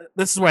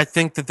 this is where I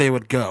think that they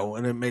would go,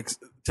 and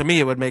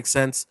it would make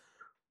sense.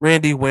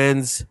 Randy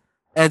wins,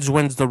 Edge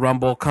wins the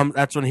Rumble.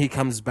 That's when he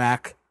comes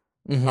back.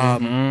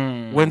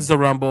 Wins the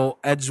Rumble.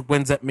 Edge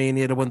wins at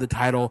Mania to win the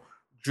title.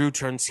 Drew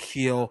turns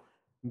heel,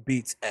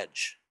 beats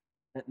Edge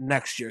at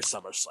next year's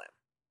SummerSlam.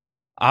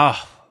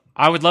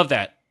 I would love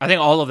that. I think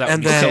all of that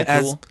would be so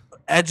cool.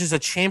 Edge is a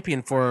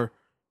champion for,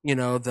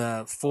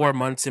 the 4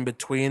 months in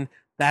between.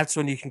 That's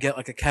when you can get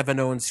like a Kevin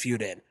Owens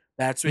feud in.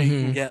 That's when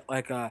you can get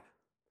like a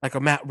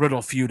Matt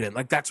Riddle feud in.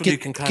 Like that's when you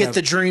can get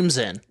the dreams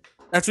in.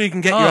 That's when you can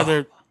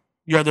get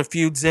your other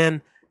feuds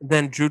in.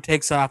 Then Drew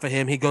takes off of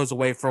him. He goes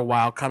away for a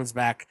while, comes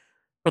back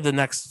for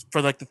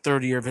the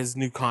third year of his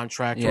new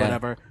contract or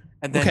whatever,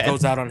 and then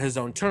goes out on his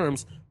own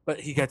terms.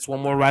 But he gets one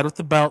more ride with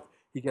the belt.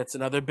 He gets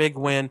another big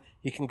win.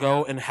 He can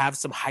go and have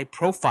some high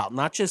profile,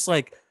 not just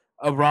like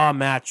a Raw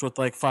match with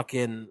like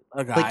fucking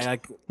a guy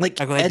like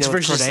Edge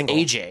versus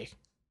AJ.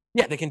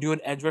 Yeah, they can do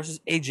an Edge versus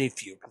AJ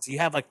feud because you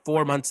have like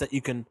 4 months that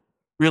you can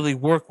really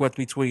work with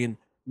between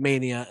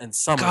Mania and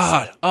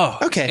SummerSlam. God,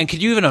 okay. And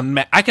could you even?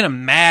 I can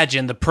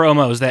imagine the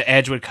promos that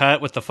Edge would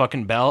cut with the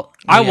fucking belt.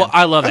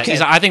 I love that.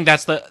 I think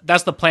that's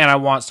the plan I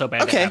want so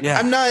bad. Okay,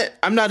 I'm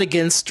not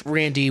against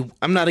Randy.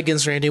 I'm not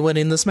against Randy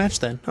winning this match.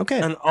 Then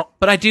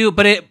but I do.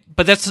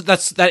 But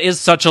that is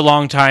such a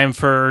long time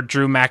for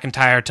Drew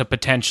McIntyre to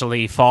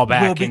potentially fall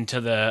back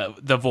into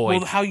the void.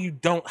 Well, how you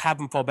don't have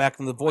him fall back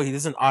in the void? He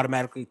doesn't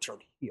automatically turn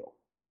heel.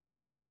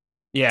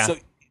 Yeah. So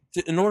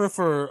in order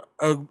for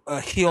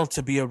a heel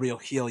to be a real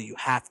heel, you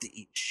have to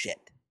eat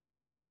shit.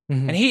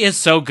 And he is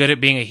so good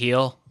at being a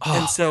heel.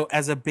 And so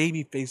as a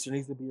babyface, there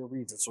needs to be a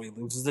reason. So he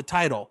loses the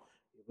title.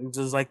 He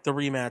loses like the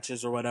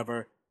rematches or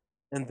whatever.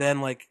 And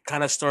then like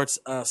kind of starts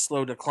a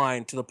slow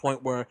decline to the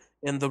point where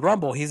in the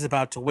Rumble, he's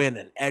about to win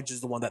and Edge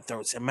is the one that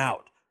throws him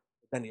out.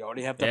 But then you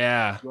already have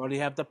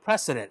the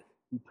precedent.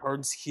 He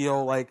turns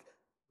heel like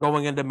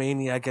going into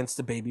Mania against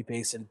the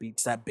babyface and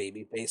beats that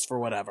babyface for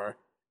whatever.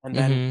 And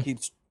then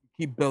keeps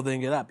keep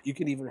building it up. You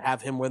can even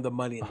have him win the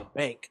Money in the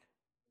Bank.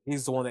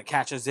 He's the one that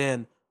catches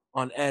in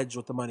on Edge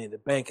with the Money in the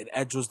Bank, and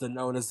Edge was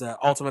known as the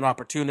ultimate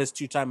opportunist,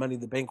 2-time Money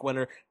in the Bank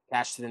winner,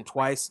 cashed it in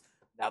twice.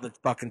 Now the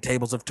fucking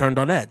tables have turned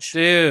on Edge.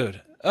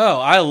 Dude. Oh,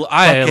 I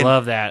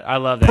love that. I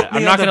love that.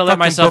 I'm not going to let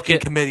myself get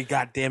committee.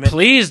 God damn it!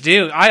 Please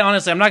do. I'm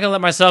not going to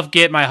let myself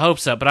get my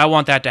hopes up, but I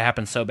want that to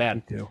happen so bad.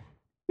 Me too.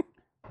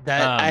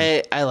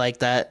 That I like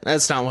that.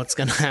 That's not what's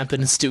going to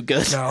happen. It's too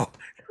good. No,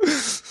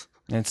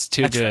 it's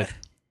too good. Right.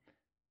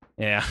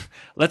 Yeah.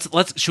 Let's.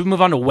 Should we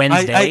move on to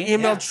Wednesday? I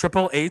emailed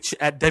Triple H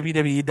at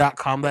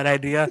WWE.com that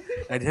idea.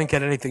 I didn't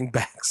get anything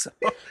back. So.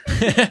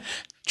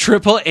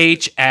 Triple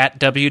H at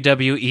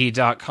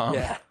WWE.com.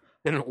 Yeah.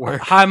 Didn't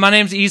work. Hi, my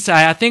name's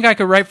Isai. I think I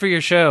could write for your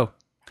show.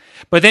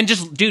 But then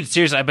dude,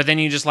 seriously, but then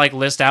you just like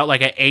list out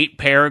like an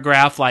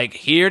 8-paragraph, like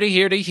here to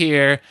here to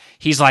here.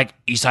 He's like,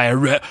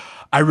 Isai,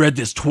 I read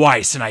this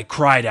twice and I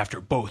cried after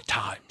both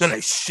times. Then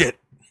I shit.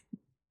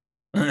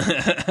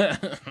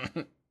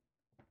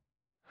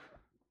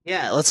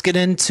 Yeah, let's get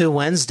into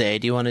Wednesday.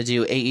 Do you want to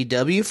do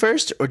AEW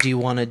first, or do you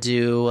want to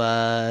do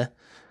the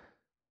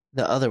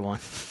other one?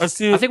 Let's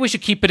do. I think we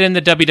should keep it in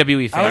the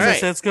WWE phase. I was gonna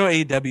say, let's go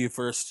AEW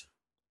first.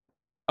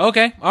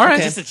 Okay, all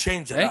right. Just to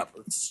change it up.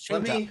 Let's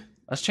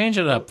change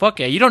it up. Fuck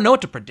yeah, you don't know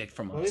what to predict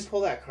from us. Let me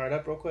pull that card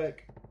up real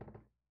quick.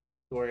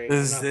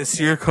 Is this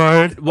your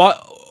card?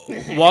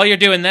 While you're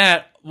doing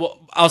that,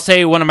 I'll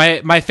say one of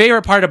my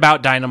favorite part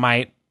about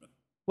Dynamite.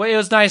 Well, it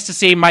was nice to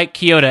see Mike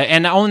Chioda,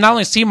 and not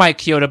only see Mike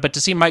Chioda, but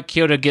to see Mike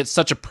Chioda get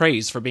such a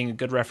praise for being a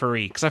good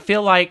referee. Because I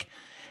feel like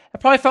it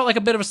probably felt like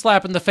a bit of a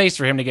slap in the face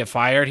for him to get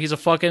fired. He's a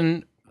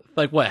fucking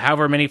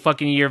however many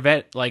fucking year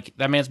vet. Like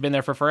that man's been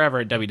there for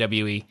forever at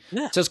WWE.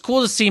 Yeah. So it's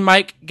cool to see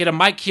Mike get a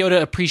Mike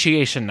Chioda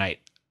appreciation night.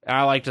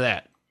 I liked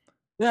that.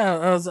 Yeah,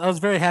 I was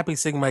very happy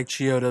seeing Mike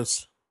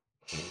Chiodos.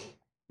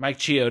 Mike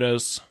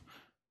Chiodos.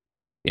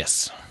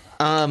 Yes.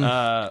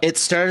 It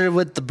started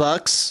with the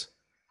Bucks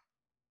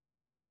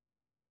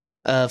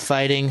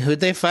fighting. Who'd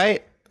they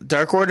fight?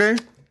 Dark Order?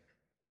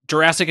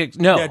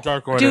 No. Yeah,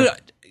 Dark Order. Dude,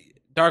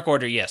 Dark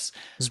Order, yes.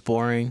 It was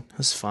boring. It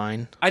was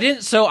fine.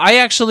 I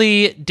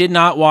actually did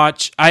not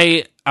watch.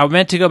 I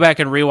meant to go back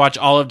and rewatch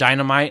all of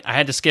Dynamite. I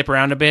had to skip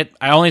around a bit.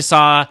 I only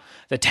saw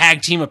the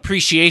tag team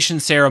appreciation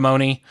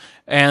ceremony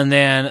and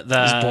then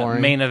the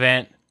main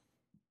event.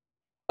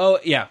 Oh,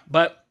 yeah,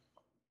 but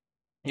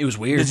it was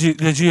weird.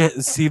 Did you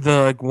see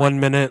the 1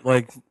 minute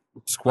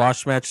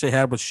squash match they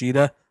had with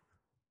Sheeta?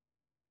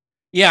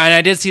 Yeah, and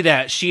I did see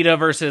that Sheeta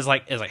versus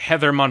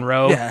Heather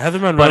Monroe. Yeah, Heather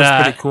Monroe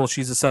is pretty cool.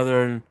 She's a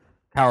Southern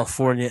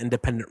California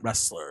independent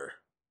wrestler.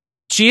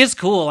 She is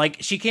cool. Like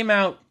she came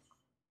out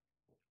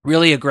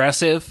really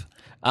aggressive,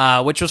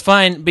 which was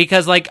fine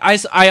because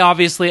I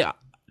obviously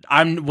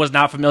was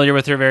not familiar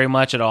with her very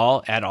much at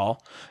all,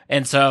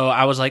 and so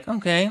I was like,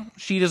 okay,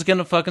 Sheeta's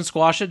gonna fucking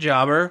squash a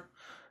jobber.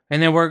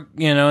 And then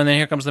and then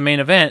here comes the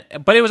main event.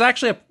 But it was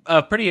actually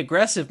a pretty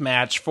aggressive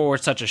match for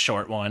such a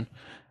short one.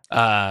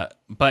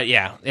 But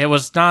yeah, it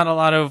was not a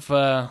lot of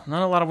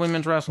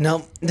women's wrestling.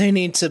 No, they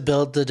need to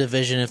build the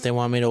division if they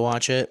want me to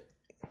watch it.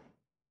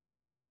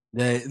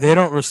 They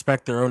don't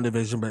respect their own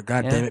division, but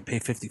goddamn it, pay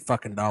 $50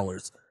 fucking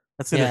dollars.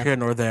 That's neither here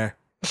nor there.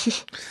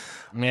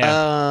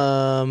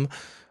 Yeah.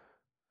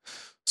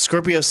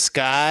 Scorpio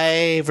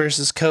Sky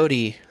versus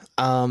Cody.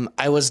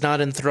 I was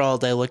not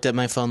enthralled. I looked at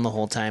my phone the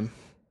whole time.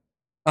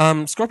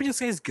 Scorpio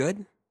Sky is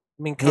good.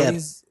 I mean,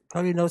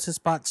 Cody knows his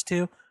spots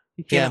too.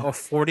 He came out with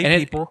 40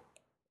 people.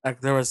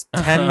 There was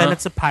 10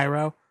 minutes of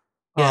pyro.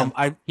 Yeah.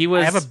 I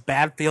have a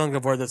bad feeling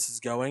of where this is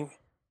going,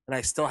 and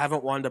I still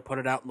haven't wanted to put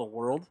it out in the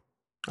world.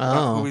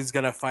 Who he's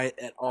gonna fight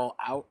at All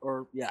Out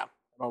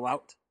All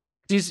Out.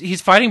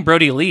 He's fighting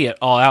Brody Lee at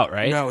All Out,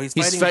 right? No, he's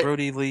fighting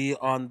Brody Lee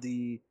on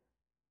the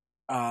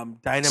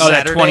Dynamite. Oh,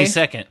 that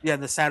 22nd. Yeah,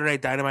 the Saturday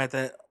Dynamite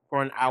that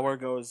for an hour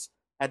goes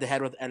head to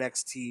head with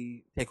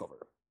NXT Takeover.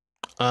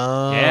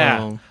 Oh,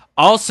 yeah.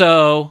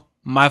 Also,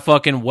 my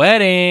fucking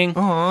wedding.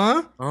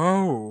 Aww.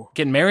 Oh,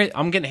 getting married.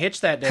 I'm getting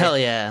hitched that day. Hell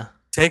yeah.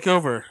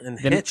 Takeover and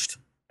hitched.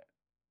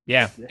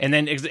 Yeah, and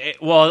then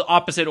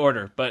opposite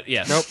order, but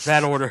yes. Nope,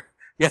 that order.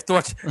 You have to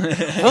watch.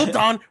 Hold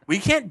on, we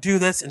can't do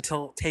this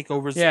until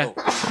Takeover's over.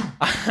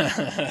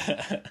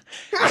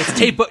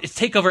 It's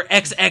Takeover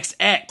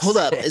XXX. Hold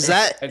up, is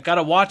that? I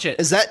gotta watch it.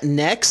 Is that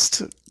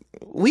next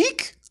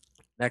week?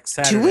 Next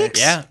Saturday. 2 weeks?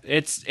 Yeah,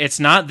 it's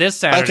not this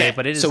Saturday,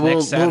 but it is. So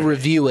next Saturday. We'll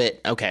review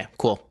it. Okay,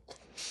 cool.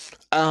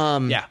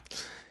 Yeah.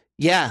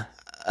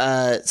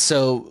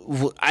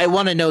 So I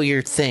want to know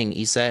your thing,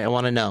 Issa. I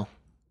want to know.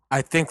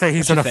 I think that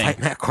he's going to fight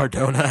Matt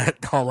Cardona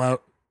at All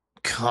Out.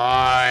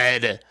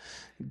 God.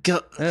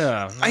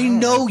 I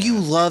know you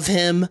love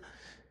him,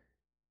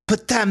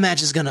 but that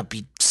match is going to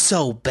be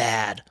so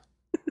bad.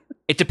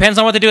 It depends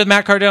on what they do with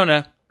Matt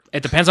Cardona.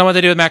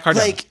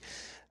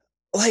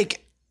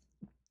 Like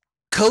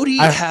Cody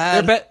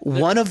had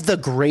one of the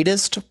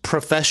greatest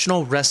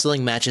professional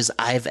wrestling matches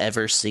I've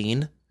ever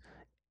seen.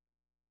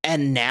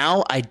 And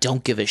now I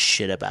don't give a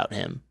shit about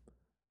him.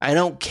 I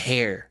don't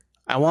care.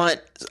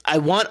 I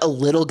want a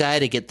little guy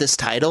to get this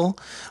title.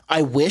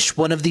 I wish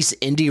one of these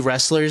indie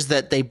wrestlers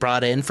that they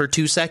brought in for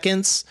 2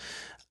 seconds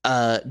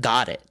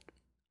got it.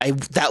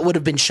 That would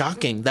have been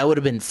shocking. That would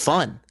have been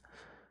fun.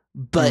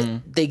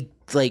 But they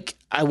like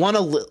I want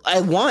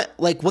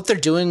like what they're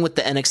doing with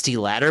the NXT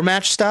ladder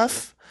match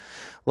stuff,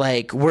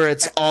 like where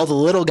it's all the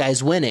little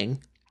guys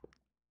winning.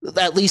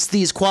 At least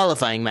these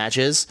qualifying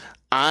matches,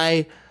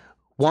 I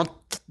want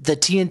the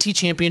TNT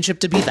Championship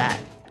to be that.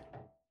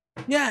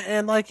 Yeah,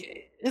 and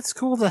like it's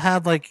cool to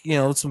have like, you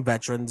know, some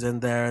veterans in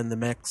there in the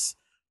mix.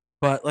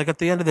 But like at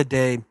the end of the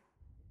day,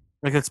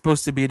 like it's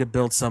supposed to be to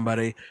build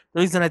somebody.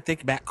 The reason I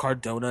think Matt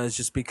Cardona is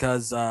just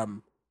because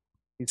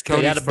he's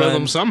Cody's They got to build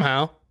friend. him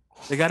somehow.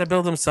 They got to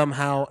build him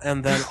somehow,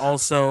 and then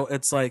also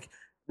it's like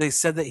they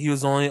said that he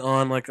was only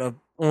on like a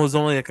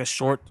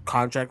short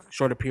contract,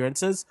 short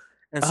appearances,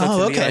 and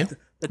so to me, like,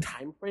 the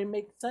time frame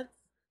makes sense.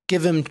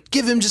 Give him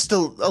just a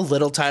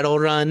little title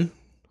run,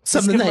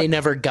 something that he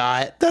never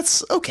got.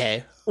 That's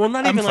okay. Well,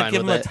 not even like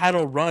give him a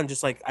title run,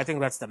 just like I think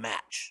that's the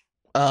match.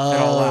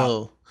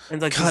 Oh, and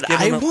like God,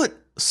 I want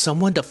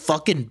someone to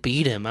fucking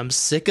beat him. I'm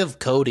sick of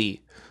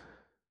Cody.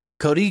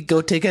 Cody,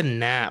 go take a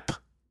nap.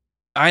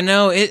 I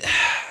know it.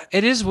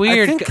 It is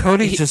weird. I think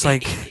Cody's just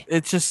like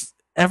it's just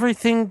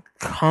everything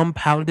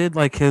compounded,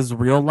 like his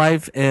real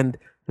life and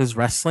his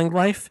wrestling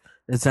life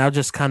is now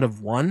just kind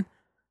of one.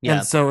 Yeah.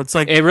 And so it's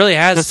like it really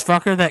has this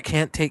fucker that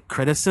can't take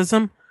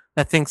criticism,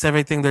 that thinks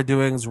everything they're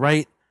doing is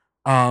right,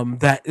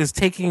 that is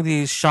taking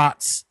these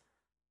shots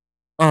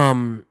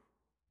at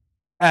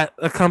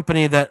a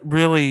company that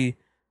really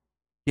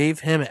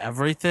gave him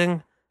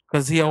everything,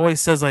 because he always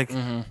says like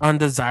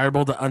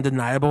undesirable to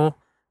undeniable.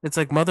 It's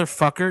like,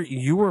 motherfucker,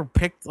 you were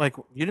picked, like,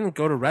 you didn't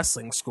go to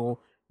wrestling school.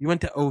 You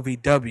went to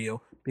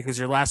OVW because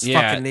your last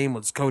fucking name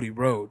was Cody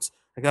Rhodes.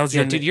 Like, that was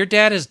your dude, your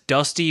dad is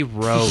Dusty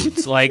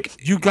Rhodes.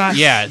 Like, you got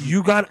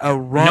a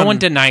run. No one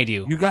denied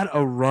you. You got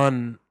a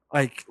run,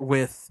 like,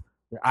 with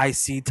the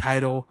IC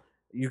title.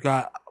 You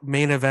got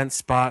main event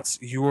spots.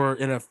 You were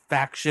in a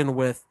faction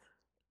with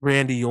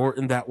Randy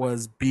Orton that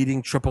was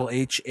beating Triple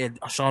H and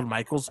Shawn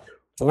Michaels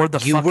for the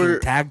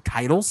fucking tag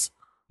titles.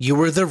 You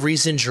were the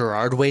reason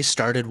Gerard Way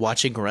started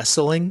watching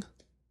wrestling?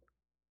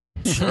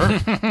 Sure.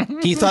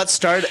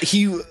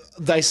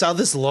 I saw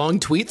this long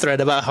tweet thread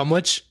about how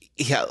much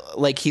he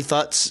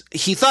thought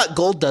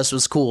Goldust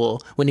was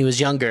cool when he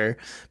was younger,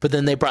 but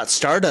then they brought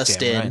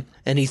Stardust in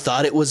and he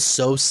thought it was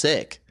so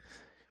sick.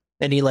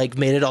 And he like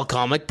made it all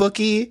comic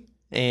booky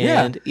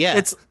and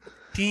it's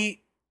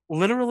he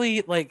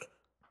literally, like,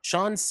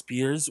 Shawn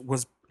Spears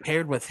was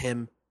paired with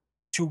him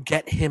to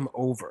get him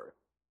over.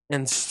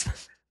 And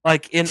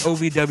like in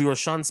OVW, where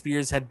Shawn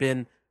Spears had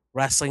been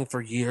wrestling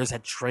for years,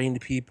 had trained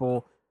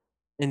people,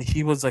 and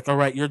he was like, all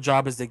right, your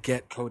job is to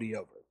get Cody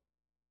over.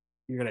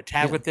 You're going to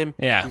tag with him.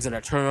 Yeah. He's going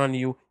to turn on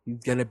you. He's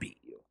going to beat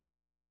you.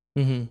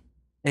 Mm-hmm.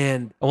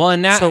 And well,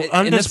 and now, so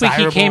and this week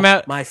he came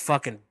out. My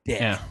fucking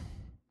dick. Yeah.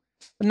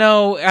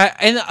 No,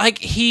 and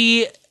like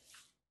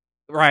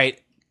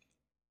right.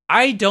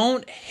 I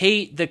don't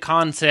hate the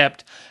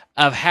concept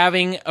of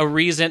having a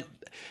reason.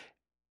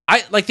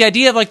 I like the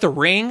idea of like the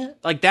ring,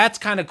 like that's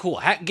kind of cool.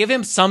 Give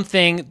him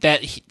something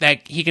that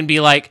he can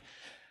be like,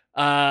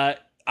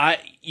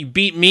 you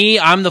beat me,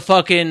 I'm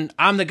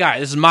the guy.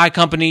 This is my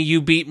company.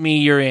 You beat me,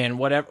 you're in.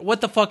 Whatever, what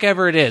the fuck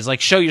ever it is.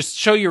 Like show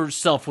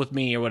yourself with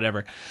me or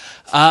whatever.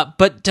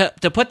 But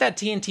to put that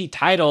TNT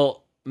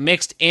title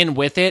mixed in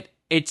with it,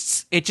 it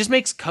just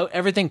makes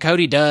everything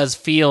Cody does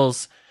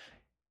feels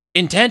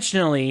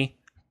intentionally,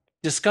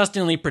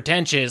 disgustingly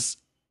pretentious.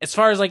 As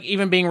far as like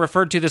even being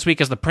referred to this week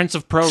as the Prince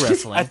of Pro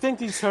Wrestling. I think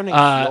he's turning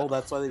heel.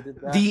 That's why they did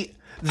that.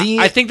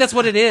 I think that's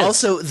what it is.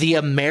 Also, the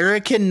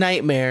American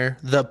Nightmare,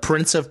 the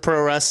Prince of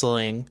Pro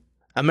Wrestling.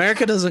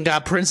 America doesn't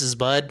got princes,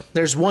 bud.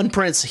 There's one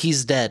prince.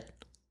 He's dead.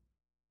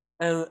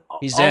 And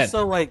he's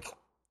also, dead. Like,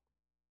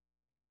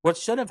 what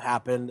should have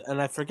happened,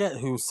 and I forget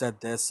who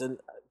said this, and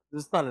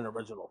this is not an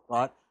original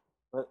thought,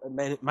 but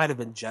it might have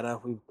been Jenna.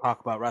 We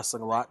talk about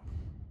wrestling a lot.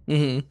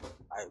 Mm-hmm.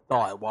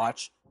 I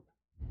watch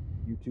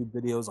YouTube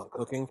videos on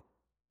cooking.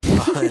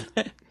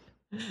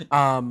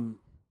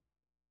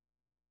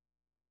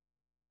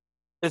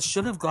 It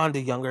should have gone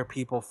to younger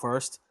people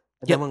first,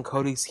 and then when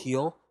Cody's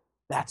heel,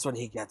 that's when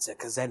he gets it,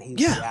 because then he's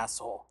the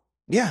asshole.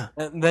 Yeah.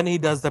 And then he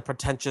does the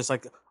pretentious,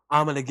 like,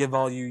 I'm going to give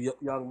all you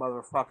young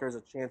motherfuckers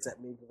a chance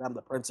at me because I'm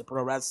the Prince of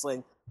Pro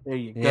Wrestling. There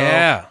you go.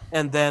 Yeah.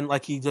 And then,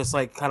 like, he just,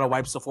 like, kind of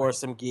wipes the floor with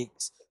some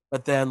geeks,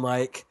 but then,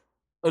 like,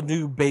 a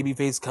new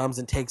babyface comes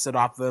and takes it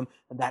off of him,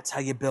 and that's how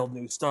you build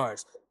new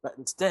stars. But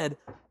instead,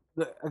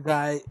 a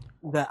guy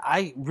that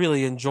I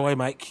really enjoy,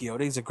 Mike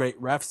Chioda, he's a great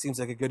ref, seems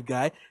like a good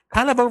guy,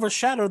 kind of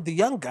overshadowed the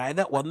young guy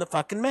that won the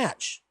fucking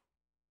match.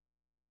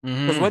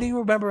 Because what do you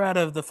remember out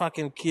of the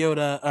fucking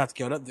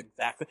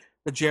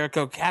the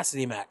Jericho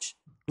Cassidy match?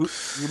 You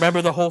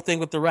remember the whole thing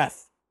with the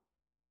ref?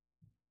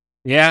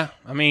 Yeah,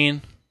 I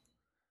mean,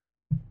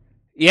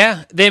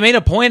 yeah, they made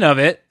a point of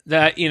it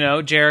that, you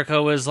know,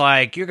 Jericho was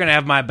like, "You're gonna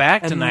have my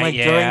back tonight." Like,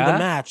 yeah, during the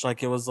match,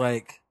 like, it was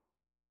like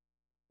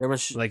There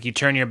was Like you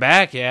turn your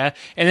back, yeah,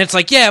 and it's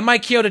like, yeah,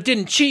 Mike Chioda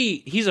didn't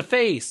cheat. He's a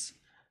face.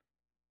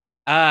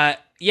 Yeah,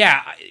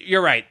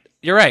 you're right.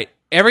 You're right.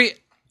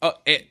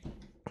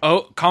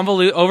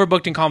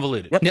 Overbooked and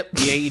convoluted. Yep.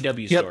 The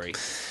AEW story.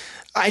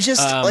 I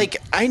just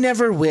I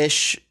never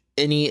wish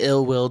any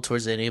ill will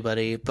towards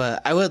anybody,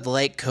 but I would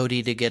like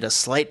Cody to get a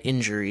slight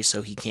injury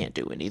so he can't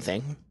do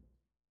anything.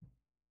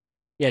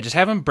 Yeah, just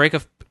have him break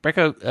a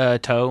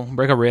toe,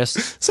 break a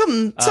wrist.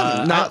 Something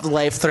not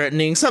life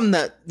threatening, something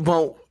that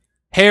won't.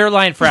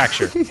 Hairline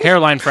fracture.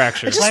 Hairline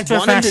fracture. just plantar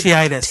want him to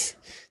fasciitis.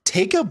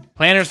 Take a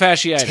Plantar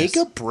fasciitis. take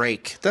a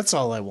break. That's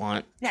all I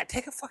want. Yeah,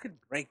 take a fucking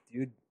break,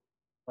 dude.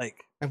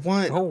 Like, I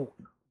want.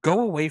 go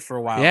away for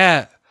a while.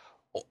 Yeah.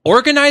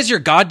 Organize your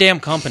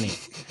goddamn company,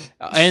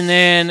 and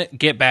then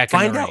get back.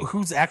 Find in the out ring.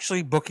 who's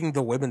actually booking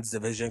the women's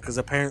division, because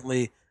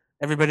apparently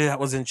everybody that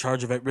was in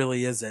charge of it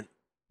really isn't.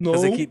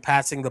 Because they keep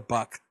passing the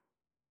buck.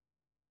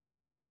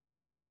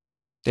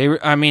 They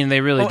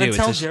really do.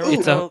 Until It's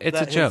Jericho, a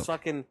that joke. His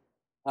fucking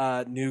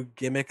new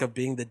gimmick of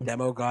being the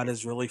demo god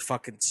is really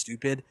fucking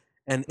stupid,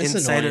 and It's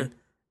annoying.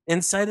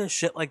 insider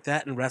shit like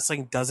that in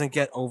wrestling doesn't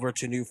get over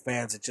to new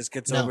fans. It just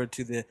gets No. over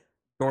to the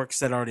dorks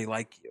that already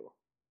like you.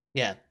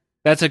 Yeah,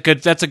 That's a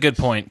good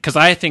point, because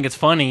I think it's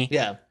funny,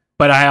 yeah.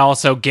 but I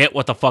also get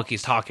what the fuck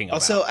he's talking about.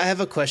 Also, I have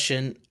a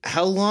question.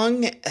 How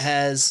long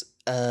has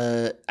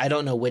I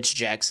don't know which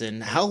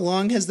Jackson. How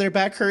long has their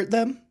back hurt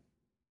them?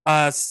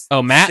 Matt?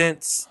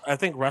 Since I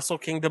think Wrestle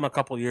Kingdom a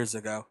couple years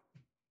ago.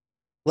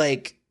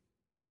 Like,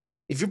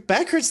 if your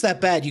back hurts that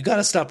bad, you got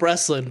to stop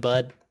wrestling,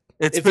 bud.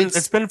 It's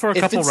If been for a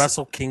if couple it's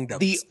Wrestle Kingdoms.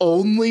 The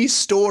only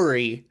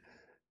story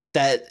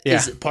that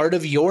is part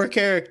of your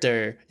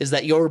character is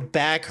that your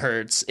back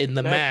hurts in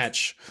the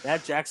match.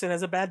 Matt Jackson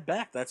has a bad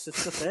back. That's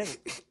just the thing.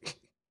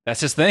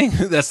 That's his thing.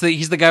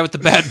 He's the guy with the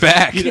bad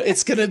back. You know,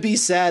 it's gonna be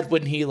sad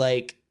when he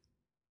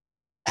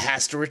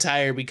has to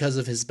retire because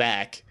of his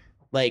back.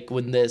 Like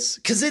when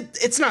because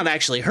it's not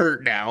actually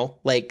hurt now.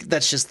 Like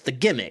that's just the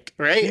gimmick,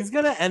 right? He's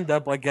gonna end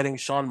up like getting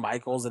Shawn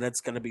Michaels, and it's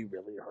gonna be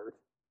really hurt.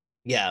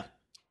 Yeah,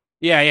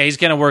 yeah, he's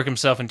gonna work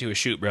himself into a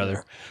shoot,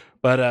 brother.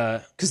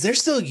 But because they're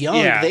still young.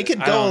 Yeah, they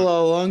could I go a don't-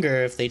 little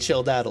longer if they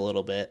chilled out a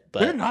little bit. But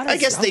They're not as I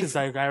guess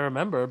young as I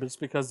remember, but it's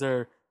because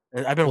they're.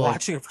 I've been Well,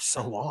 watching it for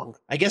so long.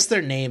 I guess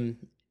their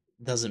name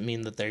doesn't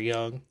mean that they're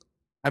young.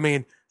 I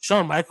mean,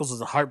 Shawn Michaels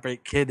was a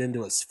heartbreak kid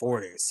into his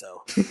 40s,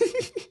 so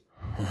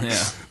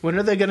yeah, When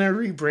are they gonna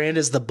rebrand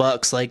as the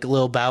Bucks? Like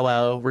Lil Bow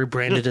Wow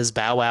rebranded as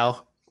Bow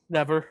Wow.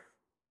 never.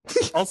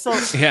 Also,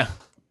 yeah.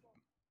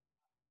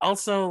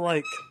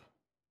 like,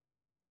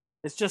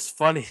 it's just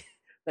funny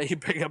that you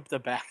bring up the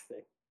back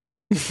thing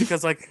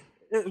because, like,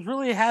 it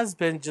really has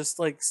been just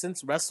like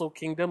since Wrestle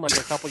Kingdom, like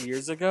a couple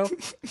years ago,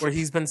 where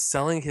he's been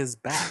selling his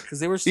back because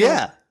they were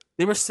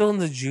still in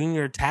the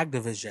junior tag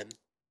division,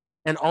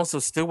 and also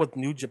still with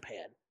New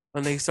Japan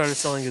when they started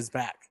selling his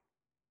back.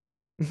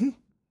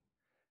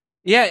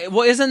 Yeah,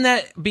 well, isn't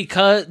that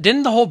because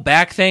didn't the whole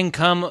back thing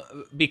come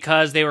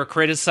because they were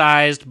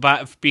criticized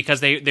because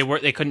they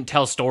couldn't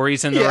tell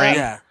stories in the ring?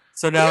 Yeah.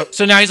 So now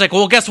he's like,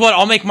 well, guess what?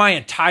 I'll make my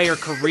entire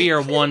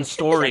career one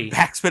story.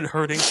 back's been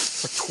hurting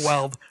for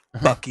 12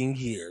 fucking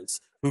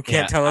years. Who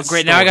can't tell us?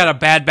 Great. Now I got a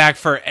bad back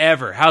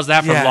forever. How's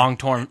that for Yeah. long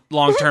term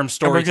And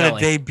storytelling?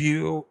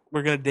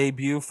 we're gonna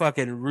debut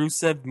fucking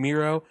Rusev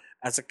Miro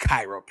as a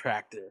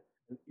chiropractor,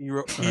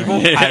 evil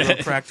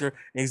chiropractor,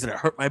 and he's gonna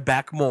hurt my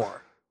back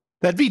more.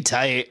 That'd be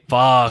tight.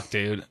 Fuck,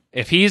 dude.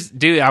 If he's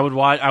dude, I would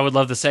watch. I would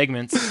love the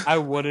segments. I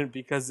wouldn't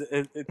because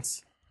it'd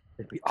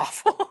be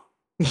awful.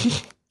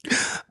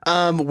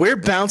 We're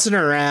bouncing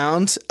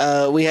around.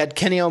 We had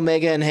Kenny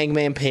Omega and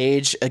Hangman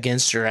Page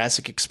against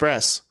Jurassic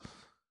Express.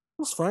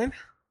 That's fine.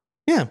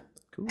 Yeah,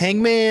 Cool.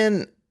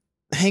 Hangman's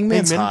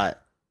Hangman.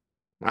 hot.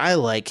 I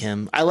like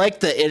him. I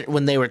like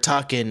when they were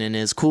talking in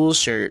his cool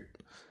shirt.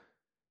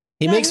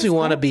 He Yeah, makes me he's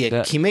want to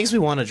cool. he makes me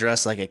want to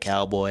dress like a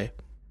cowboy.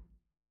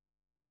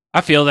 I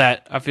feel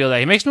that.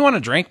 He makes me want to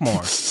drink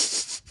more.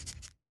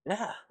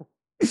 Yeah.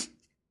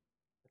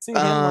 See him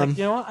like,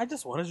 you know what? I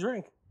just want to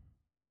drink.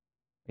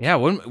 Yeah,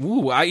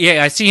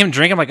 I see him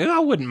drink. I'm like, I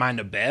wouldn't mind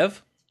a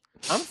bev.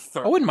 I'm I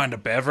thirsty. wouldn't mind a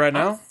bev right I'm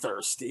now.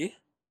 thirsty.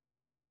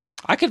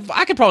 I could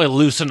probably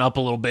loosen up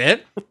a little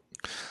bit.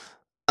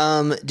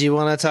 Do you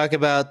want to talk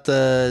about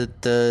the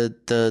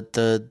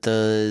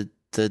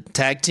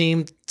tag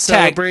team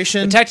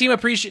celebration? The tag team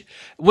appreciation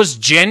was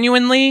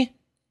genuinely.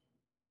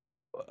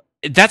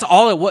 That's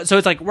all it was. So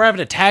it's like we're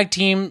having a tag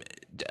team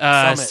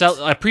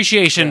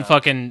appreciation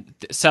fucking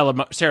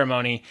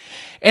ceremony,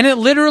 and it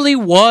literally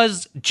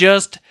was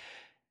just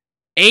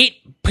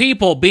 8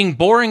 people being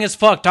boring as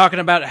fuck talking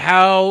about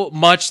how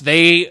much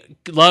they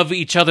love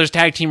each other's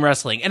tag team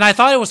wrestling. And I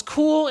thought it was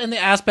cool in the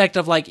aspect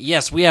of like,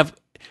 yes, we have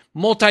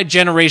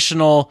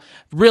multi-generational,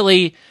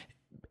 really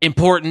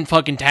important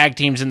fucking tag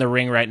teams in the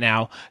ring right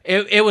now.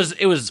 It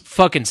was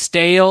fucking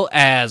stale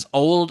as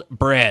old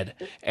bread.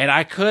 And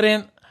I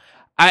couldn't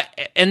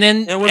and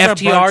then It was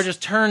FTR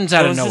just turns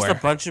out It of was nowhere. just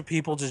a bunch of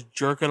people just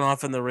jerking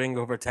off in the ring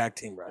over tag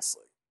team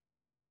wrestling.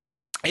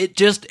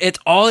 It's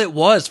all it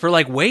was for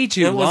like way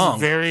too long. It was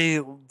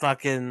very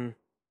fucking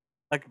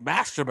like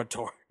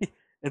masturbatory.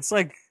 It's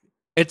like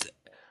it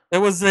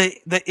was the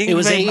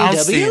Yngwie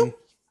Malmsteen.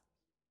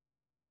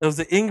 It was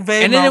the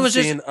Yngwie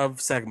Malmsteen of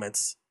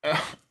segments.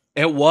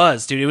 It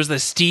was, dude. It was the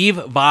Steve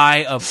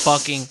Vai of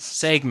fucking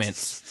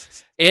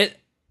segments. It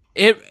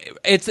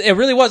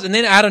really was. And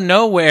then out of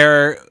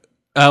nowhere,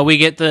 we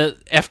get the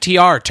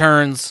FTR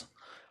turns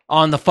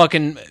on the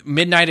fucking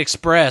Midnight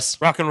Express,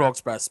 Rock and Roll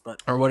Express,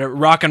 or whatever,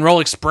 Rock and Roll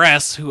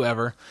Express,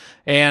 whoever,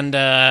 and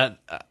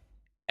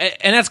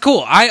that's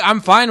cool.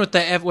 I'm fine with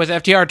with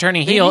FTR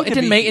turning heel. It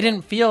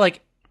didn't feel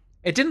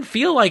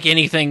like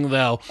anything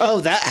though. Oh,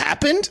 that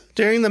happened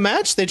during the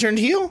match. They turned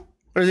heel,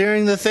 or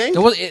during the thing.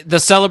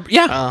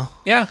 Yeah.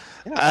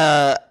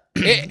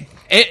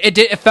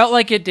 It felt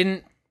like it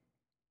didn't.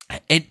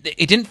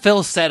 It didn't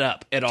feel set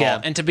up at all.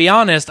 Yeah. And to be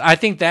honest, I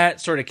think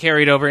that sort of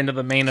carried over into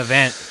the main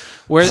event,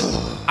 where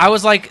I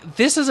was like,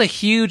 "This is a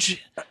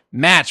huge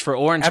match for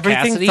Orange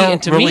Cassidy,"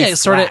 and to me, it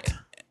sort of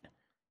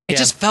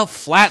just felt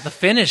flat. The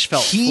finish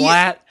felt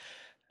flat.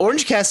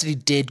 Orange Cassidy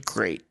did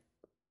great.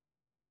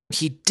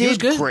 He did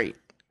great.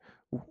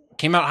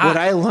 Came out hot. What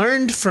I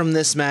learned from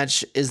this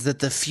match is that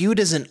the feud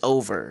isn't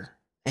over,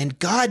 and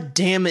god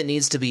damn, it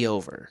needs to be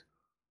over.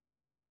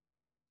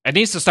 It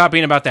needs to stop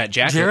being about that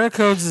jacket.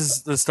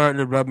 Jericho's is starting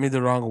to rub me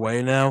the wrong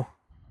way now.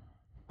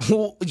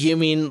 You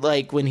mean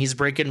like when he's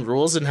breaking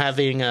rules and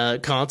having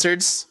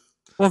concerts?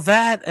 Well,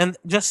 that, and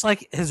just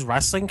like his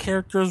wrestling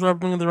character is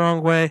rubbing me the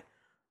wrong way.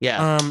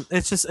 Yeah.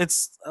 It's just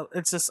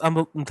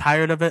I'm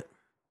tired of it.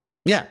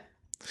 Yeah.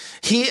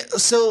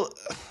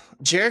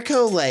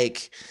 Jericho,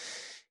 like,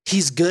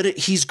 he's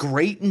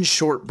great in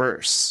short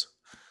bursts.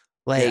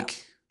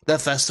 Like the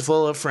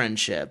Festival of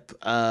Friendship.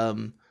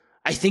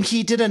 I think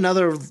he did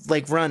another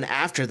like run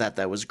after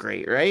that was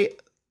great, right?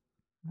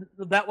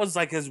 That was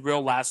like his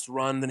real last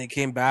run. Then he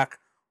came back,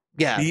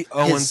 beat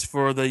Owens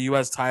for the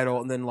U.S.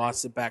 title, and then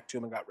lost it back to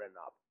him and got written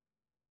up.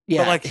 Yeah,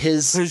 but like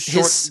his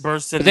short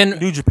burst in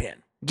New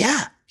Japan.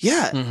 Yeah.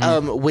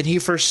 Mm-hmm. When he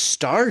first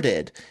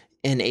started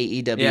in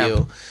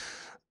AEW,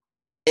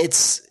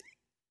 it's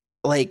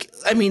like,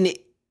 I mean,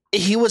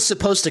 he was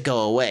supposed to go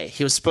away.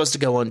 He was supposed to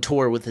go on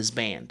tour with his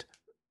band.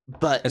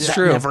 But that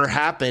never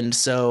happened.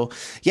 So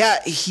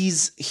yeah,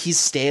 he's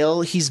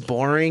stale. He's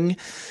boring.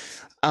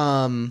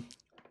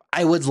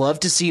 I would love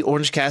to see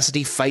Orange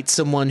Cassidy fight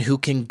someone who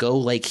can go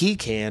like he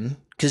can,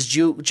 because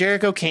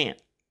Jericho can't.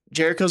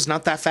 Jericho's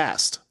not that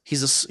fast.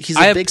 He's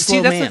a big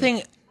slow man. That's the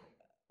thing.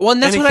 Well,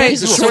 and that's what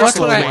he's a short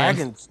slow man.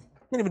 Can't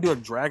even do a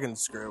dragon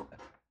screw.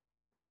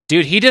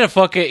 Dude, he did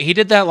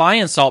that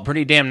lion salt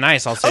pretty damn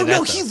nice. I'll say that. Oh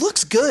no, he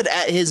looks good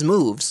at his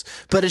moves,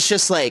 but it's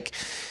just like.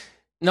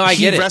 No, I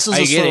get it. He wrestles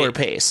a slower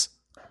pace.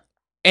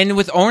 And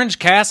with Orange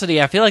Cassidy,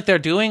 I feel like they're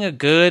doing a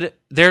good.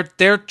 They're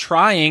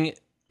trying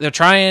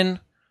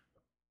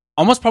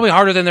almost probably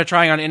harder than they're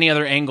trying on any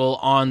other angle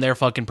on their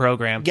fucking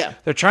program. Yeah,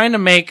 they're trying to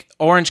make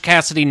Orange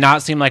Cassidy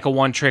not seem like a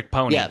one-trick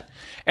pony. Yeah,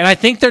 and I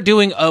think they're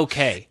doing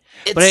okay.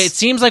 But it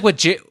seems like with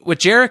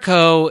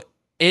Jericho,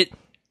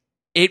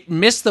 it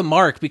missed the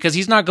mark, because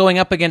he's not going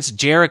up against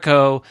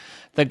Jericho,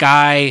 the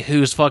guy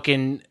who's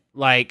fucking.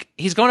 Like,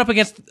 he's going up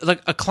against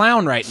like a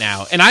clown right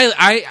now. And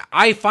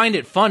I find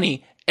it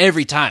funny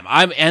every time.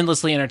 I'm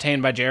endlessly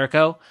entertained by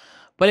Jericho,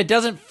 but it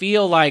doesn't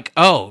feel like,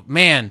 oh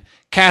man,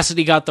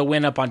 Cassidy got the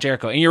win up on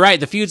Jericho. And you're right,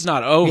 the feud's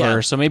not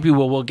over, so maybe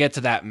we'll get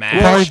to that match.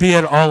 We'll probably be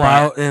at All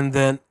Out, and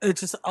then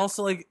it's just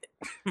also like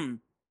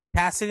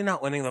Cassidy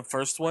not winning the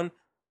first one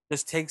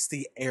just takes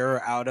the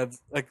air out of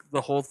like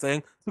the whole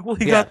thing. Like, well,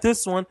 he got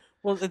this one.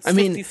 Well, it's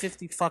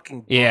 50-50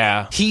 fucking.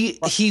 Yeah.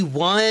 He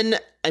won.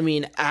 I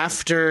mean,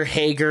 after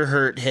Hager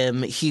hurt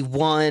him, he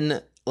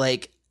won.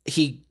 Like,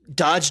 he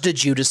dodged a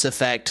Judas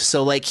effect.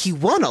 So, like, he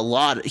won a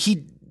lot.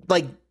 He,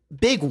 like,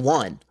 big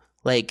won.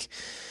 Like,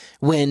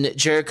 when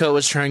Jericho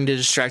was trying to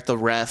distract the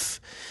ref,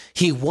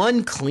 he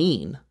won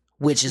clean,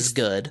 which is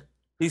good.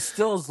 He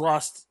still has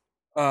lost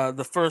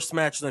the first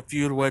match in the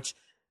feud, which,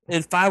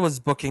 if I was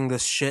booking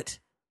this shit,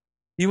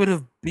 he would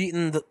have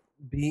beaten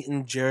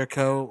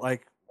Jericho,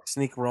 like,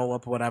 sneak roll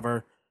up,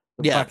 whatever.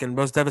 The fucking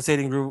most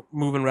devastating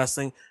move in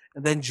wrestling.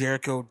 And then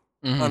Jericho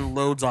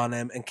unloads on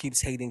him and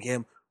keeps hating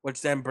him,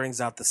 which then brings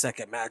out the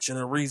second match and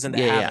a reason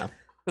to have it.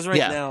 Because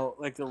now,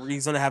 like, the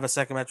reason to have a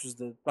second match was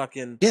the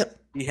fucking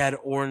he had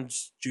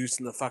orange juice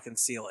in the fucking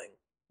ceiling.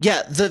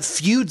 Yeah, the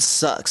feud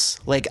sucks.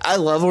 Like, I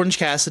love Orange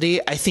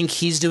Cassidy. I think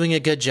he's doing a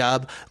good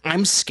job.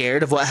 I'm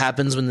scared of what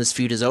happens when this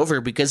feud is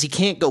over, because he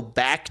can't go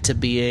back to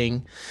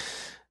being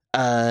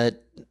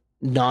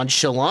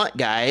nonchalant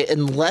guy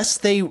unless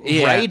they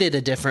write it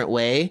a different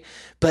way.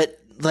 But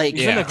like,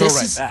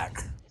 this is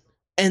back,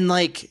 and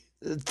like,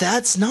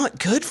 that's not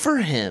good for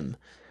him.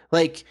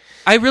 Like,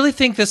 I do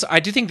think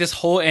this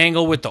whole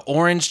angle with the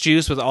orange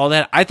juice, with all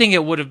that, I think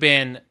it would have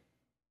been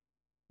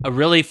a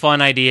really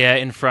fun idea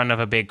in front of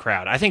a big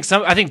crowd. I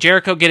think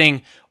Jericho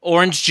getting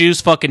orange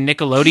juice fucking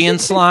Nickelodeon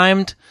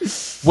slimed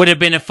would have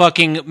been a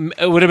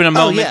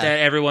moment that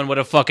everyone would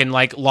have fucking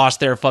like lost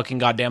their fucking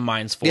goddamn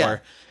minds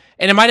for.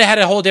 and it might have had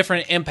a whole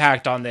different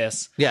impact on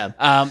this. Yeah.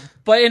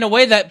 But in a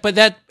way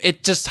that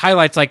it just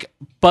highlights like,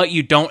 but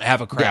you don't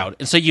have a crowd,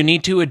 and so you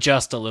need to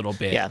adjust a little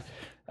bit. Yeah.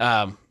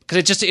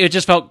 Because it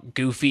just felt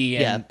goofy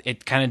and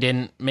it kind of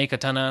didn't make a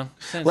ton of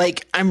sense.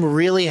 Like, I'm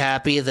really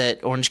happy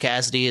that Orange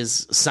Cassidy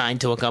is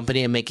signed to a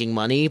company and making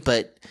money,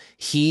 but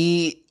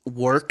he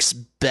works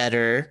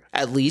better,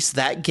 at least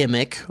that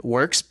gimmick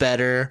works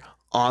better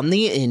on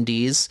the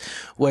indies,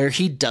 where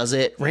he does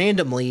it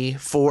randomly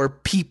for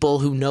people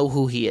who know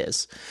who he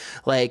is.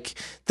 Like,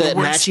 the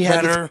match he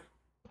had with...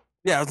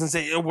 Yeah, I was going to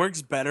say, it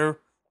works better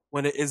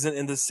when it isn't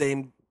in the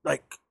same,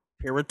 like,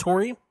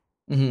 territory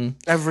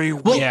every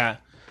week. Yeah.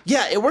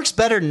 Yeah, it works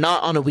better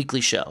not on a weekly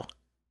show.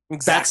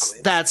 Exactly.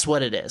 That's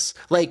what it is.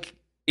 Like,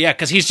 yeah,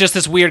 because he's just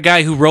this weird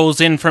guy who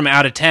rolls in from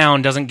out of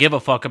town, doesn't give a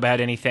fuck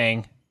about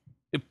anything,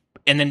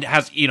 and then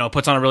has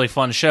puts on a really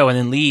fun show and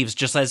then leaves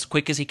just as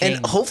quick as he can.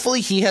 and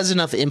hopefully he has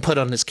enough input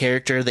on his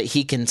character that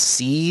he can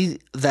see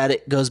that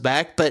it goes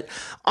back. But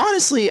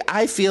honestly,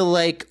 I feel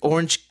like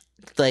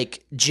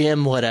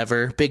Jim,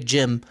 whatever, Big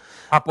Jim,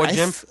 Hot Boy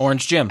Jim,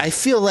 Orange Jim. I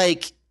feel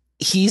like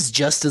he's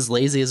just as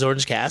lazy as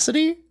Orange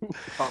Cassidy.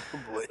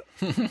 probably.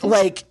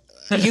 Like,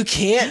 you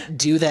can't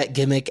do that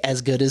gimmick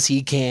as good as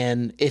he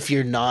can if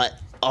you're not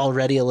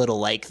already a little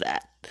like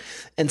that.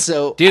 And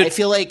so I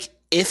feel like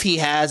if he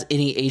has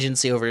any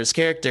agency over his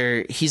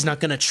character, he's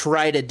not going to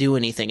try to do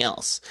anything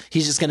else.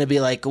 He's just going to be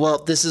like, well,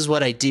 this is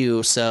what I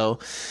do. So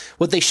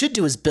what they should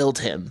do is build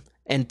him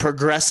and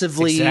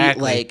progressively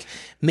like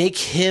make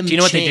him Do you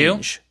know change.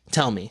 what they do?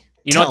 Tell me.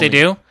 You know what they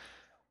do?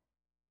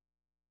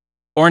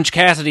 Orange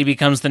Cassidy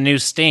becomes the new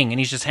Sting, and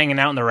he's just hanging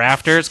out in the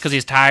rafters because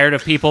he's tired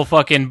of people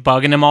fucking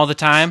bugging him all the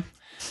time.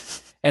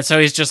 And so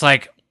he's just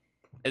like,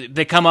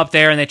 they come up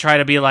there and they try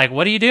to be like,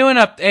 what are you doing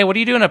up? Hey, what are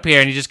you doing up here?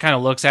 And he just kind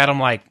of looks at him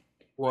like,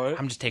 what?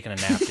 I'm just taking a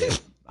nap, dude.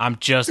 I'm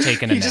just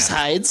taking a nap. He just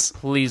hides.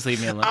 Please leave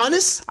me alone.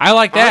 I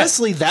like that.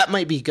 Honestly, that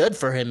might be good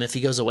for him if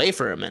he goes away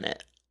for a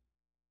minute.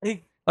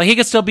 Like, he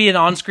could still be an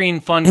on-screen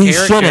fun He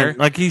character. shouldn't.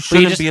 Like, he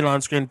shouldn't be an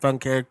on-screen fun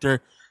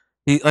character.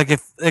 He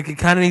it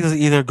kind of needs to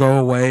either go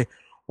away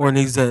or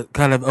needs to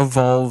kind of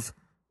evolve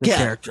the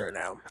character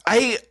now.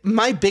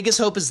 My biggest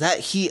hope is that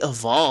he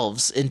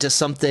evolves into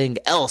something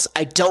else.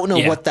 I don't know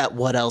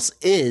what else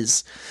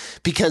is,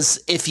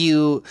 because if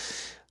you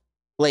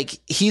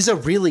he's a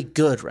really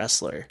good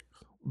wrestler,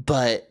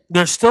 but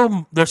there's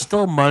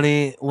still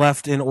money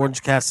left in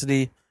Orange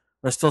Cassidy.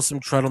 There's still some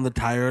tread on the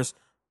tires,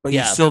 but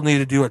you still need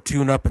to do a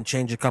tune-up and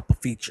change a couple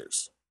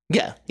features.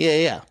 Yeah.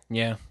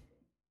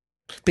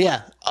 But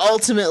yeah,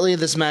 ultimately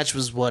this match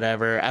was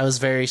whatever. I was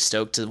very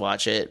stoked to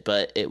watch it,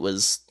 but it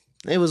was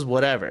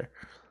whatever.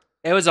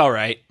 It was all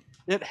right.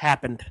 It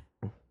happened.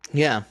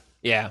 Yeah.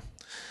 Yeah.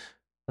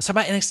 Let's talk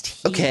about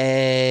NXT.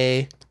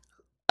 Okay.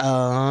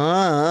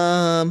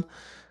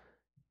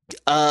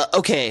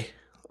 Okay.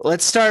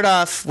 Let's start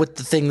off with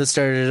the thing that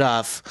started it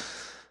off.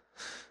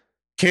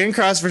 Karrion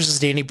Kross versus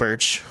Danny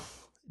Burch.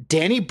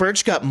 Danny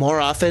Burch got more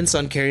offense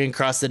on Karrion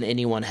Kross than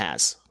anyone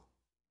has.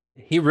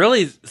 He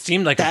really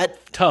seemed like a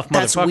tough motherfucker.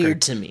 That's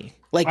weird to me.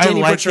 Like,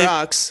 Danny Burch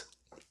rocks.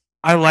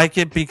 I like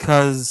it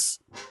because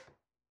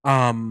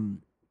Danny,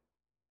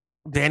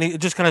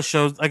 it just kind of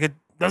shows, like, it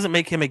doesn't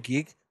make him a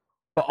geek,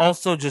 but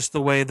also just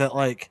the way that,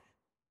 like,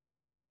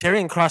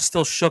 Karrion Kross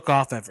still shook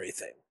off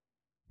everything.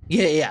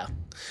 Yeah.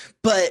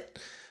 But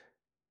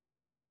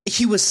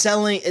he was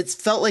selling, it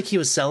felt like he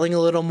was selling a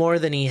little more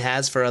than he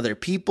has for other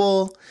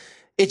people.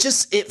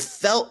 It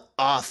felt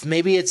off.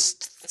 Maybe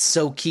it's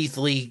so Keith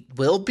Lee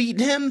will beat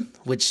him,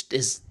 which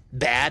is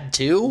bad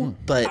too,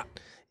 but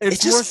it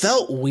just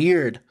felt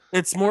weird.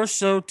 It's more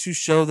so to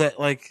show that,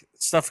 like,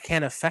 stuff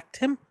can't affect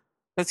him,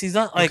 because he's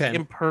not, like,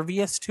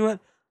 impervious to it,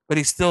 but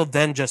he still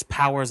then just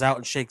powers out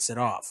and shakes it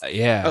off.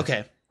 Yeah.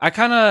 Okay.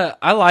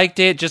 I liked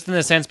it just in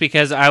the sense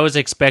because I was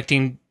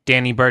expecting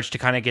Danny Burch to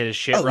kind of get his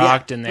shit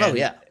rocked and then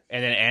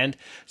and then end.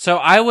 So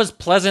I was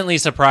pleasantly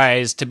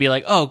surprised to be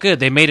like, oh, good,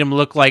 they made him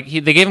look like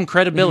they gave him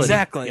credibility.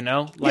 Exactly.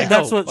 Like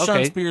that's what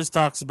Sean Spears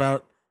talks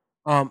about.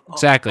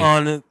 Exactly.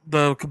 On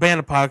the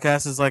Cabana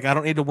podcast is like, I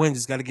don't need to win,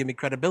 just got to give me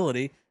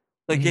credibility.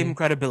 They gave him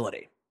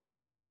credibility.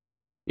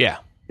 Yeah.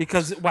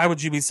 Because why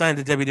would you be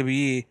signed to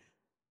WWE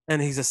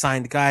and he's a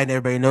signed guy and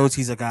everybody knows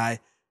he's a guy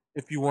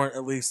if you weren't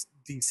at least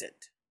decent?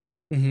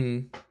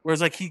 Mm-hmm. Whereas,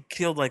 like, he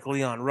killed, like,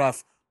 Leon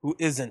Ruff, who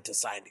isn't a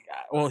signed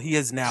guy. Well, he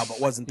is now, but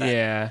wasn't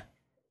that.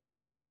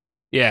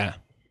 Yeah.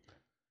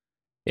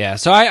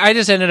 So I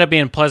just ended up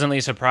being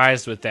pleasantly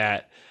surprised with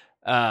that.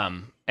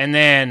 And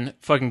then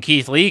fucking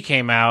Keith Lee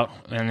came out,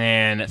 and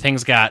then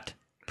things got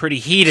pretty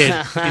heated.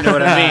 You know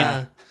what I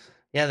mean?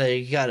 Yeah,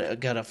 they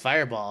got a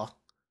fireball.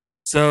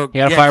 So he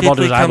got a fireball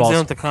to his comes eyeballs. in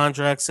with the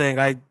contract saying,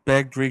 I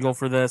begged Regal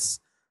for this.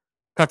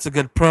 Cuts a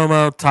good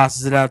promo,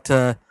 tosses it out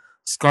to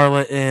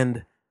Scarlett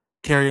and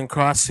Karrion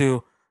Kross,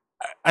 who,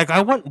 like,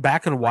 I went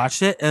back and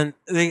watched it, and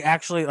they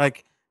actually,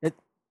 like,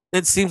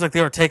 it seems like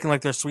they were taking,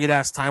 like, their sweet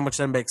ass time, which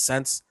then makes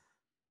sense.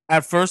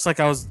 At first,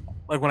 like, I was,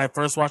 like, when I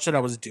first watched it, I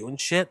was doing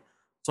shit.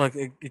 So, like,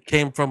 it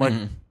came from, like,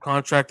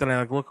 contract, and I,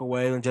 like, look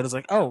away, and Jenna's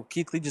like, oh,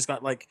 Keith Lee just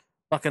got, like,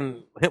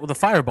 fucking hit with a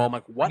fireball. I'm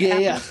like, what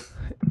happened?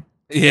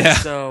 Yeah.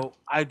 So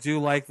I do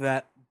like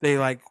that they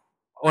like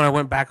when I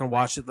went back and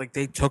watched it, like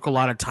they took a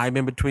lot of time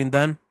in between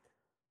then.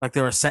 Like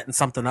they were setting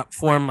something up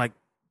for him, like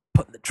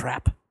putting the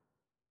trap.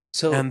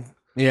 So And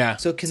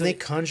So can they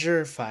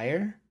conjure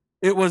fire?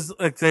 it was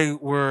like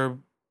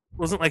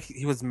wasn't like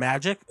he was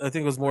magic. I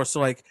think it was more so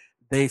like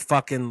they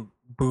fucking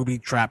booby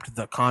trapped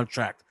the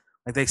contract.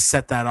 Like they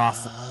set that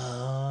off.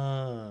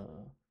 Oh,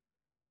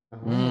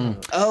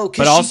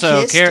 But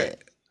also,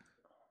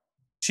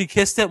 She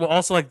kissed it, but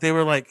also like they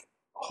were like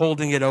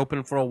holding it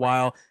open for a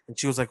while, and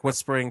she was like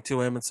whispering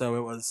to him, and so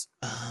it was.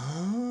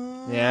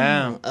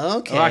 Yeah.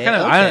 Okay.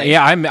 Well, Okay.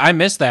 I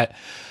missed that.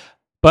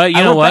 But you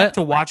I know went what? back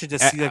to watch it to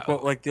see like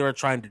what like they were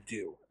trying to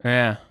do.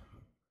 Yeah.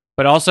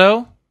 But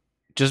also,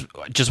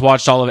 just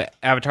watched all of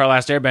Avatar: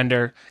 Last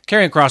Airbender.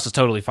 Karrion Kross is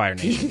totally Fire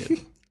Nation.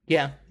 Dude.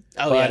 Yeah.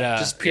 Oh But, yeah.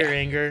 Just pure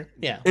anger.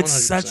 Yeah. 100%. It's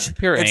such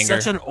Pure it's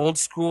anger. such an old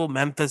school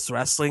Memphis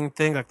wrestling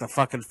thing, like the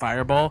fucking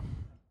fireball.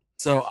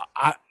 So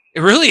It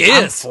really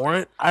I'm is. for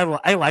it. I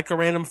like a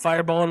random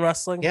fireball in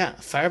wrestling. Yeah.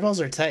 Fireballs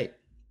are tight.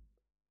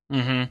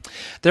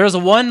 There was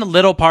one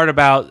little part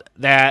about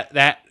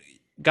that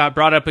got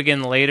brought up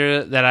again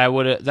later that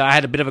I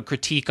had a bit of a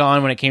critique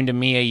on when it came to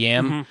Mia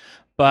Yim.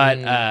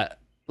 But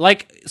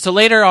so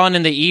later on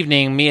in the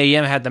evening, Mia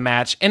Yim had the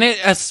match, and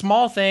a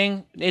small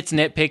thing. It's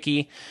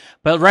nitpicky,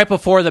 but right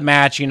before the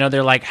match,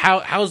 they're like,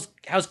 "How's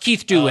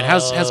Keith doing?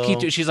 How's Keith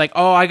doing?" She's like,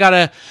 "Oh, I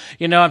gotta,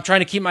 I'm trying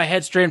to keep my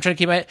head straight. I'm trying to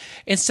keep my head."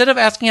 Instead of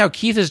asking how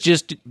Keith is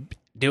just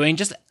doing,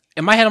 just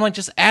in my head, I'm like,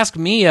 just ask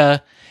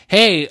Mia.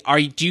 Hey,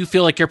 do you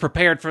feel like you're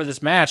prepared for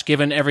this match?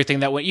 Given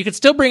everything that went, you could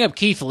still bring up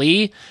Keith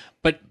Lee,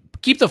 but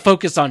keep the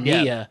focus on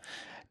Mia.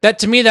 That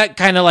to me, that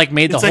kind of like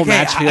made the whole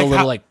match feel a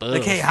little like,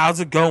 like, hey, how's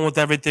it going with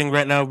everything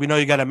right now? We know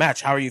you got a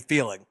match. How are you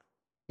feeling?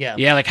 Yeah,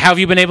 like how have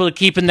you been able to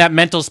keep in that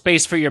mental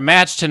space for your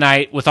match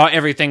tonight with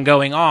everything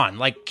going on?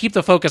 Like keep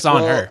the focus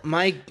on her.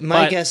 My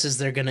guess is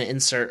they're gonna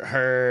insert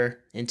her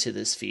into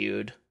this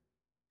feud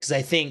because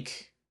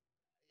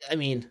I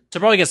mean, so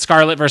probably get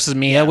Scarlett versus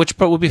Mia, which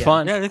would be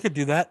fun. Yeah, they could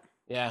do that.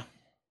 Yeah.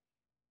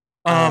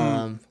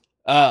 I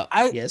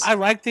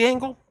like the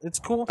angle. It's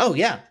cool. Oh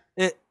yeah,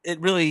 it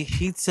really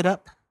heats it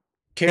up.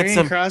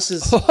 Karrion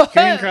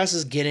Kross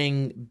is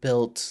getting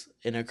built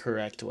in a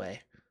correct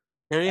way.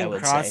 Karrion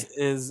Kross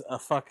is a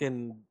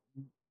fucking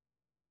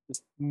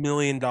just $1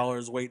 million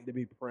waiting to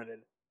be printed.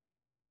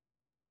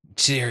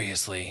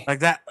 Seriously, like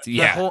that.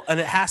 Yeah, and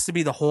it has to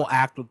be the whole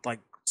act with like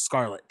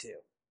Scarlett too.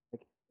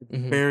 Like,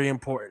 it's very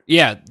important.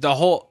 Yeah, the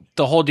whole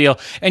deal.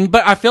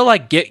 But I feel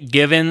like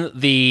given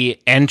the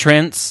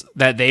entrance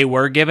that they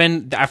were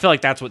given, I feel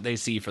like that's what they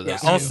see for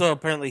this. Yeah, also,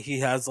 apparently, he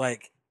has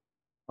like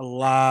a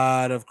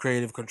lot of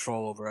creative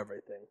control over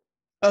everything.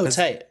 Oh,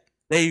 tight.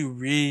 They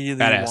really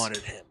wanted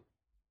him.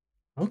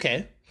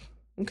 Okay.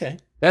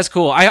 That's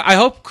cool. I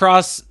hope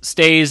Cross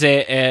stays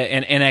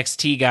an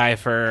NXT guy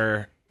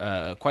for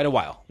quite a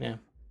while. Yeah.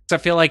 I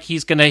feel like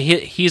he's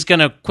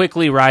gonna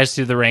quickly rise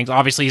through the ranks.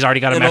 Obviously, he's already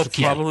got a match with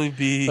Keith. It'll probably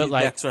be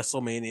next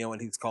WrestleMania when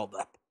he's called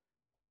up.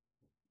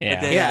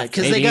 Yeah,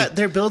 because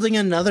they're building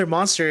another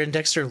monster in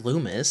Dexter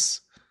Lumis.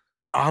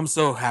 I'm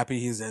so happy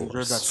he's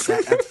injured.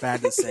 That's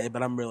bad to say,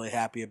 but I'm really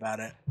happy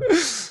about it.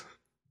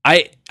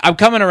 I'm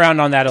coming around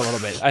on that a little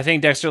bit. I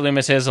think Dexter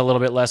Lumis is a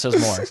little bit less is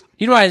more.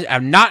 You know what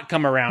I've not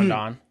come around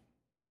on?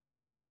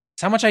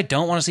 It's how much I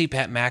don't want to see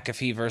Pat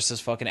McAfee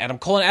versus fucking Adam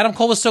Cole. And Adam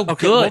Cole was so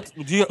good.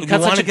 Well, do you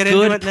want to get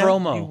into it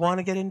promo. now? You want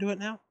to get into it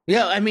now?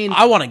 Yeah, I mean,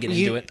 I want to get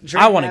into it.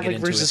 I want to get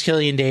into versus it.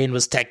 Killian Dane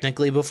was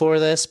technically before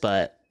this,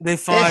 but they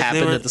fought. It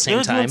happened at the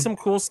same time. Doing some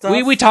cool stuff.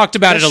 We talked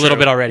about it a little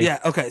bit already. Yeah.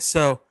 Okay.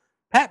 So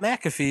Pat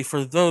McAfee,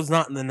 for those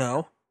not in the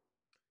know,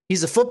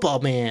 he's a football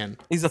man.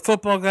 He's a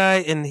football guy,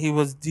 and he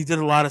did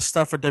a lot of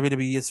stuff for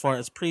WWE as far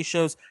as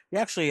pre-shows. He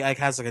actually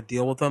has like a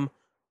deal with them.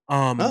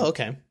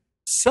 Okay.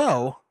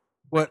 So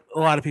what a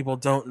lot of people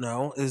don't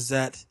know is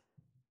that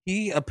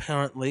he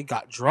apparently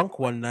got drunk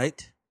one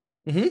night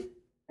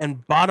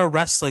and bought a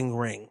wrestling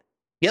ring.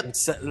 Yep. And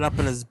set it up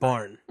in his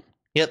barn.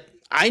 Yep.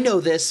 I know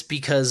this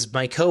because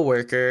my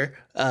coworker,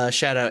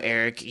 shout out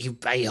Eric.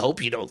 I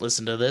hope you don't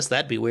listen to this.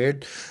 That'd be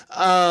weird.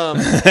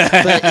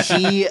 But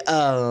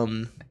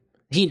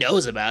he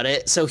knows about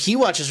it. So he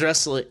watches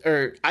wrestling,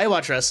 or I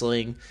watch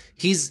wrestling.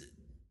 He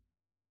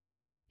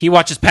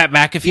watches Pat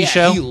McAfee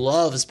show. He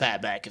loves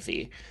Pat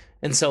McAfee,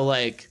 and so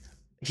like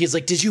he's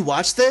like, "Did you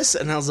watch this?"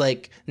 And I was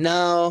like,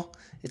 "No."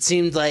 It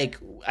seemed like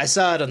I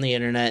saw it on the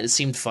internet. It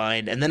seemed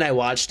fine, and then I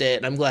watched it,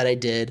 and I'm glad I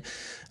did.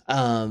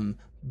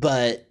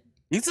 But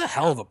he's a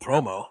hell of a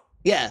promo.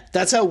 Yeah,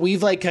 that's how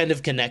we've like kind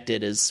of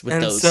connected is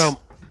with those. So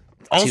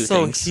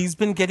also, things. He's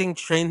been getting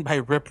trained by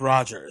Rip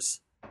Rogers.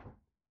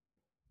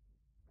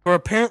 For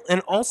apparently,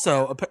 and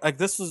also like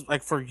this was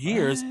like for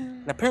years,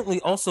 and apparently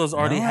also has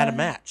already had a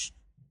match.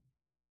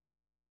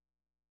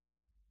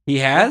 He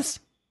has?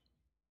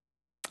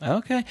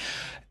 Okay.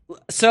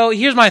 So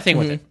here's my thing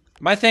with it.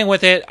 My thing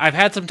with it, I've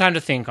had some time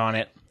to think on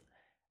it.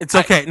 It's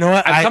okay. No,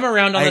 I've come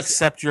around on I this.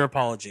 accept your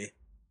apology.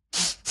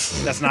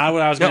 That's not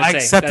what I was going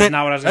to say. That's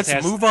not what I was going to say.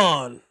 Let's move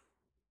on.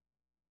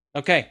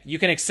 Okay, you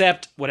can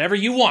accept whatever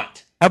you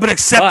want. How about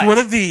accept But- one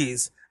of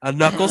these? A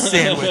knuckle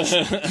sandwich.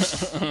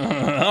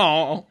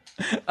 Oh.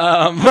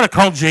 I'm gonna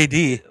call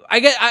JD.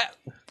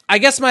 I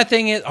guess my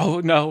thing is, oh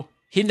no,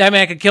 that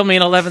man could kill me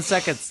in 11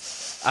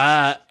 seconds.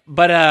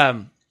 What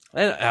a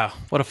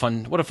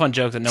fun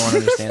joke that no one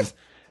understands.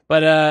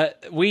 But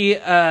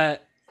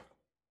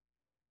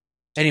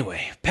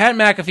anyway, Pat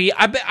McAfee.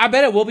 I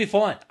bet it will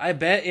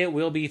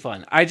be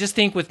fun. I just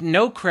think with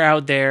no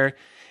crowd there,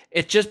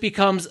 it just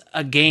becomes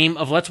a game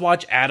of let's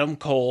watch Adam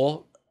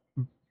Cole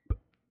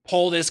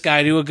pull this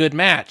guy to a good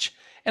match,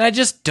 and I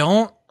just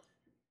don't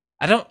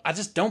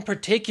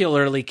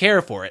particularly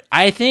care for it.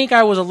 I think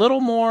I was a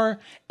little more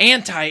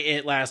anti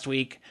it last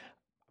week.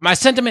 My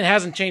sentiment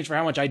hasn't changed for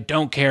how much I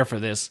don't care for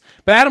this.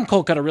 But Adam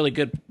Cole cut a really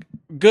good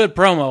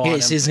promo on him.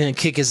 He's going to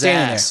kick his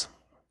Standing ass.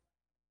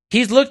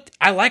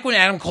 I like when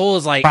Adam Cole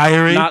is like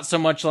Fiery? not so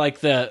much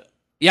like I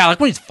like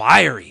when he's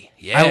fiery.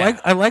 Yeah.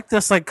 I like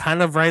this like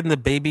kind of riding the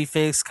baby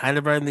face, kind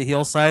of riding the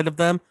heel side of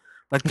them.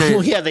 Like they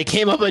Well, yeah, they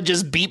came up and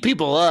just beat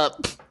people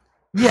up.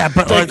 yeah,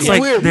 but Like, it's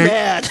like we're they're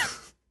mad.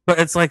 but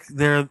it's like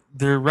they're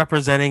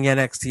representing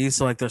NXT,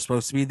 so like they're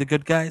supposed to be the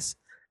good guys.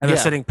 And they're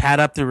Yeah. setting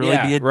Pat up to really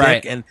Yeah, be a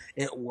right. dick, and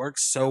it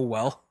works so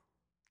well.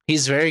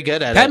 He's very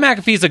good at Pat it.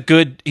 McAfee's a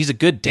good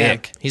Yeah,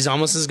 dick. he's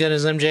almost as good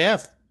as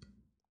MJF.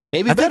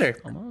 Maybe I think-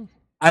 better.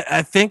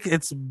 I think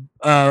it's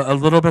a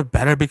little bit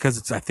better because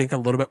it's I think a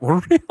little bit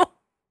more real.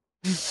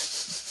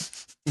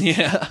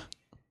 Yeah.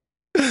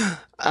 This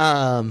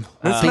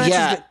But match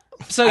yeah,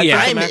 So I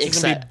yeah, think I'm the match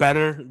is gonna excited. be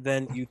better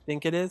than you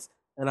think it is,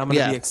 and I'm gonna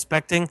Yeah. be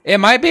expecting. it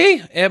might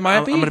be. I'm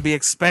gonna be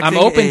expecting. I'm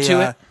open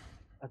to it.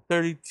 A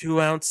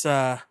 32-ounce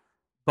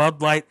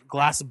Bud Light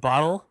glass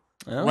bottle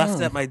left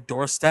Oh. at my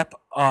doorstep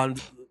on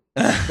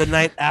the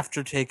night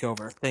after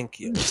Takeover. Thank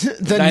you.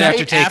 the Night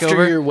night after after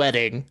takeover? your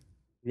wedding.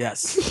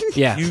 Yes,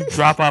 Yeah. you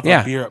drop off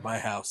Yeah. a beer at my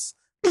house.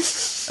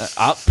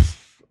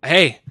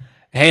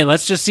 Hey,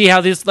 let's just see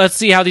how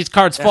these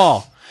cards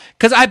fall.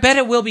 Because I bet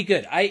it will be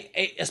good. I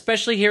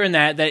especially hearing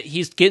that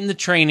he's getting the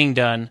training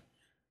done.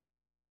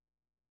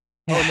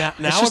 Oh,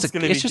 now just it's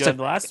going to be good.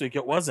 Last week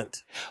it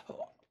wasn't.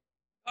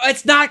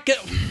 It's not good.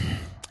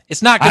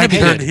 It's not going I to be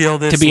turned good. heel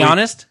this To be week.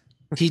 honest,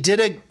 He did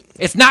a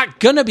it's not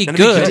going to be Gonna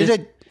be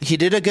good. he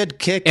did a good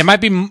kick. It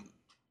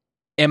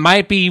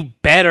might be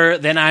better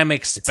than I'm gonna be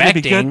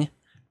expecting. good?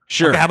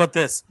 Sure. Okay, how about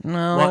this?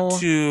 No.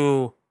 Want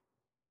to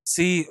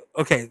see?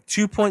 Okay,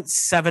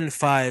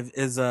 2.75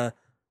 is a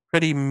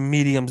pretty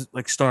medium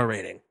like star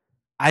rating.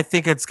 I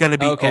think it's going to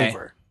be Okay.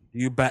 over.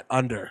 You bet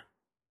under.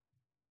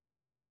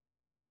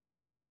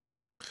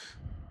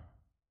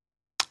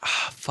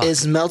 Fuck.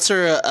 Is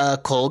Meltzer a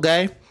Cole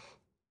guy? Of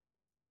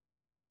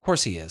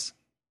course he is.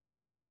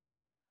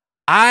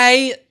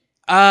 I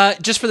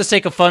just for the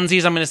sake of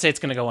funsies, I'm going to say it's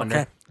going to go under.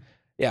 Okay.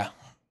 Yeah,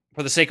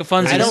 for the sake of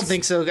funsies. I don't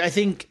think so. I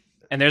think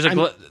And there's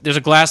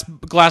a glass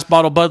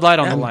bottle Bud Light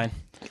on the I'm- line.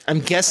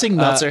 I'm guessing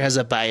Meltzer has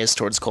a bias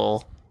towards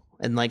Cole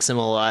and likes him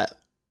a lot.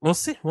 We'll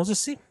see. We'll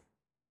just see.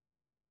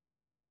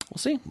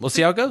 We'll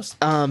see how it goes.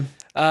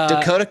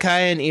 Dakota Kai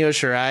and Io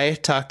Shirai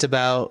talked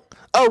about.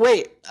 Oh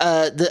wait,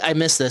 I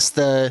missed this.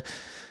 The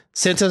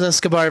Santos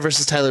Escobar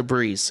versus Tyler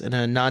Breeze in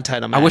a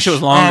non-title match. I wish it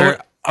was longer.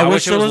 I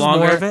wish there was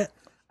longer. more of it.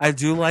 I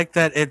do like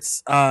that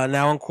it's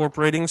now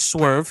incorporating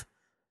Swerve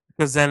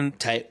because then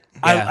tight.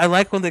 Yeah. I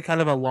like when they kind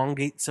of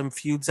elongate some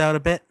feuds out a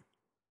bit,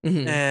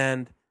 Mhm.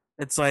 and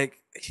it's like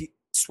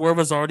Swerve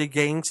is already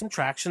gaining some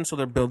traction, so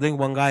they're building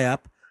one guy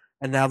up,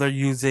 and now they're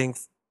using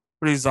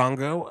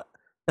Breezango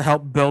to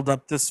help build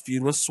up this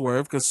feud with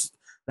Swerve because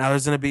now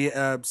there's going to be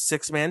a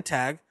 6-man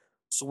tag.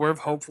 Swerve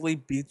hopefully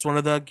beats one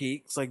of the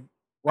geeks like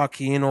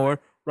Joaquin or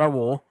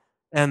Raul,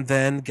 and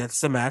then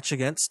gets the match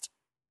against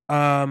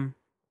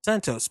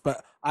Santos.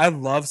 But I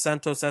love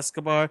Santos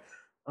Escobar.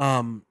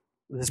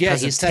 His Yeah,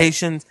 he's tight.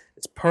 presentation,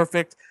 it's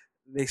perfect.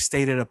 They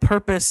stated a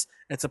purpose.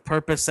 It's a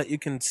purpose that you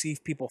can see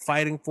people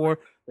fighting for.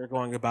 They're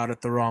going about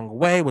it the wrong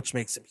way, which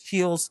makes them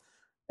heels,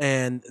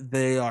 and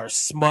they are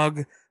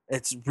smug.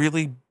 It's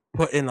really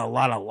put in a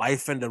lot of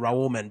life into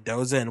Raul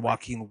Mendoza and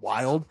Joaquin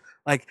Wilde.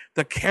 Like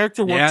the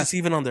character work, Yeah. just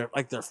even on their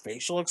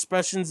facial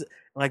expressions,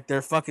 like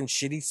their fucking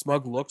shitty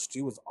smug looks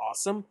too, is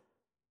awesome.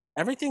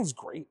 Everything's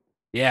great.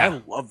 Yeah,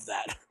 I love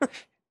that.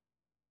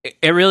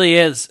 it really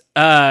is.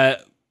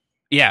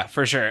 Yeah,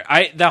 for sure.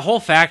 The whole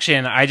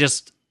faction.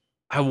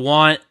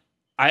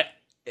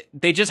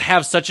 They just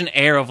have such an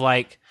air of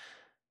like.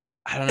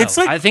 I don't know. It's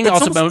like I think it's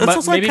also, almost- it's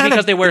also maybe kinda-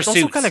 because they wear it's also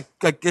suits. kinda,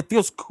 like it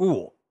feels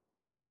cool.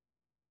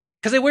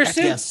 Because they wear Heck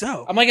suits. yeah.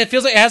 So I'm like, it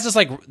feels like it has this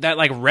like that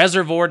like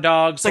Reservoir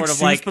Dog it's like sort of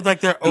suits, like. but like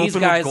they're these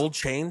open guys- with gold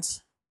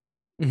chains.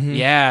 Mhm.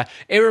 Yeah,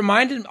 it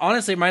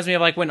honestly reminds me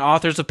of like when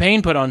Authors of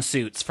Pain put on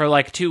suits for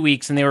like 2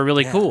 weeks and they were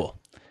really Yeah. cool.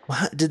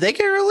 What? Did they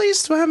get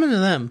released? What happened to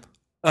them?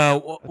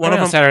 One on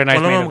of Saturday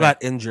Night's them main event.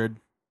 got injured.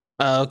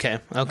 Oh, okay.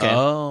 Okay.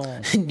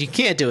 Oh, You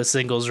can't do a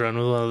singles run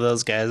with one of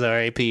those guys.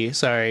 R.I.P.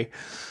 Sorry.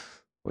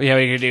 yeah,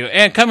 we could do.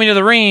 And coming to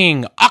the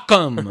ring,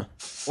 Occam.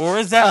 Or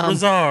is that Um,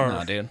 Razar?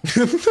 No,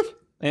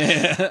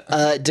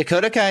 dude.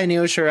 Dakota Kai and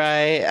Io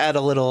Shirai add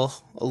a little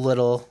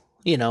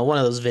one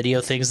of those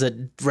video things that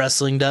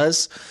wrestling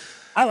does.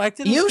 I liked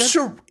it. Io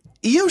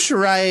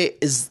Shirai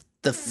is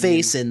the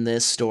face in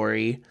this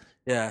story.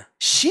 Yeah.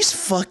 She's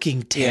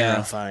fucking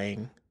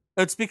terrifying.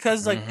 It's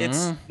because they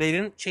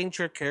didn't change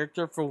her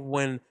character for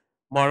when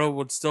Mauro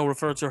would still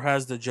refer to her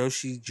as the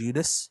Joshi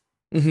Judas.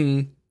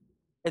 Mm-hmm.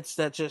 It's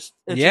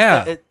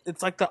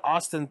like the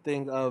Austin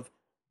thing of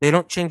they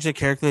don't change the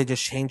character, they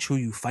just change who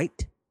you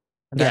fight.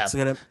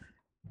 And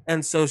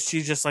and so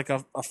she's just like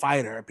a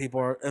fighter.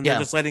 They're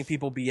just letting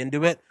people be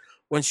into it.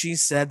 When she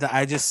said that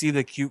I just see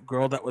the cute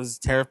girl that was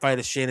terrified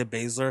of Shayna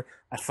Baszler,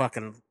 I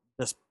fucking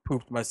just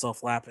pooped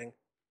myself laughing.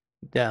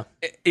 Yeah.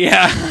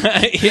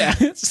 Yeah. Yeah.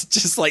 It's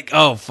just like,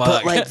 oh, fuck.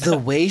 But like the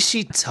way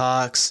she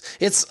talks,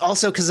 it's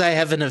also because I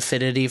have an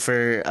affinity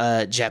for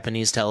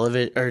Japanese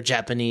television or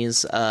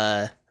Japanese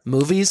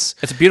movies.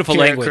 It's a beautiful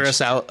language.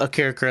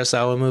 Akira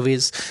Kurosawa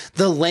movies.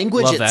 The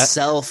language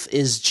itself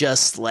is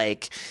just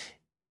like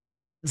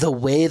the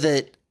way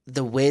that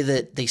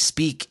they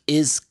speak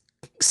is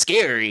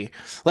scary.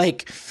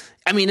 Like,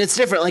 I mean, it's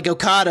different. Like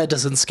Okada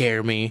doesn't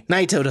scare me.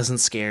 Naito doesn't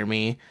scare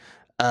me.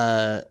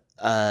 But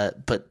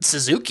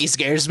Suzuki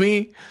scares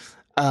me.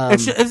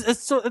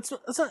 It's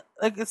not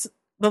like it's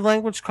the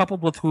language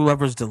coupled with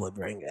whoever's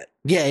delivering it.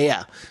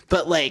 Yeah.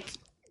 But like,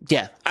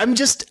 yeah, I'm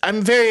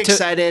very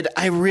excited.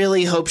 I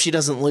really hope she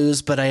doesn't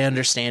lose, but I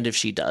understand if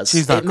she does.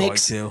 She's not going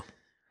to.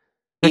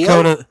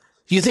 Dakota,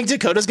 you think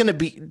Dakota's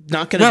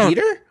not gonna beat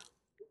her?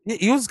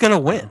 He was gonna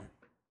win.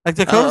 Like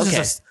Dakota's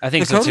just, I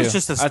think Dakota's so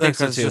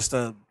too. just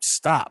a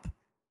stop.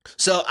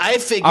 So I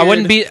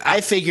figured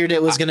I figured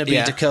it was gonna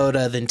be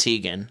Dakota than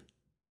Tegan.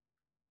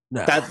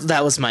 No.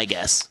 That was my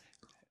guess.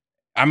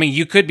 I mean,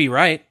 you could be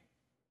right.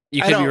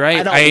 You could be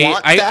right. I don't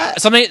want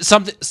that.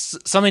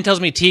 Something tells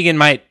me Tegan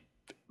might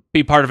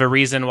be part of a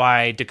reason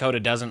why Dakota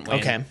doesn't win.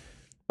 Okay,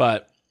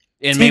 but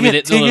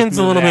Tegan's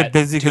a little bit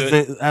busy because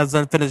they has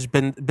unfinished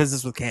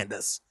business with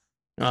Candice.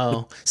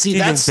 Oh, see,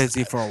 Tegan's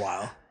busy for a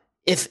while.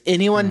 If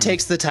anyone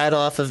takes the title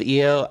off of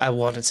Io, I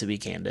want it to be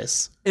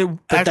Candice.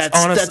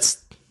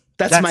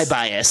 That's my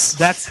bias.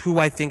 That's who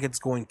I think it's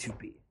going to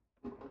be.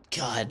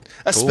 God,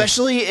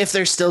 especially if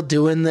they're still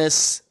doing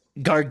this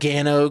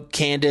Gargano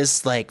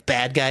Candice like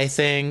bad guy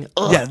thing.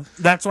 Ugh. Yeah,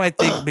 that's what I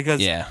think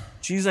because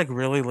she's like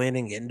really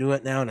leaning into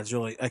it now, and it's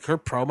really like her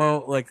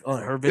promo, like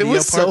on her video. It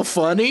was so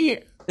funny.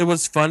 It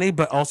was funny,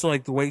 but also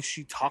like the way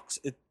she talks,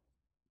 it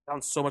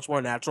sounds so much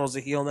more natural as a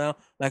heel now.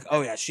 Like,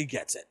 oh yeah, she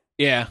gets it.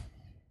 Yeah.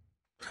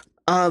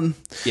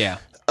 Yeah.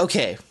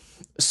 Okay.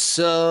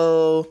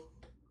 So,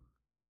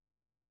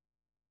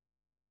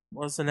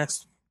 what's the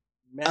next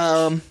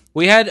match?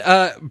 We had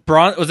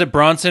was it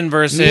Bronson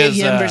versus Mia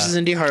Yim versus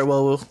Indy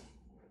Hartwell.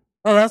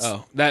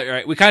 That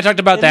right. We kind of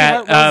talked about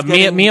that.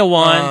 Mia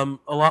won.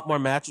 A lot more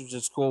matches, which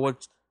is cool.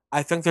 Which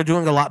I think they're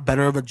doing a lot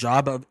better of a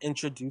job of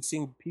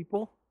introducing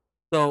people.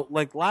 So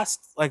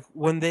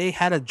when they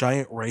had a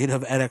giant raid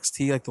of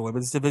NXT, like the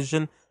women's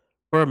division,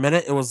 for a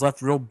minute it was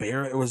left real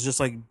bare. It was just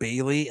like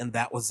Bayley and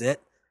that was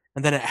it.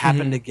 And then it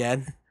happened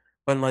again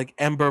when like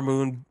Ember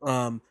Moon,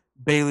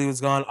 Bayley was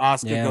gone,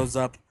 Asuka goes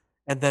up,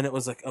 and then it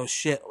was like, oh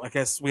shit, I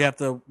guess we have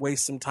to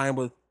waste some time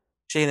with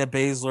Shayna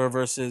Baszler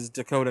versus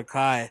Dakota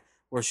Kai,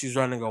 where she's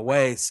running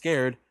away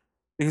scared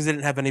because they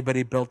didn't have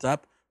anybody built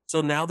up.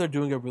 So now they're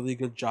doing a really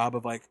good job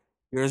of like,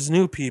 here's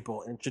new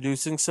people,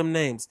 introducing some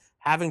names,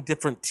 having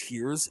different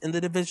tiers in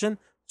the division.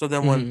 So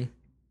then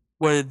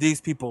when these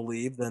people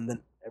leave,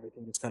 then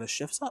everything just kind of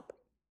shifts up.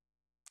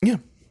 Yeah.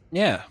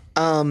 Yeah.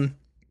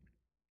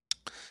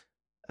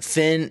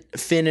 Finn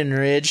and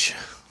Ridge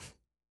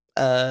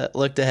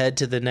looked ahead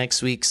to the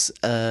next week's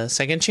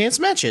second chance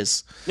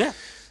matches. Yeah.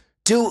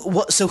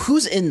 So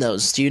who's in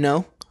those? Do you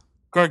know?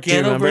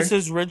 Gargano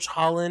versus Ridge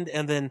Holland,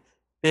 and then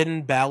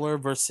Finn Balor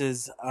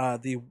versus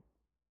the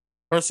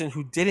person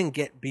who didn't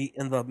get beat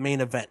in the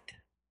main event.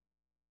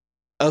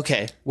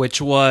 Okay.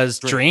 Which was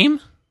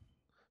Dream?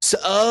 So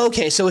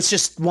so it's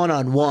just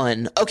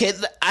 1-on-1. Okay,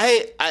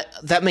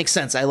 that makes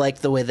sense. I like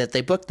the way that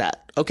they booked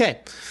that. Okay.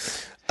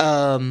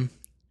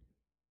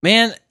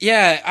 Man,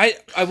 yeah,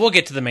 I will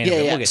get to the main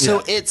event. We'll get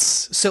to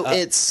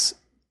it's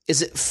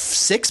is it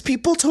 6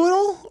 people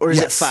total or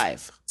is it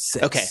 5?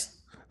 6.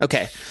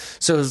 Okay.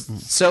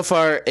 So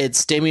far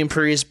it's Damian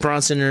Priest,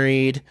 Bronson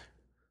Reed.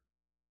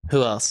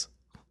 Who else?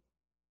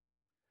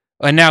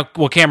 And now,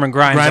 Cameron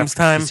Grimes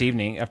time this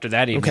evening. After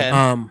that evening,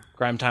 okay.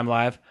 Grime Time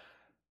Live.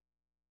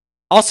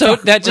 Also,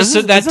 that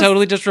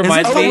totally just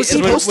reminds me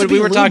when we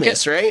were talking,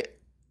 right?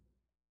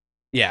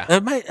 Yeah.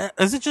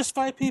 Is it just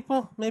 5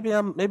 people? Maybe.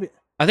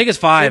 I think it's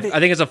 5. I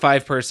think it's a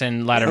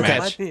 5-person ladder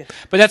match.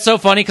 But that's so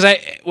funny because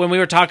when we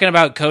were talking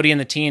about Cody and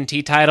the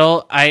TNT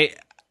title,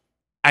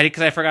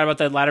 because I forgot about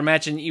the ladder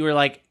match, and you were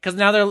like, because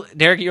now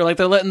Derek, you're like,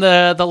 they're letting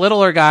the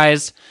littler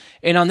guys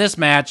in on this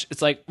match.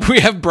 It's like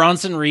we have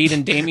Bronson Reed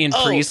and Damian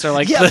Priest are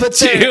like the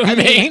two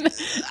main.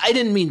 I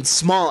didn't mean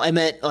small. I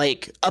meant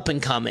like up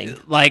and coming.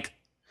 Like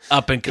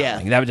up and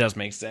coming. Yeah. That does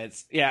make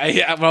sense.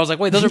 Yeah. But I was like,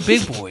 wait, those are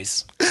big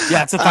boys.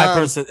 Yeah, it's a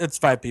 5-person. It's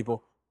 5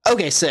 people.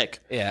 Okay, sick.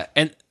 Yeah,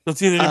 and so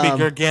it's either gonna be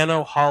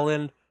Gargano,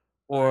 Holland,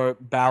 or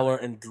Balor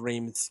and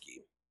Dream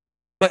Scheme.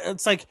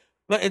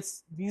 But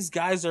it's these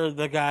guys are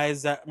the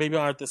guys that maybe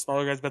aren't the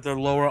smaller guys, but they're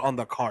lower on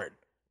the card.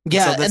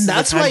 Yeah, So and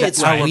that's why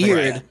it's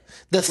weird.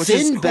 The cool.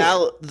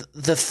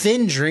 the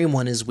Finn Dream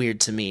one is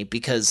weird to me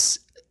because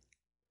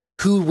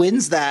who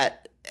wins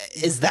that?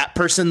 Is that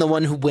person the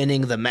one who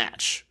winning the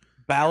match?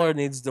 Balor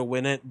needs to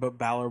win it, but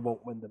Balor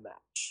won't win the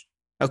match.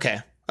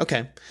 Okay.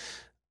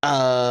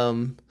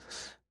 I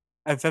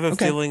have a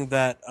feeling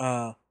that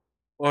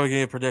we're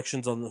getting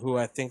predictions on who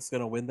I think is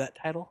going to win that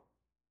title.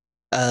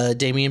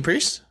 Damian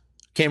Priest?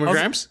 Cameron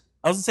Grimes?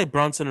 I was going to say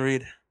Bronson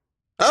Reed.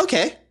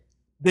 Okay.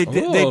 They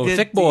did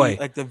thick boy.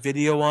 the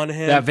video on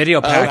him. That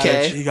video package.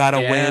 Okay. He got to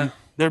win.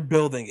 They're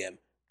building him.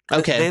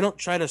 Okay. They don't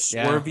try to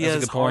swerve you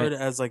as hard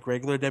point. as like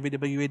regular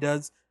WWE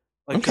does.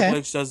 Like Triple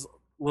H does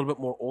a little bit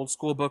more old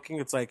school booking.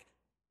 It's like,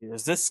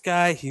 here's this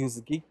guy. He was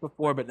a geek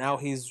before, but now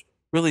he's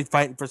really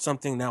fighting for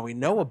something. Now we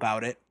know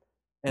about it.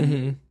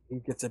 And he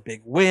gets a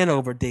big win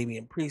over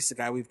Damian Priest, the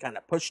guy we've kind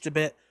of pushed a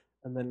bit,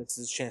 and then it's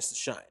his chance to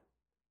shine.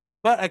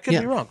 But I could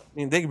be wrong. I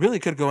mean, they really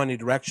could go any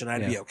direction.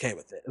 I'd be okay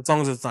with it, as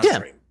long as it's not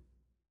Dream.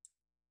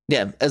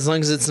 Yeah, as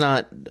long as it's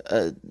not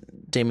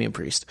Damian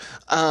Priest.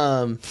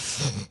 So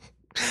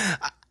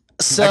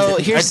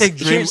I take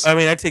Dream.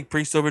 I take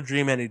Priest over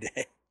Dream any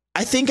day.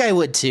 I think I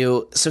would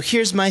too. So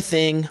here's my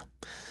thing.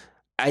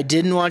 I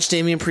didn't watch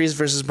Damian Priest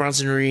versus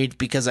Bronson Reed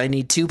because I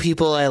need two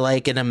people I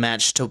like in a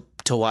match to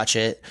watch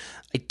it.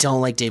 I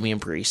don't like Damian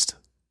Priest.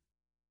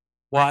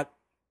 What?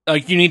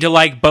 Like you need to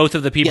like both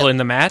of the people in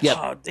the match. Yep.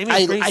 Oh,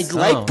 I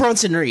like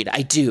Bronson Reed.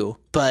 I do,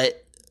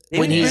 but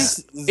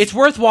it's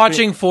worth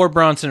watching for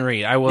Bronson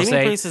Reed. I will say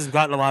Damian Priest has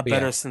gotten a lot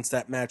better since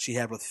that match he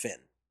had with Finn.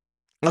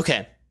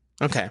 Okay.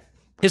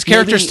 His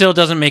character still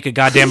doesn't make a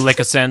goddamn lick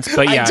of sense,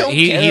 but yeah,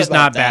 he's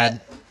not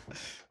bad.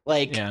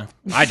 Like, yeah,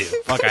 I do.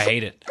 Fuck, I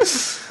hate it.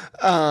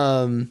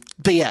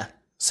 But yeah,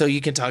 so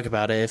you can talk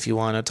about it if you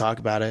want to talk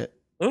about it.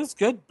 It was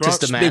good.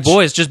 Just a match. Big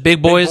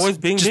boys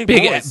being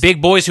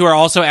big boys who are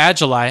also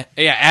agile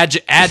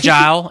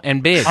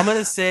and big. I'm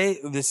gonna say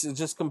this is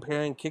just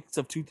comparing kicks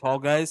of two tall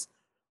guys.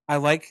 I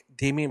like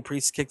Damian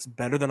Priest's kicks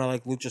better than I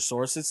like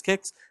Luchasaurus's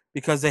kicks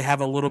because they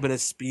have a little bit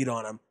of speed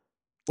on them.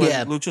 When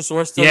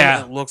Luchasaurus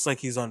does it looks like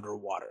he's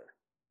underwater.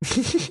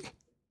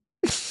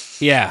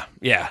 Yeah,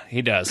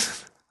 he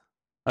does.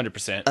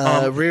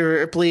 100%. Rhea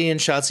Ripley and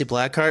Shotzi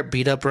Blackheart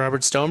beat up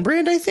Robert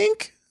Stonebrand, I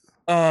think.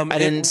 I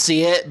didn't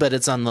see it, but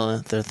it's on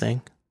the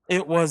thing.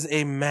 It was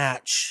a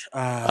match.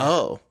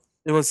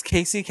 It was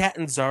Casey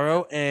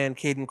Catanzaro and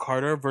Caden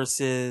Carter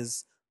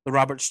versus the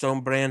Robert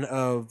Stonebrand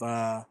of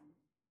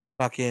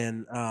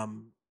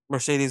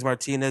Mercedes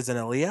Martinez and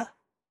Aaliyah.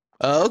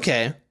 Oh,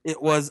 okay.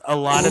 It was a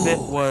lot of it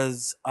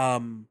was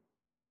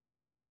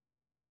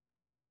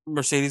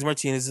Mercedes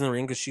Martinez in the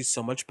ring because she's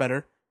so much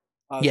better.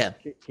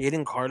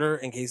 Caden Carter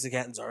and Casey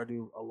Catanzaro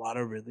do a lot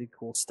of really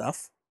cool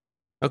stuff.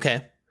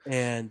 Okay.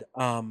 And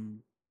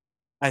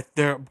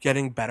they're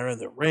getting better in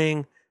the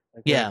ring.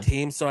 Like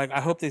team. So I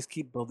hope they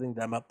keep building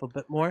them up a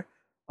bit more.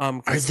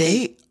 Are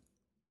they?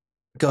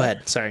 Go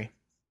ahead. Sorry.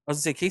 I was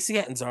gonna say Casey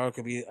Catanzaro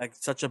could be like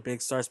such a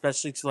big star,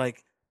 especially to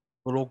like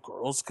little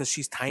girls because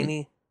she's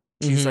tiny.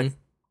 She's like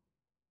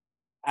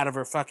out of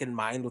her fucking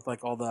mind with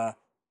like all the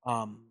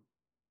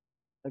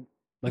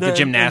the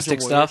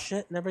gymnastic stuff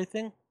shit and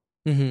everything.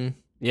 Mm-hmm.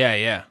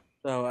 Yeah.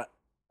 So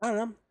I don't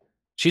know.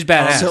 She's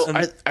badass. So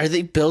are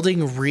they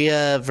building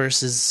Rhea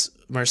versus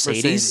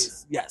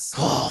Mercedes? Yes.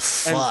 Oh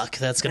fuck,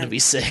 that's gonna be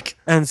sick.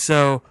 And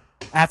so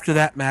after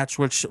that match,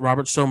 which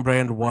Robert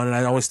Stonebrand won, and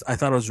I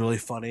thought it was really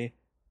funny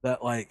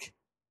that like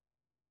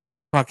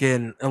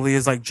fucking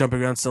Aaliyah's like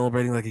jumping around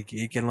celebrating like a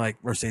geek, and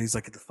like Mercedes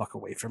like, get the fuck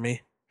away from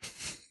me.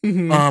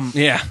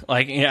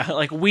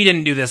 Like we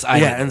didn't do this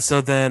either. Yeah, and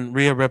so then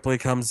Rhea Ripley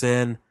comes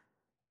in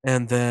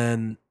and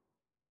then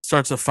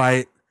starts a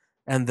fight,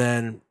 and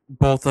then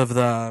both of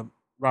the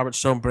Robert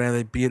Stonebrand,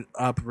 they beat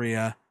up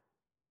Rhea,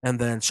 and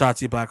then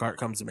Shotzi Blackheart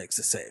comes and makes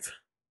a save.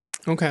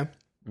 Okay.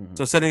 Mm-hmm.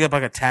 So setting up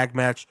like a tag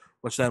match,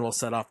 which then will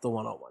set off the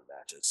one-on-one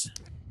matches.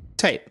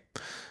 Tight.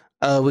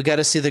 We got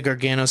to see the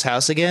Gargano's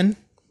house again.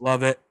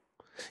 Love it.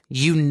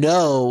 You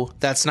know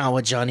that's not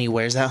what Johnny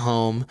wears at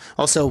home.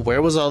 Also,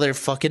 where was all their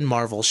fucking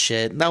Marvel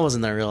shit? That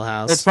wasn't their real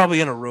house. It's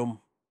probably in a room.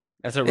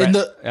 That's a rented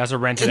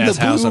ass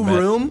house. In the blue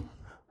room?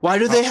 Why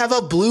do they have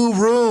a blue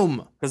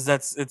room?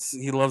 Because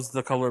he loves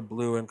the color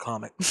blue in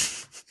comics.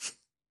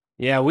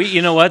 Yeah,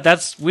 you know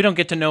what? We don't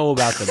get to know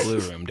about the blue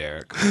room,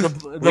 Derek.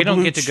 We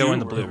don't get to go in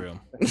the blue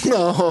room.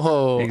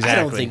 No, exactly. I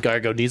don't think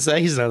Gargo needs that.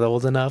 He's not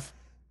old enough.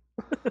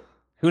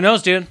 Who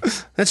knows, dude?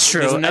 That's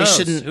true. I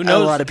shouldn't. Who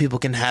knows? A lot of people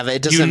can have it.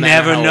 It doesn't you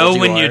matter. You never know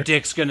when your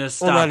dick's gonna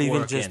stop. Well, not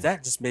even working. just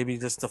that. Just maybe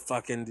just to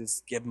fucking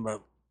just give him a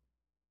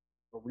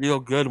real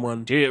good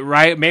one, dude.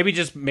 Right? Maybe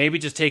just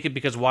take it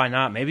because why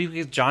not? Maybe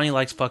because Johnny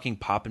likes fucking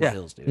popping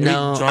pills, dude.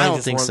 No, I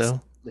don't think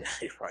so. Yeah,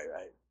 you're probably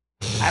right.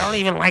 I don't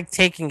even like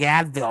taking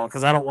Advil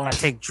because I don't want to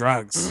take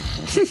drugs.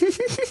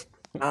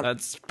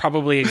 That's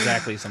probably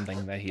exactly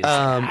something that he's.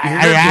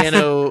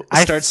 Gargano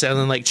starts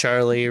sounding like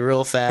Charlie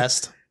real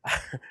fast.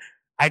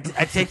 I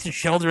take the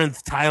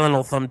children's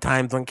Tylenol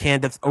sometimes when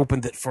Candace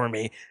opens it for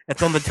me.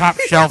 It's on the top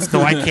shelf, so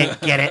I can't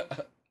get it.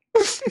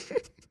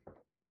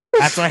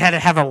 That's why I had to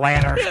have a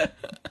ladder.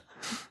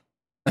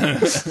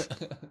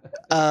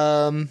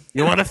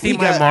 You want to see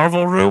my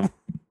Marvel room?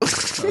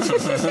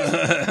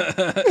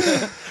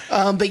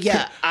 But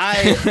yeah,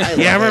 I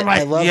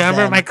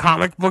remember my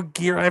comic book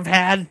gear I've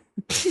had?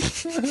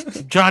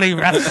 Johnny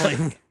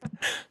Wrestling.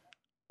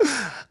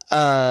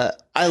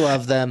 I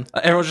love them.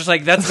 Everyone's just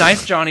like, that's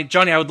nice, Johnny.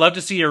 Johnny, I would love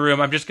to see your room.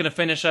 I'm just going to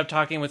finish up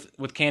talking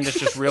with Candace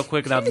just real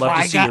quick, and I'd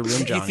love to see your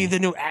room, Johnny. You see the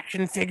new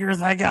action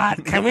figures I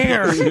got? Come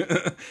here.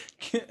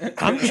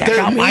 Come check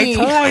out my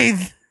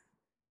toys.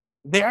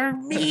 They're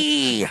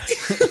me.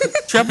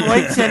 Triple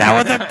H said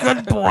I was a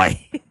good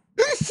boy.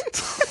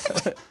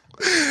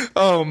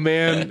 Oh,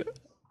 man.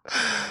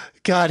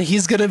 God,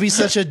 he's going to be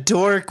such a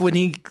dork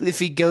if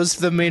he goes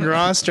to the main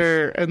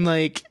roster, and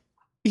like,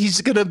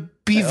 he's going to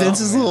be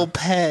Vince's little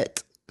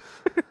pet.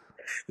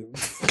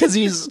 Because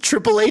he's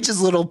Triple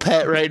H's little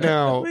pet right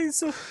now.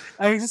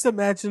 I just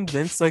imagine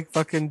Vince like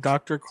fucking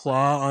Dr.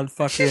 Claw on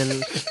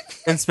fucking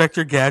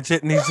Inspector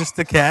Gadget, and he's just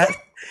a cat.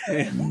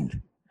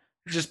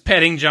 Just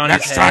petting Johnny's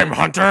Next time,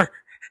 Hunter.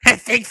 Hey,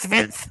 thanks,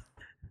 Vince.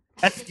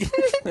 And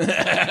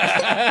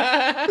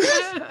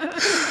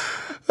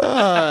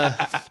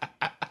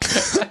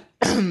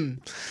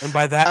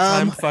by that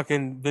time,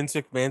 fucking Vince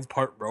McMahon's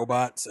part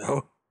robot,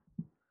 so...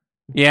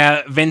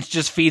 Yeah, Vince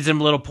just feeds him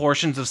little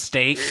portions of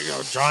steak. Here you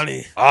go,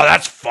 Johnny. Oh,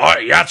 that's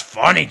funny. That's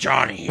funny,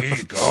 Johnny. Here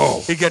you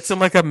go. He gets him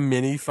like a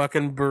mini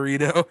fucking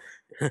burrito.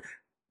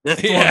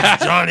 This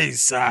one's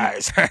Johnny's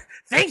size.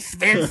 Thanks,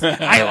 Vince.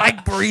 I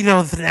like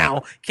burritos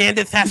now.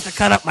 Candace has to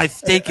cut up my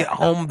steak at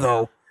home,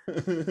 though.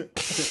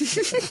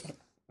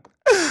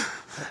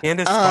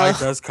 Candace probably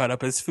does cut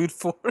up his food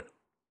for him.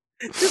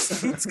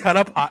 Just eats cut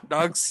up hot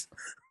dogs.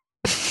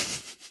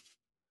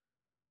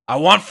 I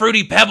want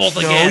Fruity Pebbles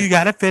again. No, you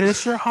gotta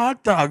finish your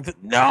hot dog.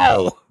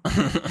 No!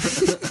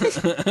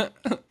 Can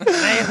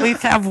I at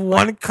least have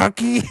one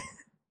cookie?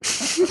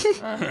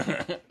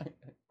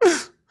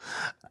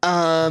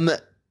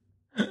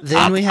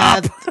 Then we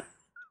had...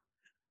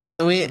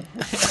 We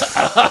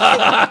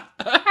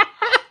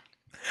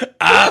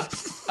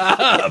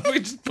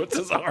just puts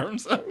his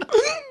arms up.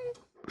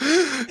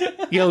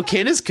 Yo,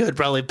 Candace could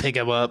probably pick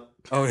him up.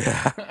 Oh,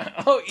 yeah.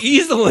 Oh,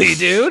 easily,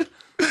 dude.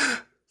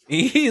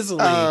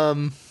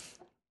 Easily.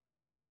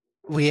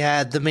 We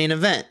had the main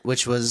event,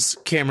 which was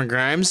Cameron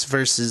Grimes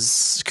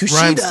versus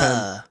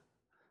Kushida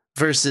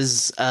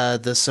versus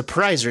the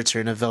surprise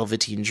return of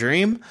Velveteen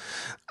Dream.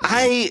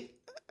 I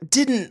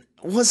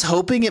was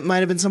hoping it might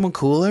have been someone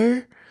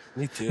cooler.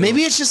 Me too.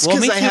 Maybe it's just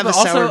because I have a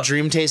sour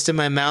dream taste in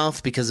my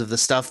mouth because of the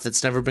stuff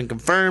that's never been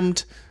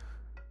confirmed.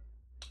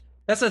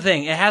 That's the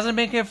thing. It hasn't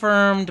been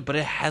confirmed, but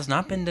it has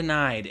not been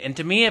denied. And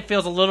to me, it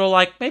feels a little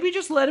like maybe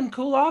just let him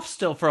cool off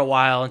still for a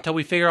while until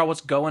we figure out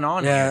what's going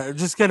on. Yeah, here.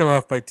 just get him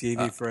off by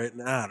TV for it.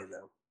 I don't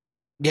know.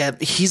 Yeah,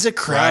 he's a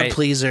crowd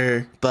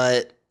pleaser,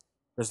 but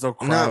there's no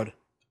crowd.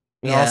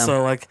 No. And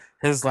also, like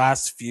his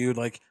last feud,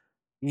 like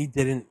he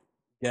didn't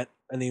get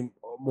any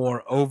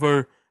more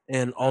over,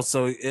 and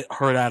also it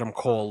hurt Adam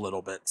Cole a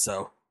little bit.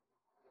 So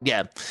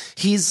yeah,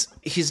 he's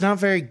not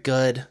very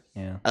good.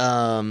 Yeah.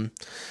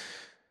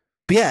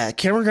 But yeah,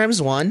 Cameron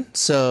Grimes won,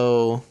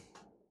 so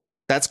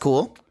that's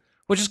cool.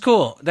 Which is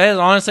cool. That is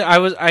honestly, I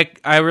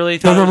really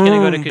thought it was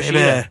going to go to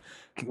Kushida.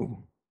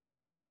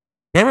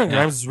 Cameron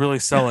Grimes is really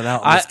selling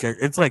out in this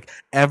character. It's like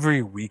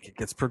every week it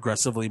gets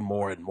progressively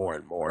more and more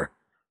and more.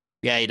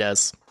 Yeah, he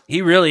does.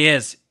 He really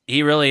is.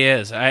 He really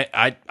is.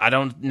 I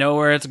don't know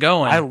where it's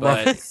going. I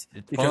love it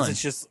because fun.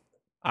 it's just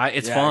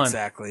it's fun.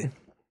 Exactly.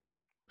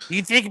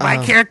 You think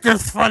my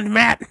character's fun,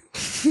 Matt?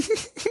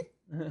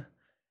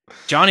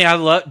 Johnny, I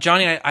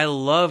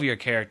love your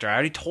character. I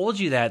already told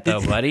you that,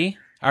 though, buddy.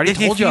 I already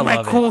told you I love it. Did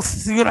you see my cool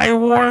suit I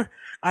wore?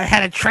 I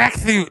had a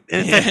tracksuit.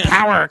 It's a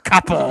power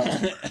couple.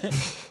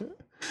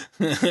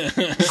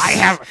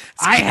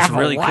 I have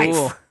really a wife.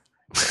 Cool.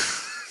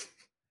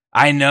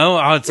 I know.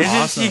 Oh, it's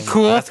awesome. Isn't she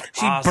cool?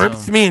 She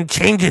burps me and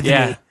changes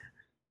me.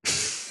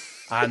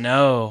 I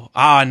know. Oh,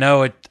 I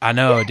know it. I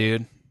know,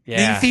 dude. Yeah.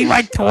 Do you see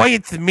my toy?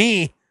 It's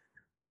me.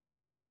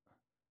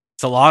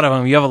 It's a lot of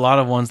them. You have a lot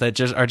of ones that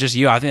are just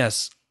you. I think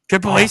that's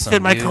Triple H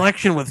said my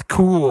collection was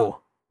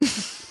cool.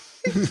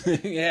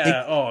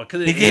 Yeah.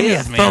 Because he gave me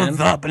a thumbs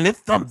up, and this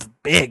thumb's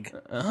big.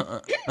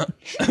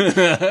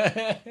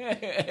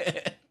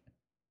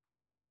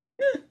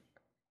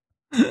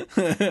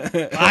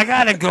 I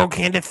gotta go.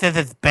 Candace says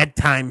it's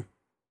bedtime.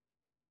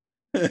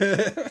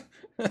 I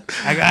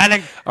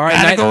gotta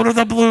go to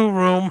the blue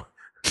room.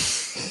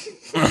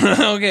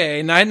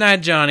 Okay,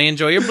 night, Johnny.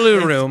 Enjoy your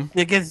blue room.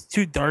 It gets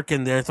too dark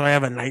in there, so I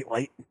have a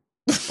nightlight.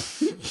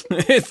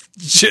 The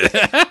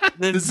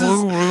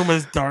blue room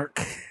is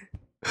dark.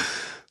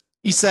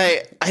 You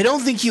say, I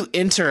don't think you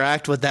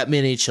interact with that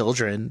many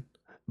children,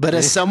 but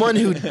as someone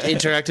who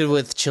interacted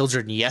with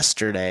children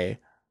yesterday,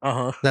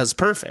 that's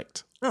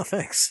perfect. Oh,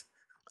 thanks.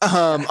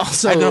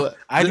 Also,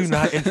 I do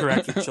not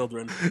interact with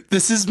children.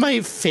 this is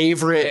my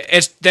favorite.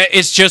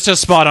 It's just a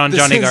spot on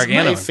Johnny This is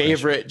Gargano. my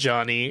favorite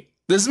Johnny.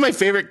 This is my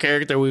favorite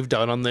character we've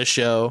done on this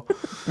show.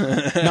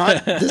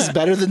 This is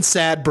better than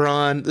Sad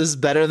Braun. This is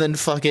better than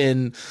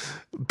fucking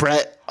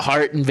Bret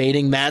Hart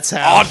invading Matt's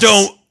house.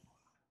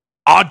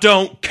 I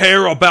don't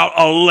care about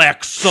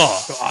Alexa.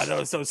 Oh, that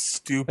was so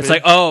stupid. It's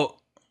like,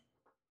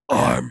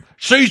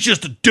 she's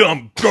just a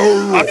dumb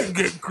girl. I can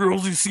get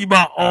girls who see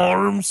my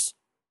arms.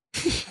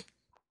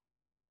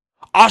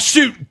 I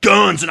shoot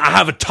guns and I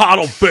have a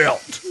title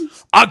belt.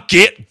 I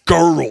get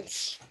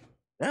girls.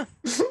 Yeah.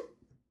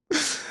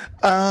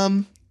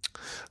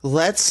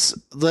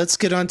 Let's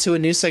get on to a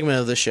new segment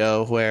of the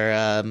show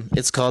where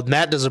it's called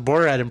Matt Does a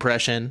Borat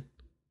Impression.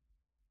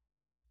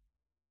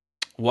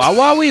 Wah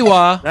wah wee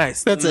wah.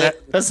 Nice. That's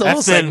it. That's the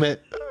whole segment.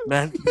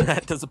 Matt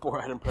does a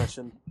Borat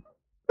impression.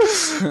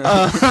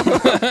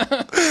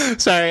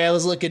 Sorry, I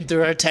was looking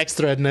through our text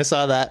thread and I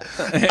saw that.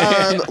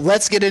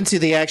 Let's get into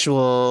the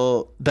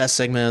actual best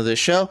segment of the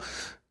show.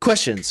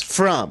 Questions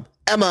from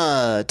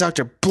Emma,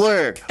 Dr.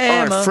 Blur,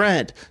 our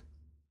friend.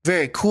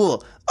 Very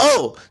cool.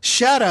 Oh,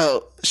 shout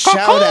out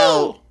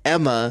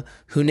Emma,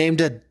 who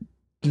named a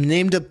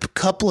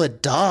couple of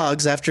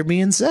dogs after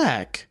me and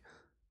Zach.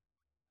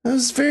 That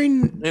was very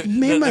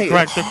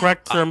the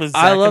correct term is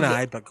Zach and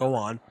I, but go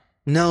on.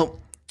 No.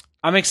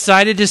 I'm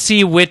excited to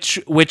see which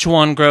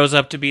one grows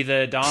up to be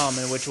the Dom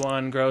and which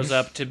one grows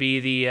up to be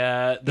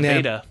the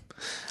beta.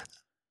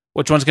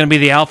 Which one's going to be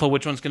the alpha?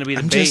 Which one's going to be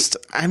the bait?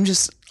 I'm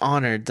just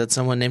honored that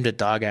someone named a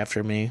dog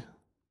after me.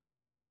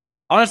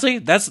 Honestly,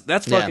 that's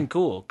fucking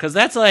cool because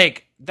that's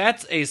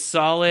a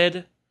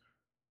solid.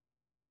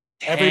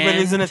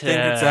 Everybody's gonna think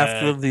it's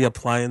after the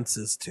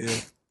appliances too.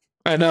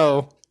 I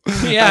know.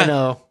 Yeah, I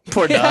know.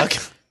 Poor dog.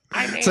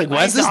 It's like,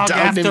 why is this dog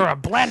after a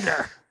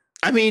blender?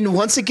 I mean,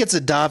 once it gets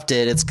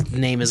adopted, its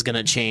name is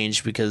gonna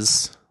change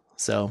because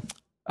so.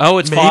 Oh,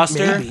 it's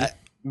Foster.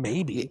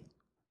 Maybe.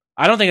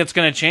 I don't think it's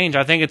gonna change.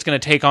 I think it's gonna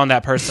take on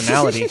that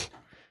personality.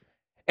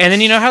 And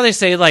then you know how they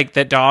say like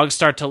that dogs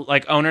start to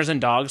like owners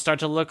and dogs start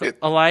to look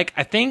alike.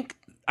 I think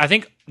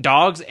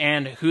dogs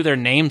and who their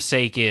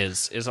namesake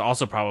is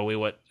also probably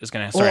what is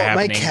going to start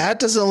happening. My cat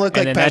doesn't look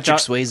like Patrick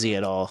Swayze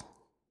at all.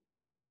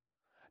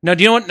 No,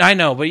 do you know what I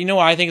know? But you know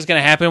what I think is going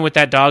to happen with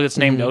that dog that's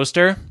named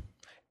Oster?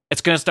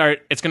 It's going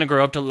to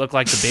grow up to look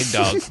like the big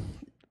dog.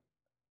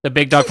 The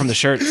big dog from the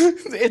shirt.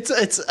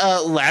 It's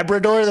a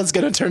Labrador that's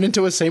going to turn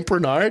into a Saint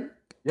Bernard?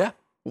 Yeah.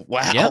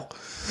 Wow. Yep.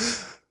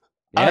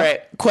 All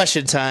right,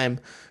 question time.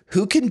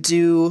 Who can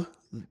do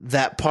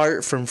that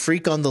part from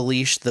Freak on the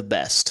Leash the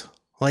best?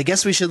 Well, I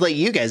guess we should let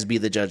you guys be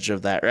the judge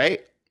of that,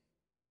 right?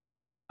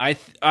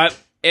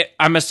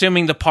 I'm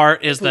assuming the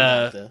part is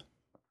the.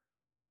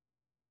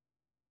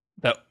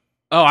 Oh,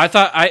 I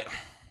thought I.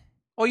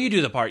 Oh, you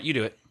do the part. You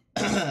do it.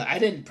 I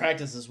didn't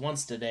practice this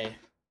once today.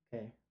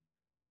 Okay.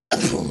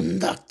 I'm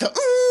not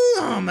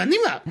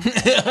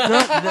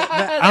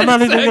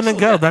even gonna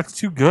go. That's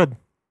too good.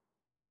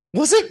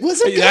 Was it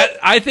good?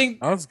 I think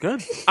that was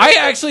good. I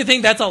actually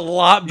think that's a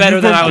lot better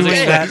than I was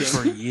expecting.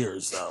 For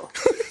years, though.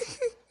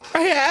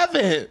 I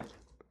haven't.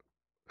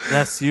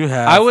 Yes, you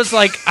have. I was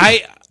like,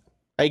 I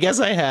guess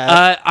I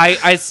have.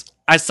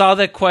 I saw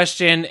the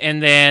question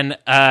and then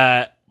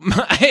I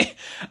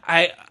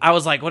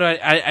was like, what do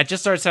I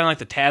just started sounding like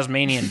the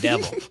Tasmanian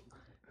devil.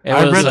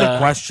 I read the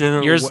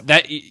question. Yours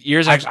I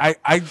just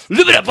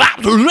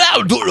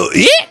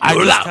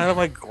kind of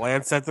like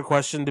glanced at the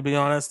question, to be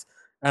honest,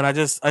 and I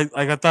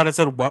thought it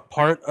said what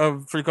part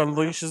of Freak on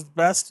the Leash is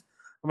best.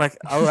 I'm like,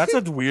 oh, that's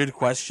a weird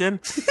question.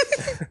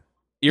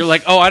 You're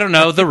like, oh, I don't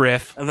know, the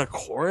riff and the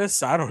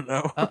chorus. I don't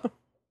know. I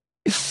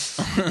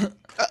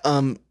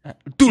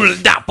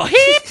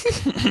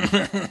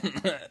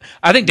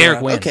think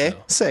Derek wins. Okay,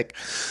 though. Sick.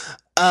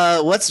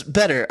 What's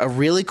better, a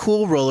really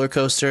cool roller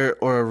coaster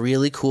or a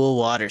really cool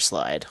water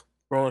slide?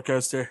 Roller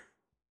coaster.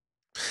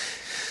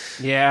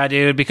 Yeah,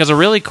 dude, because a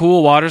really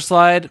cool water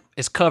slide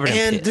is covered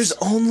in piss.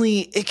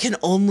 It can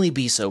only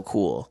be so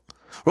cool.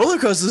 Roller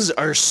coasters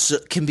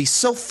can be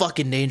so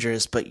fucking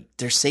dangerous, but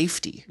they're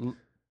safety.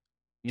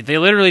 They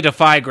literally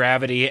defy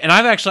gravity, and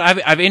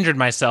I've injured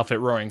myself at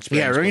Roaring Springs.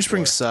 Yeah, Roaring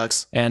Springs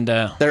sucks, and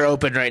they're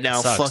open right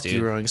now. Sucks, fuck dude.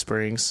 you, Roaring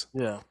Springs.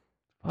 Yeah,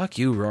 fuck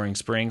you, Roaring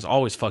Springs.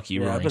 Always fuck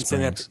you, Roaring Springs. I've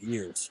been saying that for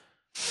years.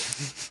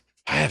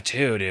 I have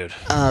too, dude.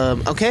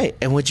 Okay,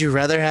 and would you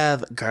rather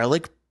have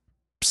garlic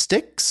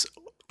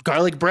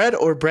bread,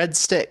 or bread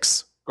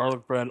sticks?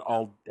 Garlic bread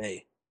all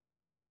day.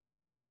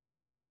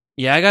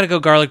 Yeah, I gotta go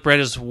garlic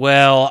bread as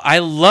well. I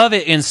love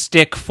it in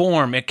stick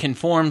form. It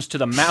conforms to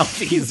the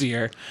mouth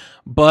easier.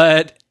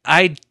 But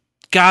I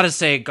gotta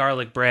say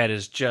garlic bread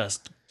is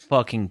just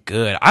fucking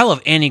good. I love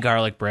any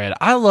garlic bread.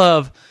 I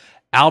love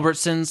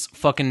Albertsons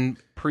fucking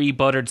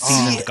pre-buttered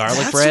seasoned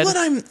garlic bread.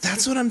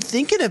 That's what I'm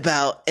thinking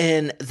about,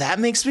 and that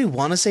makes me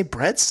want to say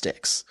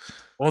breadsticks.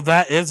 Well,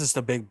 that is just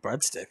a big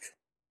breadstick.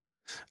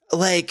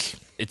 Like,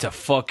 it's a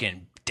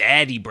fucking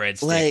daddy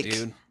breadstick,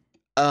 dude.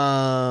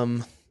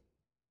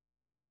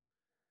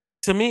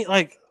 To me,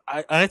 like,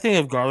 I think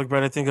of garlic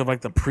bread, I think of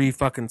like the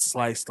pre-fucking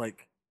sliced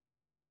like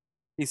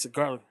piece of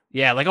garlic.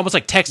 Yeah, like almost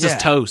like Texas Yeah.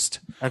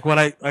 toast. Like what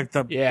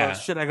the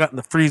shit I got in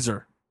the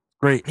freezer.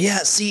 Great. Yeah,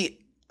 see,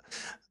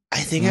 I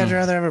think I'd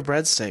rather have a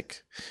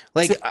breadstick.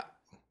 Like, See,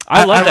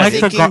 I love that. like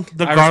thinking-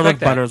 the I garlic respect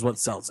that. butter is what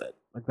sells it.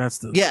 Like that's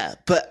the yeah,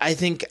 but I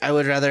think I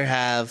would rather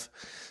have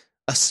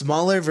a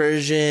smaller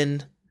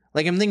version.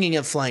 Like, I'm thinking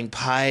of Flying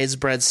Pies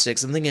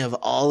breadsticks. I'm thinking of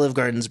Olive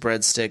Garden's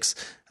breadsticks.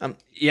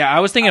 Yeah, I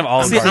was thinking of all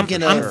I'm of See, them.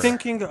 thinking I'm of-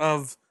 thinking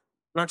of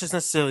not just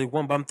necessarily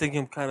one, but I'm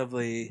thinking kind of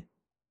the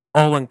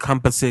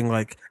all-encompassing,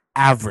 like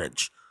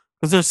average.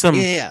 Because there's some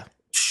Yeah.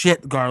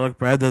 shit garlic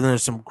bread, then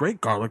there's some great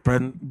garlic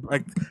bread. And,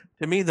 like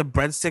to me, the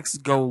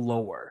breadsticks go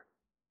lower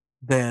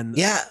than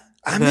Yeah.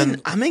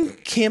 Then- I'm in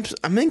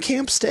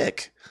camp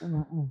stick.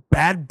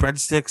 bad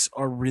breadsticks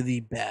are really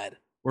bad.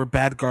 Or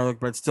bad garlic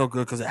bread's still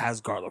good because it has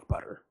garlic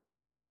butter.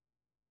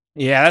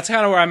 Yeah, that's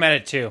kind of where I'm at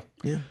it too.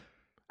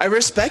 I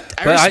respect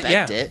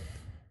yeah. it.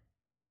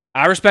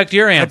 I respect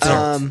your answer.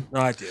 No,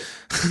 I do.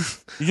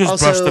 You just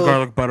Also- brush the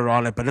garlic butter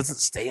on it, but it doesn't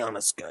stay on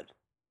as good.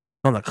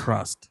 On the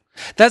crust.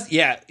 That's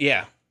yeah.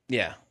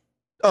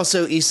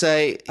 Also,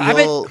 Isai, I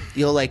bet-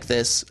 you'll like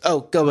this.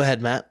 Oh, go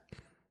ahead, Matt.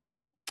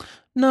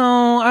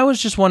 No, I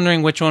was just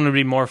wondering which one would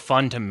be more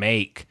fun to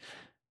make,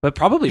 but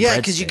probably Yeah,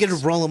 because you get to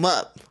breadsticks. roll them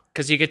up.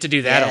 Because you get to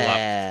do that a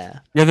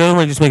lot. Yeah, they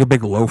only just make a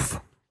big loaf.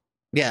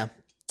 Yeah.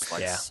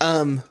 Yeah.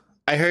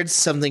 I heard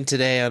something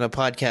today on a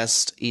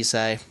podcast,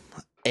 Isai.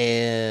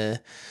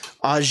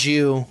 Au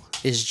jus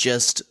is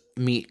just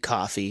meat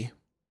coffee.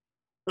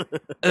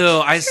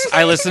 Oh,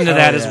 I listened to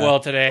that as yeah. well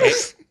today,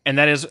 and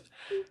that is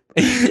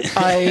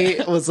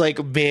I was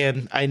like,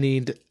 man, I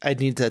need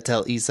to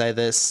tell Isai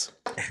this.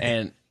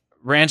 and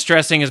ranch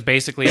dressing is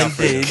basically up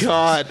for you.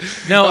 God,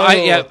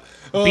 No,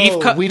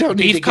 beef we don't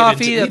need beef to get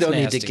coffee. Into, we that's don't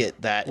need nasty. to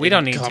get that. We don't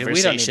in need to. We don't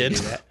need conversation.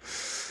 to do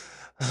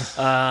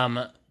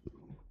that.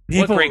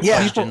 People, great Yeah,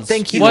 questions.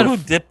 thank you. people What-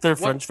 who dip their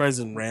french fries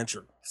in ranch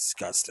are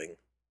disgusting.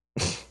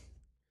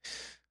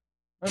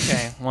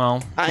 Okay,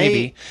 well, I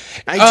maybe.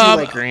 I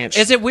do like ranch.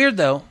 Is it weird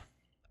though?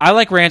 I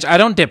like ranch. I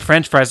don't dip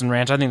French fries in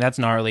ranch. I think that's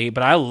gnarly.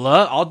 But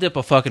I'll dip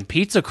a fucking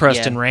pizza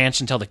crust Yeah. in ranch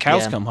until the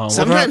cows Yeah. come home.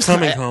 Sometimes We're not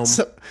coming home.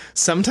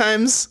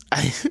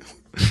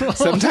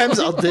 Sometimes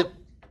I'll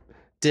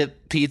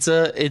dip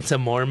pizza into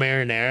more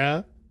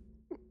marinara.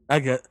 I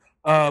get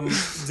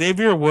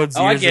Xavier Woods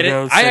Oh, I years get it.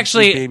 ago I sent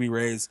actually- me Baby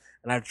Ray's,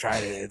 and I've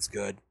tried it. It's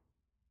good.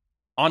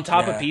 On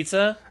top Yeah. of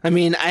pizza. I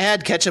mean, I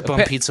had ketchup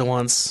on Okay. pizza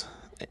once,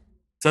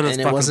 So does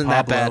and it fucking wasn't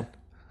Pablo. that bad.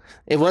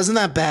 It wasn't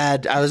that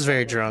bad. I was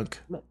very drunk.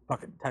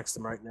 Fucking text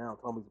him right now.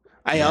 Tell me.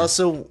 I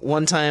also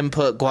one time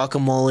put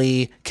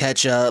guacamole,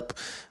 ketchup,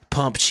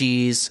 pump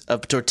cheese, a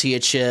tortilla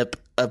chip,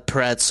 a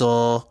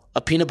pretzel,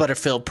 a peanut butter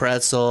filled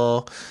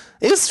pretzel.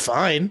 It was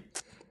fine.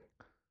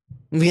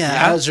 Yeah,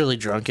 Yeah? I was really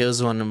drunk. It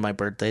was one of my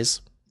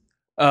birthdays.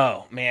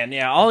 Oh man,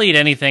 yeah. I'll eat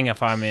anything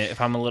if I'm a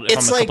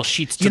couple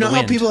sheets to you know the how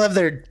wind. people have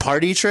their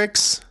party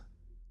tricks?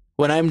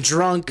 When I'm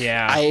drunk,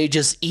 Yeah. I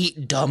just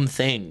eat dumb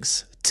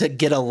things to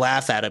get a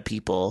laugh out of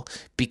people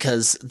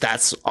because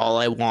that's all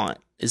I want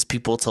is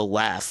people to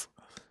laugh.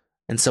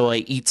 And so I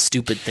eat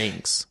stupid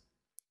things.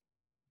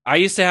 I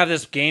used to have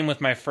this game with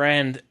my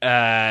friend.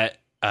 Shout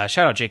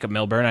out Jacob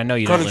Milburn. I know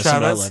you Cody don't listen,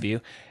 but I Chavez? love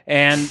you.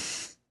 And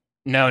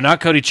no,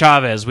 not Cody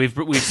Chavez. We've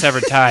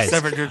severed ties.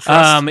 Severed your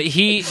trust.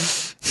 He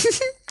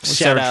Shout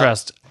severed out.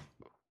 trust.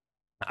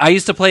 I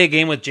used to play a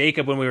game with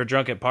Jacob when we were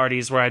drunk at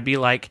parties where I'd be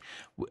like,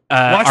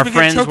 our me get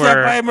friends choked out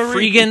were by a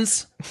Marine.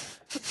 freegans.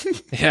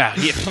 yeah.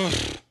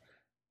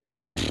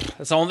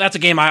 That's a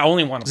game I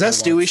only want Is to that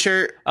play Stewie once.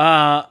 shirt?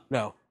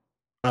 No,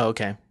 Oh,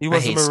 okay. he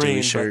was I hate a Marine.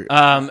 Stewie shirt.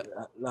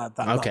 Not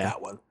Okay.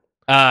 that one.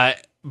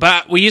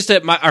 But we used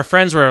to. Our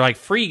friends were like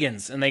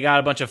freegans, and they got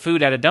a bunch of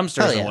food out of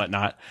dumpsters Hell yeah. and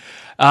whatnot.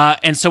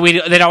 And so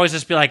they'd always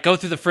just be like, "Go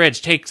through the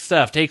fridge, take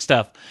stuff."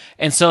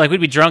 And so like we'd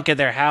be drunk at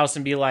their house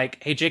and be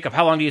like, "Hey Jacob,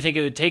 how long do you think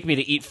it would take me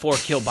to eat 4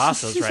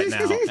 kielbasa's right now?"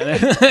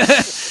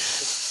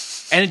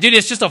 And dude,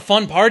 it's just a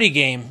fun party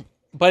game,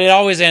 but it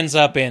always ends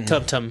up in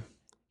Tum Tum.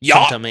 Yeah.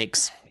 Tum Tum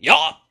aches.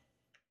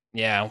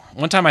 Yeah.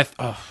 One time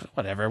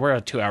whatever. We're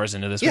 2 hours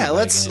into this. Yeah,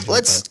 We're not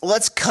gonna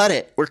let's cut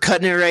it. We're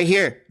cutting it right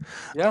here.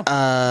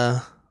 Yeah.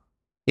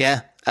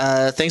 Yeah.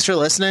 Thanks for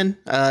listening.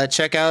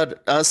 Check out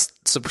us.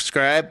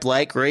 Subscribe,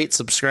 like, rate,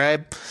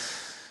 subscribe.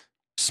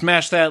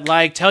 smash that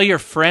like, tell your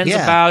friends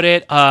Yeah. about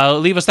it,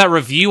 leave us that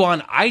review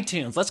on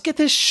iTunes. Let's get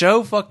this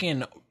show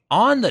fucking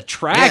on the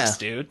tracks,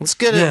 dude. Let's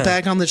get Yeah. it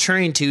back on the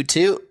train,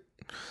 toot.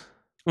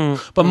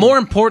 But more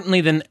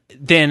importantly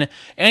than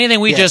anything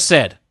we Yes. just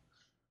said,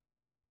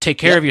 take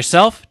care Yep. of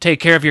yourself, take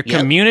care of your Yep.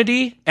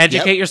 community,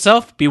 educate Yep.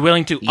 yourself, be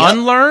willing to Yep.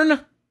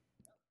 unlearn,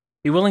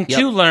 be willing Yep.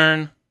 to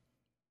learn,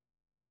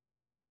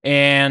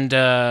 and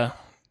other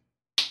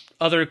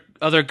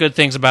good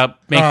things about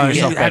making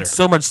yourself you better. had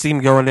so much steam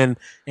going in,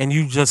 and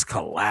you just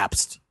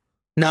collapsed.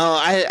 No,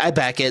 I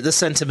back it. The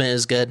sentiment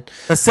is good.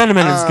 The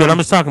sentiment is good. I'm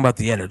just talking about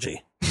the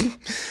energy.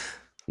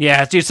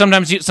 Yeah, dude.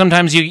 Sometimes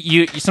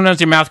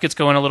your mouth gets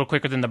going a little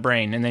quicker than the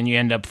brain, and then you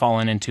end up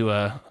falling into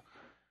a.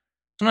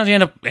 Sometimes you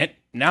end up.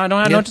 Now I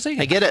don't know what to say.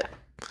 I get it.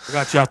 I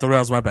got you off the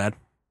rails. My bad.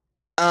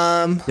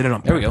 Did it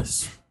on There we go.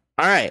 purpose.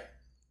 All right.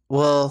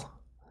 Well,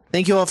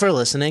 thank you all for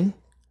listening.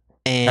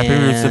 And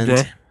Happy Rusev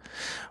Day.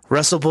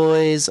 Russell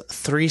Boys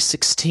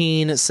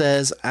 316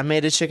 says, I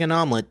made a chicken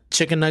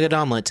nugget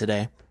omelet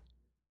today.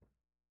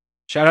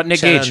 Shout out Nick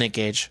Shout Gage. out Nick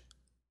Gage.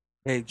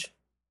 Gage.